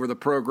took over the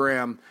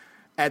program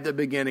at the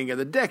beginning of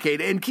the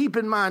decade. And keep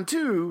in mind,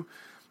 too,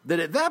 that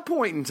at that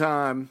point in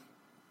time,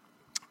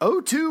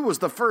 2002 was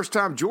the first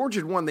time Georgia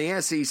had won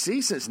the SEC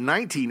since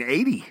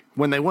 1980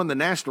 when they won the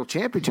national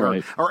championship,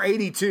 right. or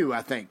 82,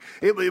 I think.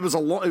 It was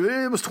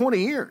 20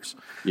 years.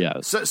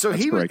 Yeah, so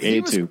he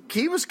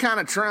was kind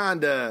of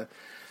trying to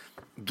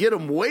get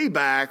them way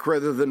back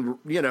rather than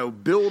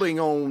building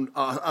on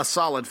a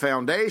solid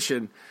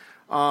foundation.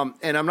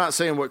 And I'm not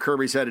saying what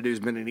Kirby's had to do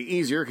has been any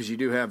easier, because you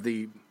do have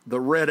the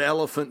red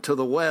elephant to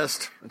the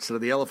west instead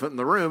of the elephant in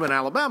the room in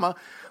Alabama.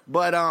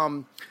 But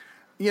I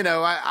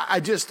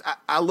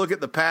look at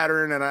the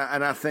pattern and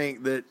I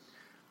think that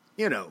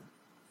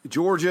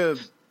Georgia,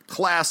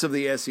 class of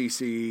the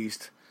SEC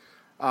East.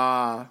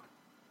 But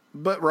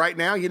right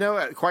now,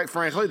 quite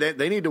frankly,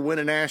 they need to win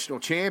a national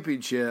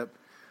championship,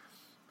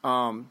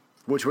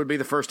 which would be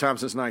the first time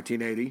since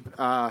 1980.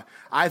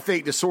 I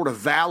think to sort of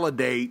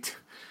validate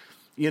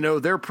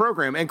their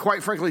program. And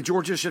quite frankly,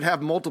 Georgia should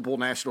have multiple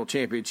national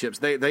championships.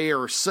 They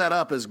are set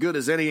up as good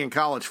as any in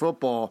college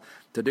football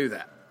to do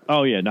that.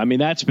 Oh, yeah. I mean,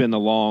 that's been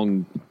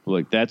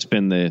that's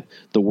been the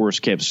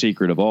worst kept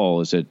secret of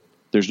all, is that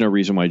there's no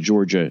reason why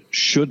Georgia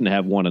shouldn't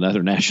have won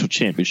another national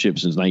championship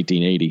since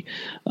 1980.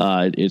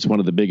 It's one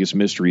of the biggest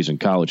mysteries in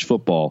college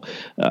football.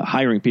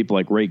 Hiring people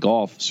like Ray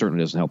Goff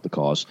certainly doesn't help the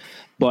cause.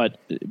 But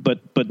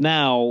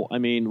now, I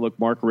mean, look,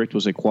 Mark Richt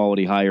was a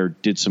quality hire,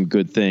 did some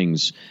good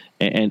things,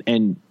 and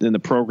then the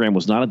program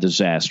was not a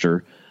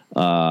disaster.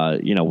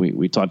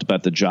 We talked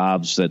about the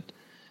jobs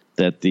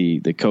that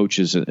the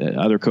coaches,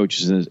 other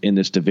coaches in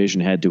this division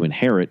had to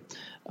inherit.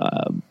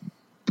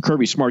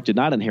 Kirby Smart did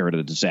not inherit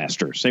a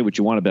disaster. Say what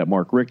you want about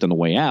Mark Richt on the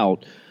way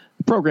out.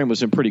 The program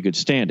was in pretty good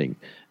standing.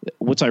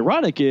 What's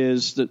ironic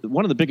is that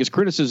one of the biggest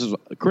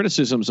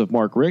criticisms of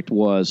Mark Richt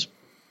was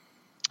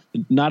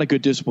not a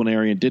good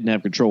disciplinarian, didn't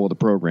have control of the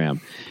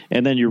program.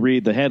 And then you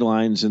read the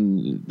headlines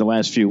in the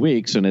last few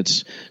weeks, and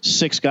it's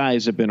 6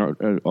 guys have been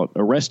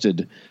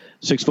arrested.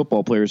 6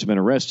 football players have been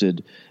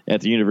arrested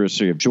at the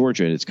University of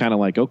Georgia. It's kind of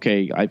like,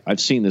 okay, I've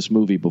seen this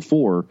movie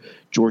before.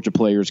 Georgia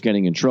players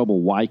getting in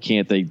trouble. Why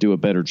can't they do a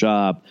better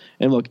job?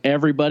 And look,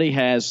 everybody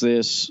has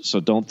this,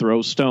 so don't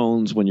throw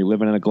stones when you're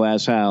living in a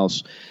glass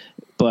house.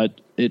 But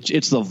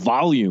it's the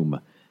volume.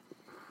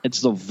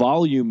 It's the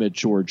volume at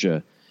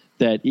Georgia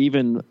that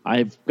even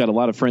I've got a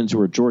lot of friends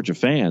who are Georgia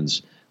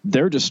fans.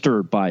 They're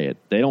disturbed by it.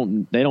 They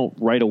don't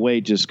right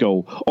away just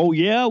go, oh,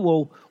 yeah,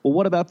 well,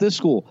 what about this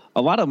school?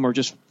 A lot of them are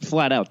just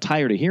flat out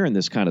tired of hearing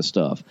this kind of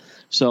stuff.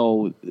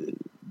 So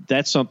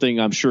that's something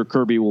I'm sure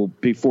Kirby will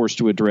be forced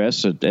to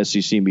address at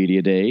SEC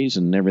Media Days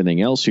and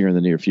everything else here in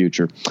the near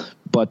future.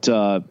 But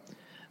no,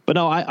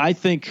 I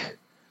think,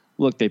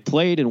 look, they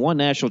played in one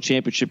national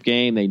championship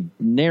game. They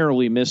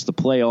narrowly missed the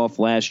playoff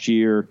last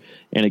year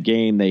in a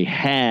game they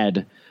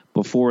had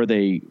before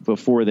they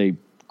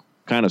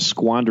kind of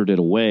squandered it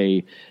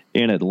away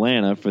in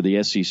Atlanta for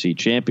the SEC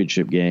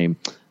championship game.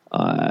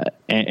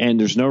 And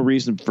there's no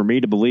reason for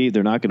me to believe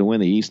they're not going to win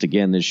the East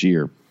again this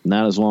year,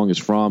 not as long as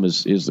Fromm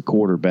is the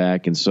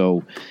quarterback. And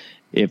so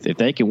if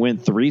they can win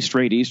 3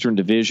 straight Eastern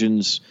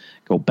divisions,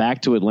 go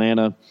back to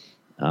Atlanta,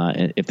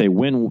 and if they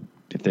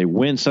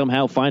win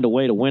somehow, find a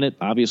way to win it,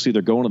 obviously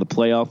they're going to the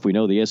playoff. We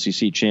know the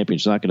SEC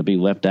champion's not going to be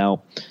left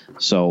out.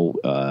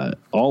 So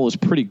all is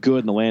pretty good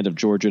in the land of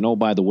Georgia. And, oh,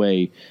 by the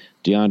way,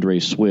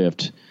 DeAndre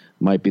Swift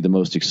might be the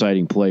most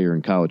exciting player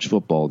in college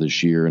football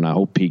this year, and I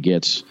hope he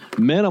gets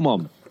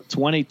minimum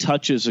 20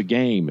 touches a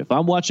game. If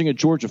I'm watching a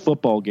Georgia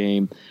football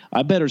game,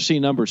 I better see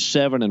number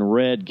 7 in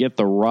red get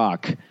the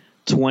rock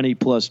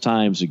 20-plus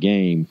times a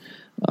game,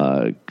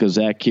 because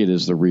that kid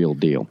is the real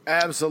deal.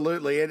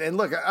 Absolutely. And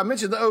look, I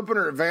mentioned the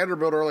opener at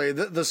Vanderbilt earlier.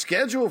 The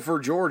schedule for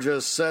Georgia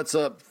sets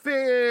up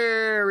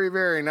very,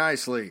 very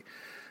nicely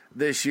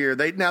this year.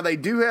 They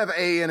do have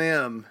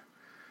A&M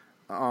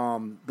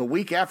the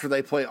week after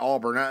they play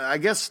Auburn. I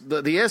guess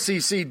the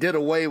SEC did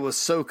away with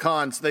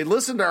SoCon. They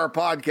listened to our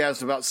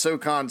podcast about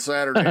SoCon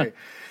Saturday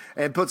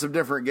and put some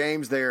different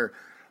games there.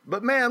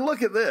 But, man,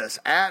 look at this.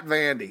 At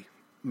Vandy,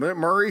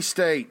 Murray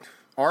State,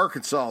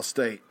 Arkansas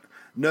State,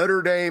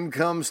 Notre Dame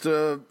comes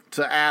to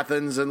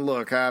Athens. And,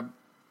 look, I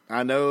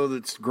know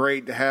that's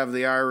great to have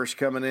the Irish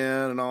coming in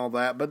and all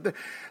that. But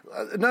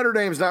Notre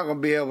Dame's not going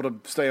to be able to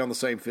stay on the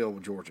same field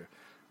with Georgia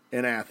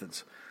in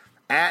Athens.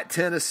 At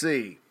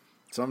Tennessee.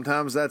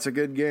 Sometimes that's a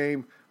good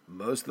game.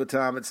 Most of the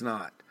time it's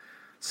not.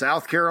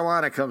 South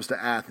Carolina comes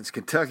to Athens.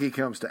 Kentucky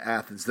comes to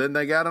Athens. Then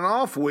they got an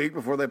off week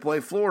before they play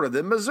Florida.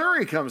 Then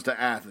Missouri comes to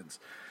Athens.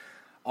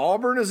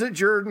 Auburn is at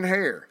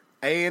Jordan-Hare.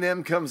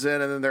 A&M comes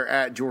in, and then they're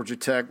at Georgia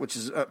Tech, which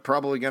is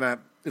probably going to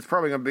it's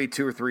probably going to be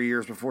 2 or 3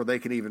 years before they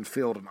can even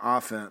field an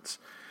offense.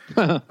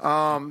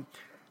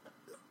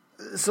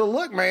 So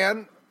look,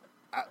 man,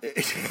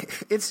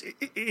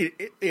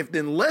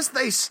 unless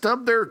they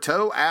stub their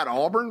toe at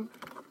Auburn,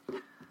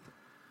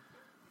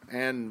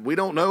 and we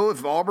don't know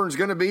if Auburn's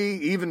going to be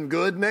even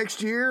good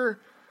next year,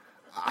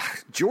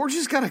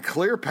 Georgia's got a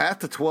clear path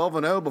to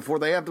 12-0 before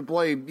they have to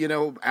play,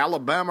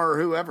 Alabama or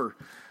whoever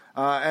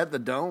at the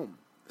Dome.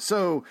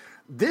 So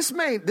this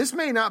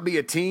may not be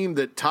a team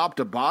that top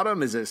to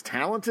bottom is as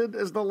talented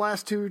as the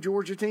last 2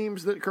 Georgia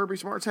teams that Kirby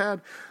Smart's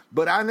had,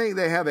 but I think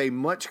they have a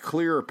much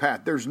clearer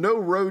path. There's no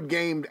road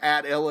game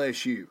at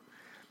LSU.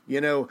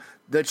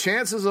 The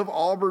chances of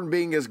Auburn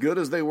being as good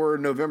as they were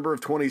in November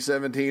of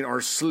 2017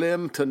 are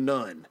slim to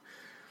none.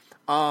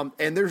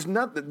 And there's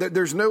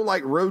no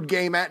like road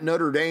game at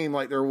Notre Dame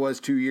like there was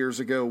 2 years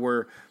ago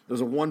where there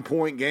was a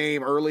 1-point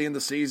game early in the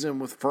season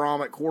with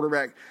Fromm at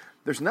quarterback.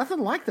 There's nothing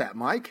like that,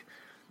 Mike.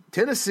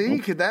 Tennessee,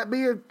 could that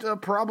be a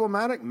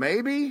problematic?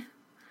 Maybe.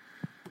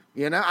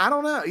 I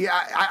don't know. Yeah,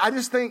 I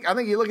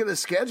think you look at the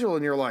schedule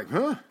and you're like,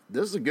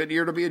 this is a good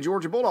year to be a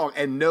Georgia Bulldog,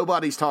 and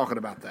nobody's talking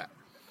about that.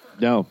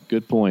 No,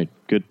 good point.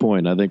 Good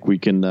point. I think we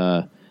can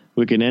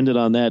end it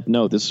on that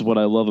note. This is what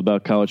I love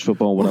about college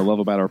football and what I love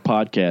about our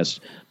podcast.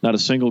 Not a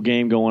single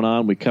game going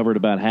on. We covered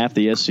about half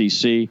the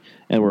SEC,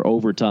 and we're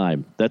over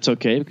time. That's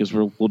okay because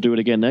we'll do it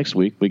again next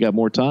week. We got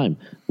more time.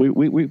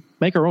 We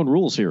make our own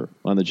rules here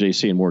on the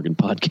JC and Morgan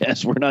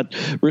podcast. We're not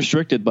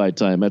restricted by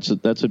time.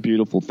 That's a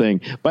beautiful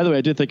thing. By the way,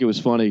 I did think it was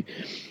funny.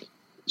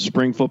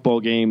 Spring football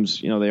games,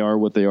 they are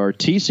what they are.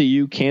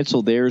 TCU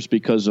canceled theirs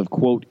because of,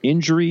 quote,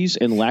 injuries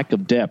and lack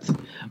of depth.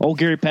 Old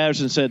Gary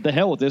Patterson said, the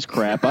hell with this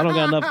crap. I don't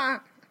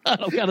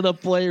got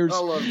enough players. I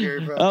love Gary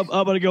Patterson.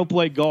 I'm going to go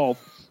play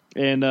golf.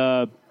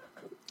 And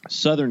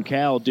Southern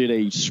Cal did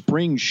a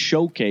spring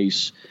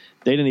showcase.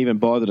 They didn't even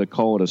bother to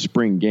call it a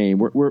spring game.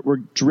 We're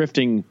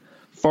drifting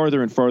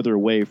farther and farther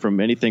away from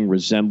anything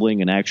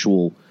resembling an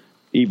actual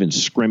even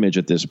scrimmage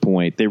at this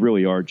point. They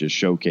really are just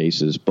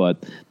showcases. But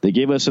they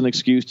gave us an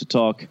excuse to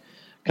talk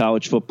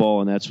college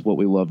football, and that's what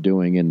we love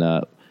doing.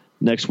 And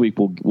next week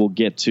we'll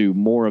get to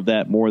more of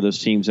that, more of those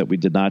teams that we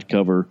did not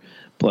cover,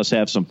 plus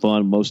have some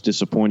fun. Most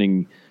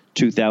disappointing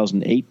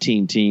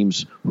 2018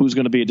 teams. Who's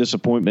going to be a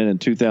disappointment in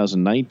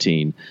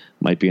 2019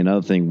 might be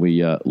another thing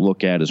we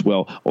look at as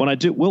well. Oh,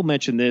 and we'll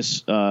mention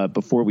this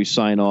before we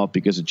sign off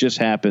because it just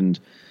happened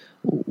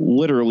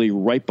literally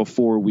right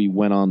before we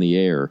went on the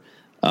air.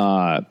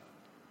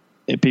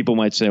 And people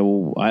might say,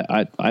 well,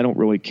 I don't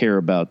really care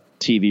about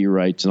TV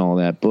rights and all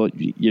that, but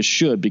you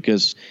should,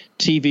 because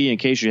TV, in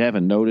case you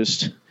haven't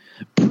noticed,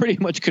 pretty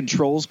much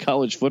controls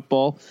college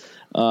football.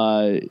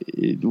 All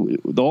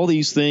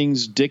these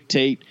things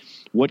dictate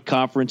what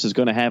conference is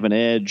going to have an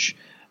edge,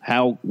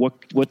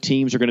 what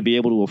teams are going to be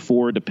able to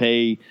afford to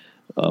pay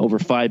over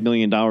 $5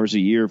 million a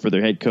year for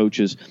their head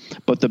coaches.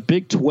 But the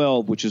Big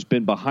 12, which has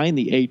been behind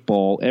the 8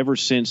 ball ever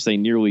since they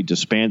nearly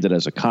disbanded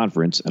as a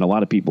conference, and a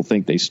lot of people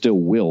think they still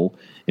will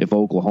if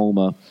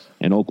Oklahoma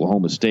and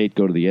Oklahoma State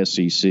go to the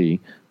SEC,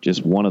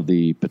 just one of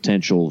the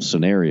potential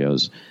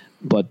scenarios.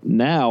 But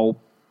now,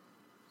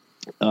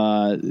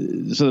 so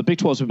the Big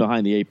 12 has been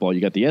behind the 8 ball. You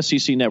got the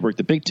SEC network,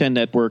 the Big 10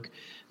 network,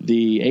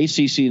 the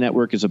ACC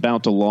network is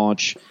about to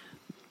launch.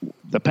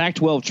 The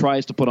Pac-12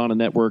 tries to put on a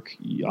network.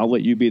 I'll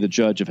let you be the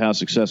judge of how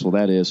successful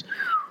that is.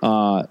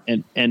 But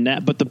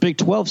the Big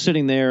 12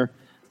 sitting there,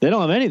 they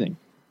don't have anything,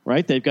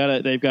 right? They've got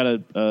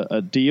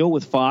a deal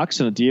with Fox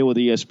and a deal with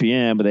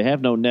ESPN, but they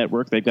have no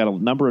network. They've got a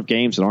number of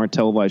games that aren't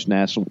televised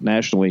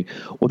nationally.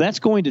 Well, that's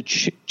going to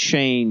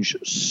change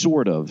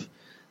sort of.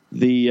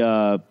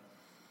 And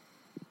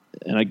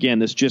again,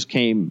 this just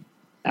came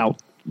out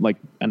like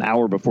an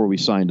hour before we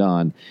signed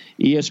on.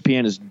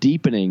 ESPN is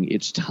deepening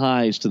its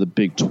ties to the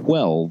Big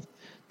 12.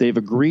 They've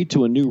agreed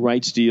to a new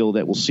rights deal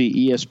that will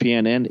see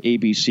ESPN and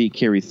ABC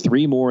carry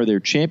 3 more of their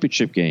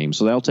championship games,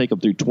 so that'll take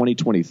them through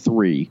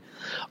 2023,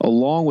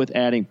 along with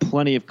adding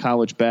plenty of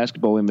college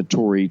basketball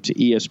inventory to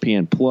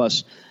ESPN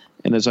Plus.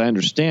 And as I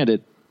understand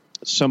it,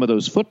 some of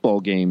those football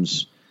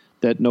games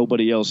that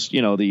nobody else,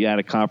 the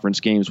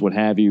out-of-conference games, what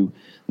have you,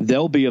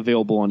 they'll be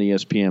available on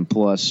ESPN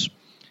Plus,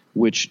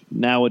 which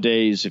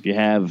nowadays, if you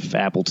have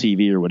Apple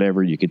TV or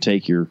whatever, you could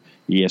take your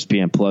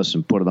ESPN Plus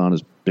and put it on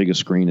as big a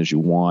screen as you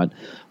want.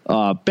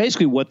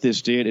 Basically what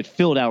this did, it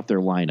filled out their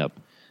lineup.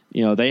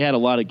 They had a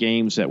lot of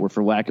games that were,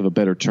 for lack of a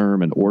better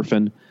term, an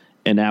orphan,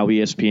 and now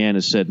ESPN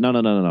has said,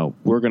 no.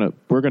 We're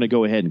gonna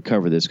go ahead and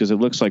cover this, because it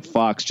looks like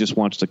Fox just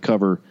wants to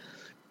cover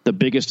the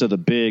biggest of the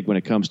big when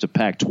it comes to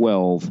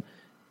Pac-12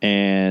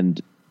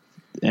 and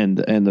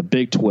the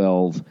Big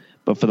 12,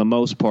 but for the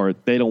most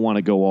part, they don't want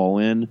to go all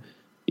in.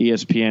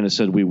 ESPN has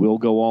said we will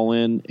go all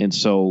in, and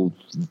so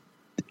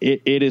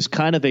it is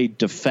kind of a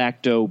de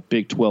facto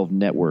Big 12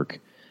 network,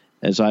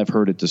 as I've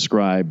heard it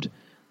described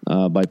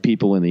by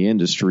people in the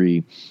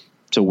industry,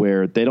 to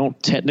where they don't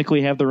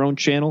technically have their own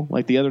channel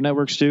like the other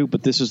networks do,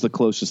 but this is the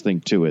closest thing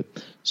to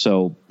it.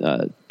 So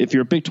if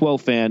you're a Big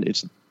 12 fan,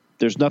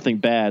 there's nothing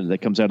bad that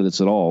comes out of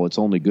this at all. It's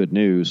only good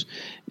news.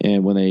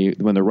 And when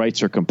the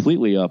rights are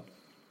completely up,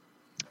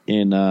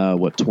 in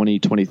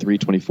 2023,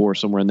 24,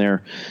 somewhere in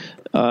there.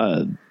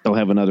 They'll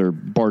have another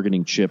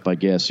bargaining chip, I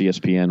guess.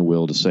 ESPN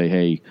will, to say,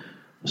 hey,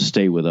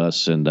 stay with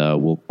us, and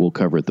we'll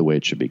cover it the way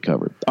it should be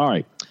covered. All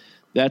right.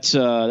 That's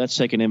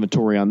taking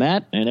inventory on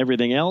that and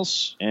everything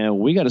else, and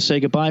we got to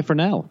say goodbye for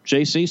now.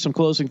 JC, some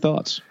closing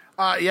thoughts.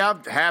 Yeah,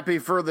 happy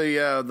for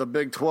the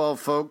Big 12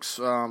 folks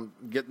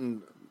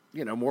getting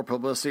more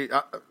publicity.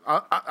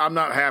 I'm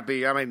not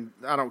happy. I mean,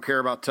 I don't care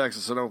about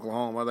Texas and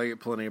Oklahoma; they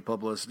get plenty of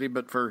publicity.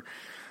 But for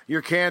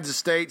your Kansas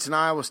States and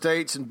Iowa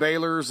States and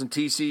Baylor's and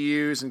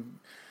TCU's, and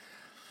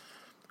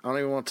I don't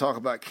even want to talk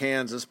about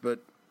Kansas, but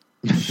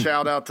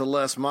shout out to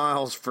Les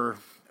Miles for.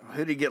 Who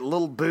did he get?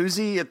 Little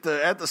Boozy at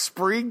the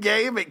spring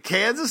game at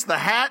Kansas? The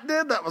hat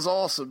did? That was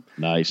awesome.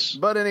 Nice.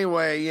 But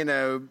anyway,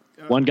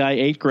 one guy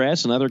ate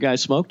grass, another guy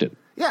smoked it.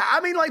 Yeah, I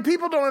mean,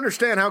 people don't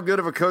understand how good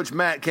of a coach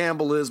Matt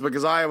Campbell is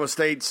because Iowa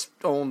State's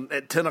on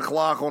at 10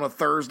 o'clock on a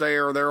Thursday,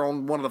 or they're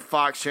on one of the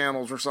Fox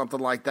channels or something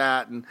like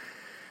that. And,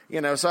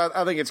 so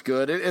I think it's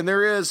good. And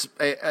there is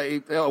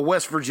a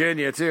West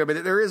Virginia, too. I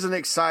mean, there is an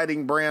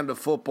exciting brand of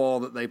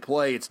football that they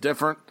play. It's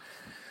different.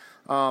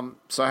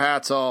 So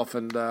hats off,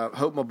 and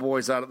hope my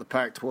boys out at the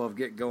Pac-12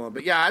 get going.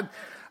 But, yeah,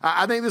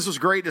 I think this was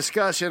great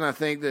discussion. I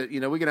think that,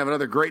 we can have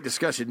another great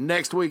discussion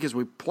next week as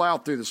we plow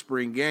through the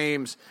spring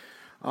games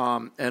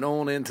and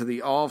on into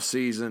the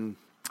off-season.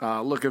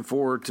 Looking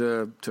forward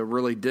to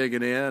really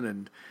digging in.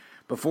 And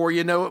before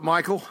you know it,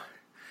 Michael,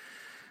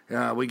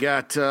 we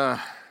got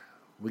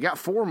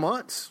 4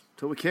 months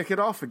till we kick it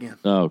off again.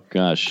 Oh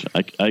gosh,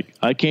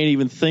 I can't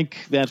even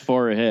think that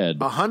far ahead.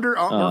 100.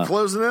 We're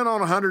closing in on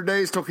 100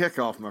 days till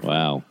kickoff, my friend.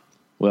 Wow.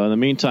 Well, in the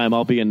meantime,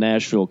 I'll be in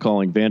Nashville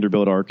calling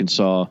Vanderbilt,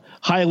 Arkansas.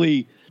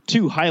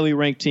 Two highly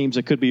ranked teams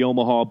that could be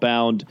Omaha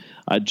bound.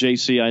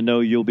 JC, I know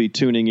you'll be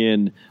tuning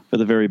in for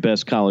the very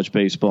best college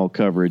baseball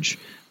coverage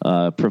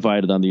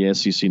provided on the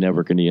SEC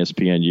Network and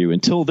ESPNU.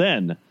 Until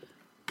then,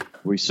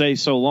 we say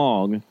so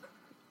long,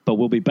 but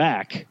we'll be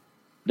back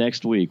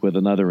next week with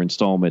another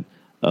installment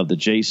of the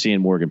JC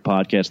and Morgan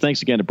podcast.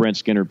 Thanks again to Brent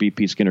Skinner,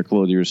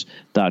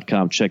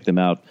 bpskinnerclothiers.com. Check them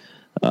out.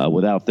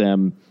 Without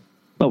them,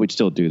 we'd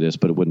still do this,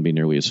 but it wouldn't be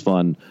nearly as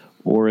fun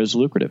or as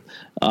lucrative.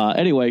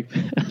 Anyway,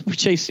 for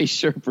JC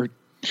Shurburtt,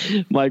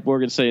 Mike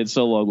Morgan saying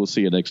so long. We'll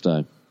see you next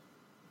time.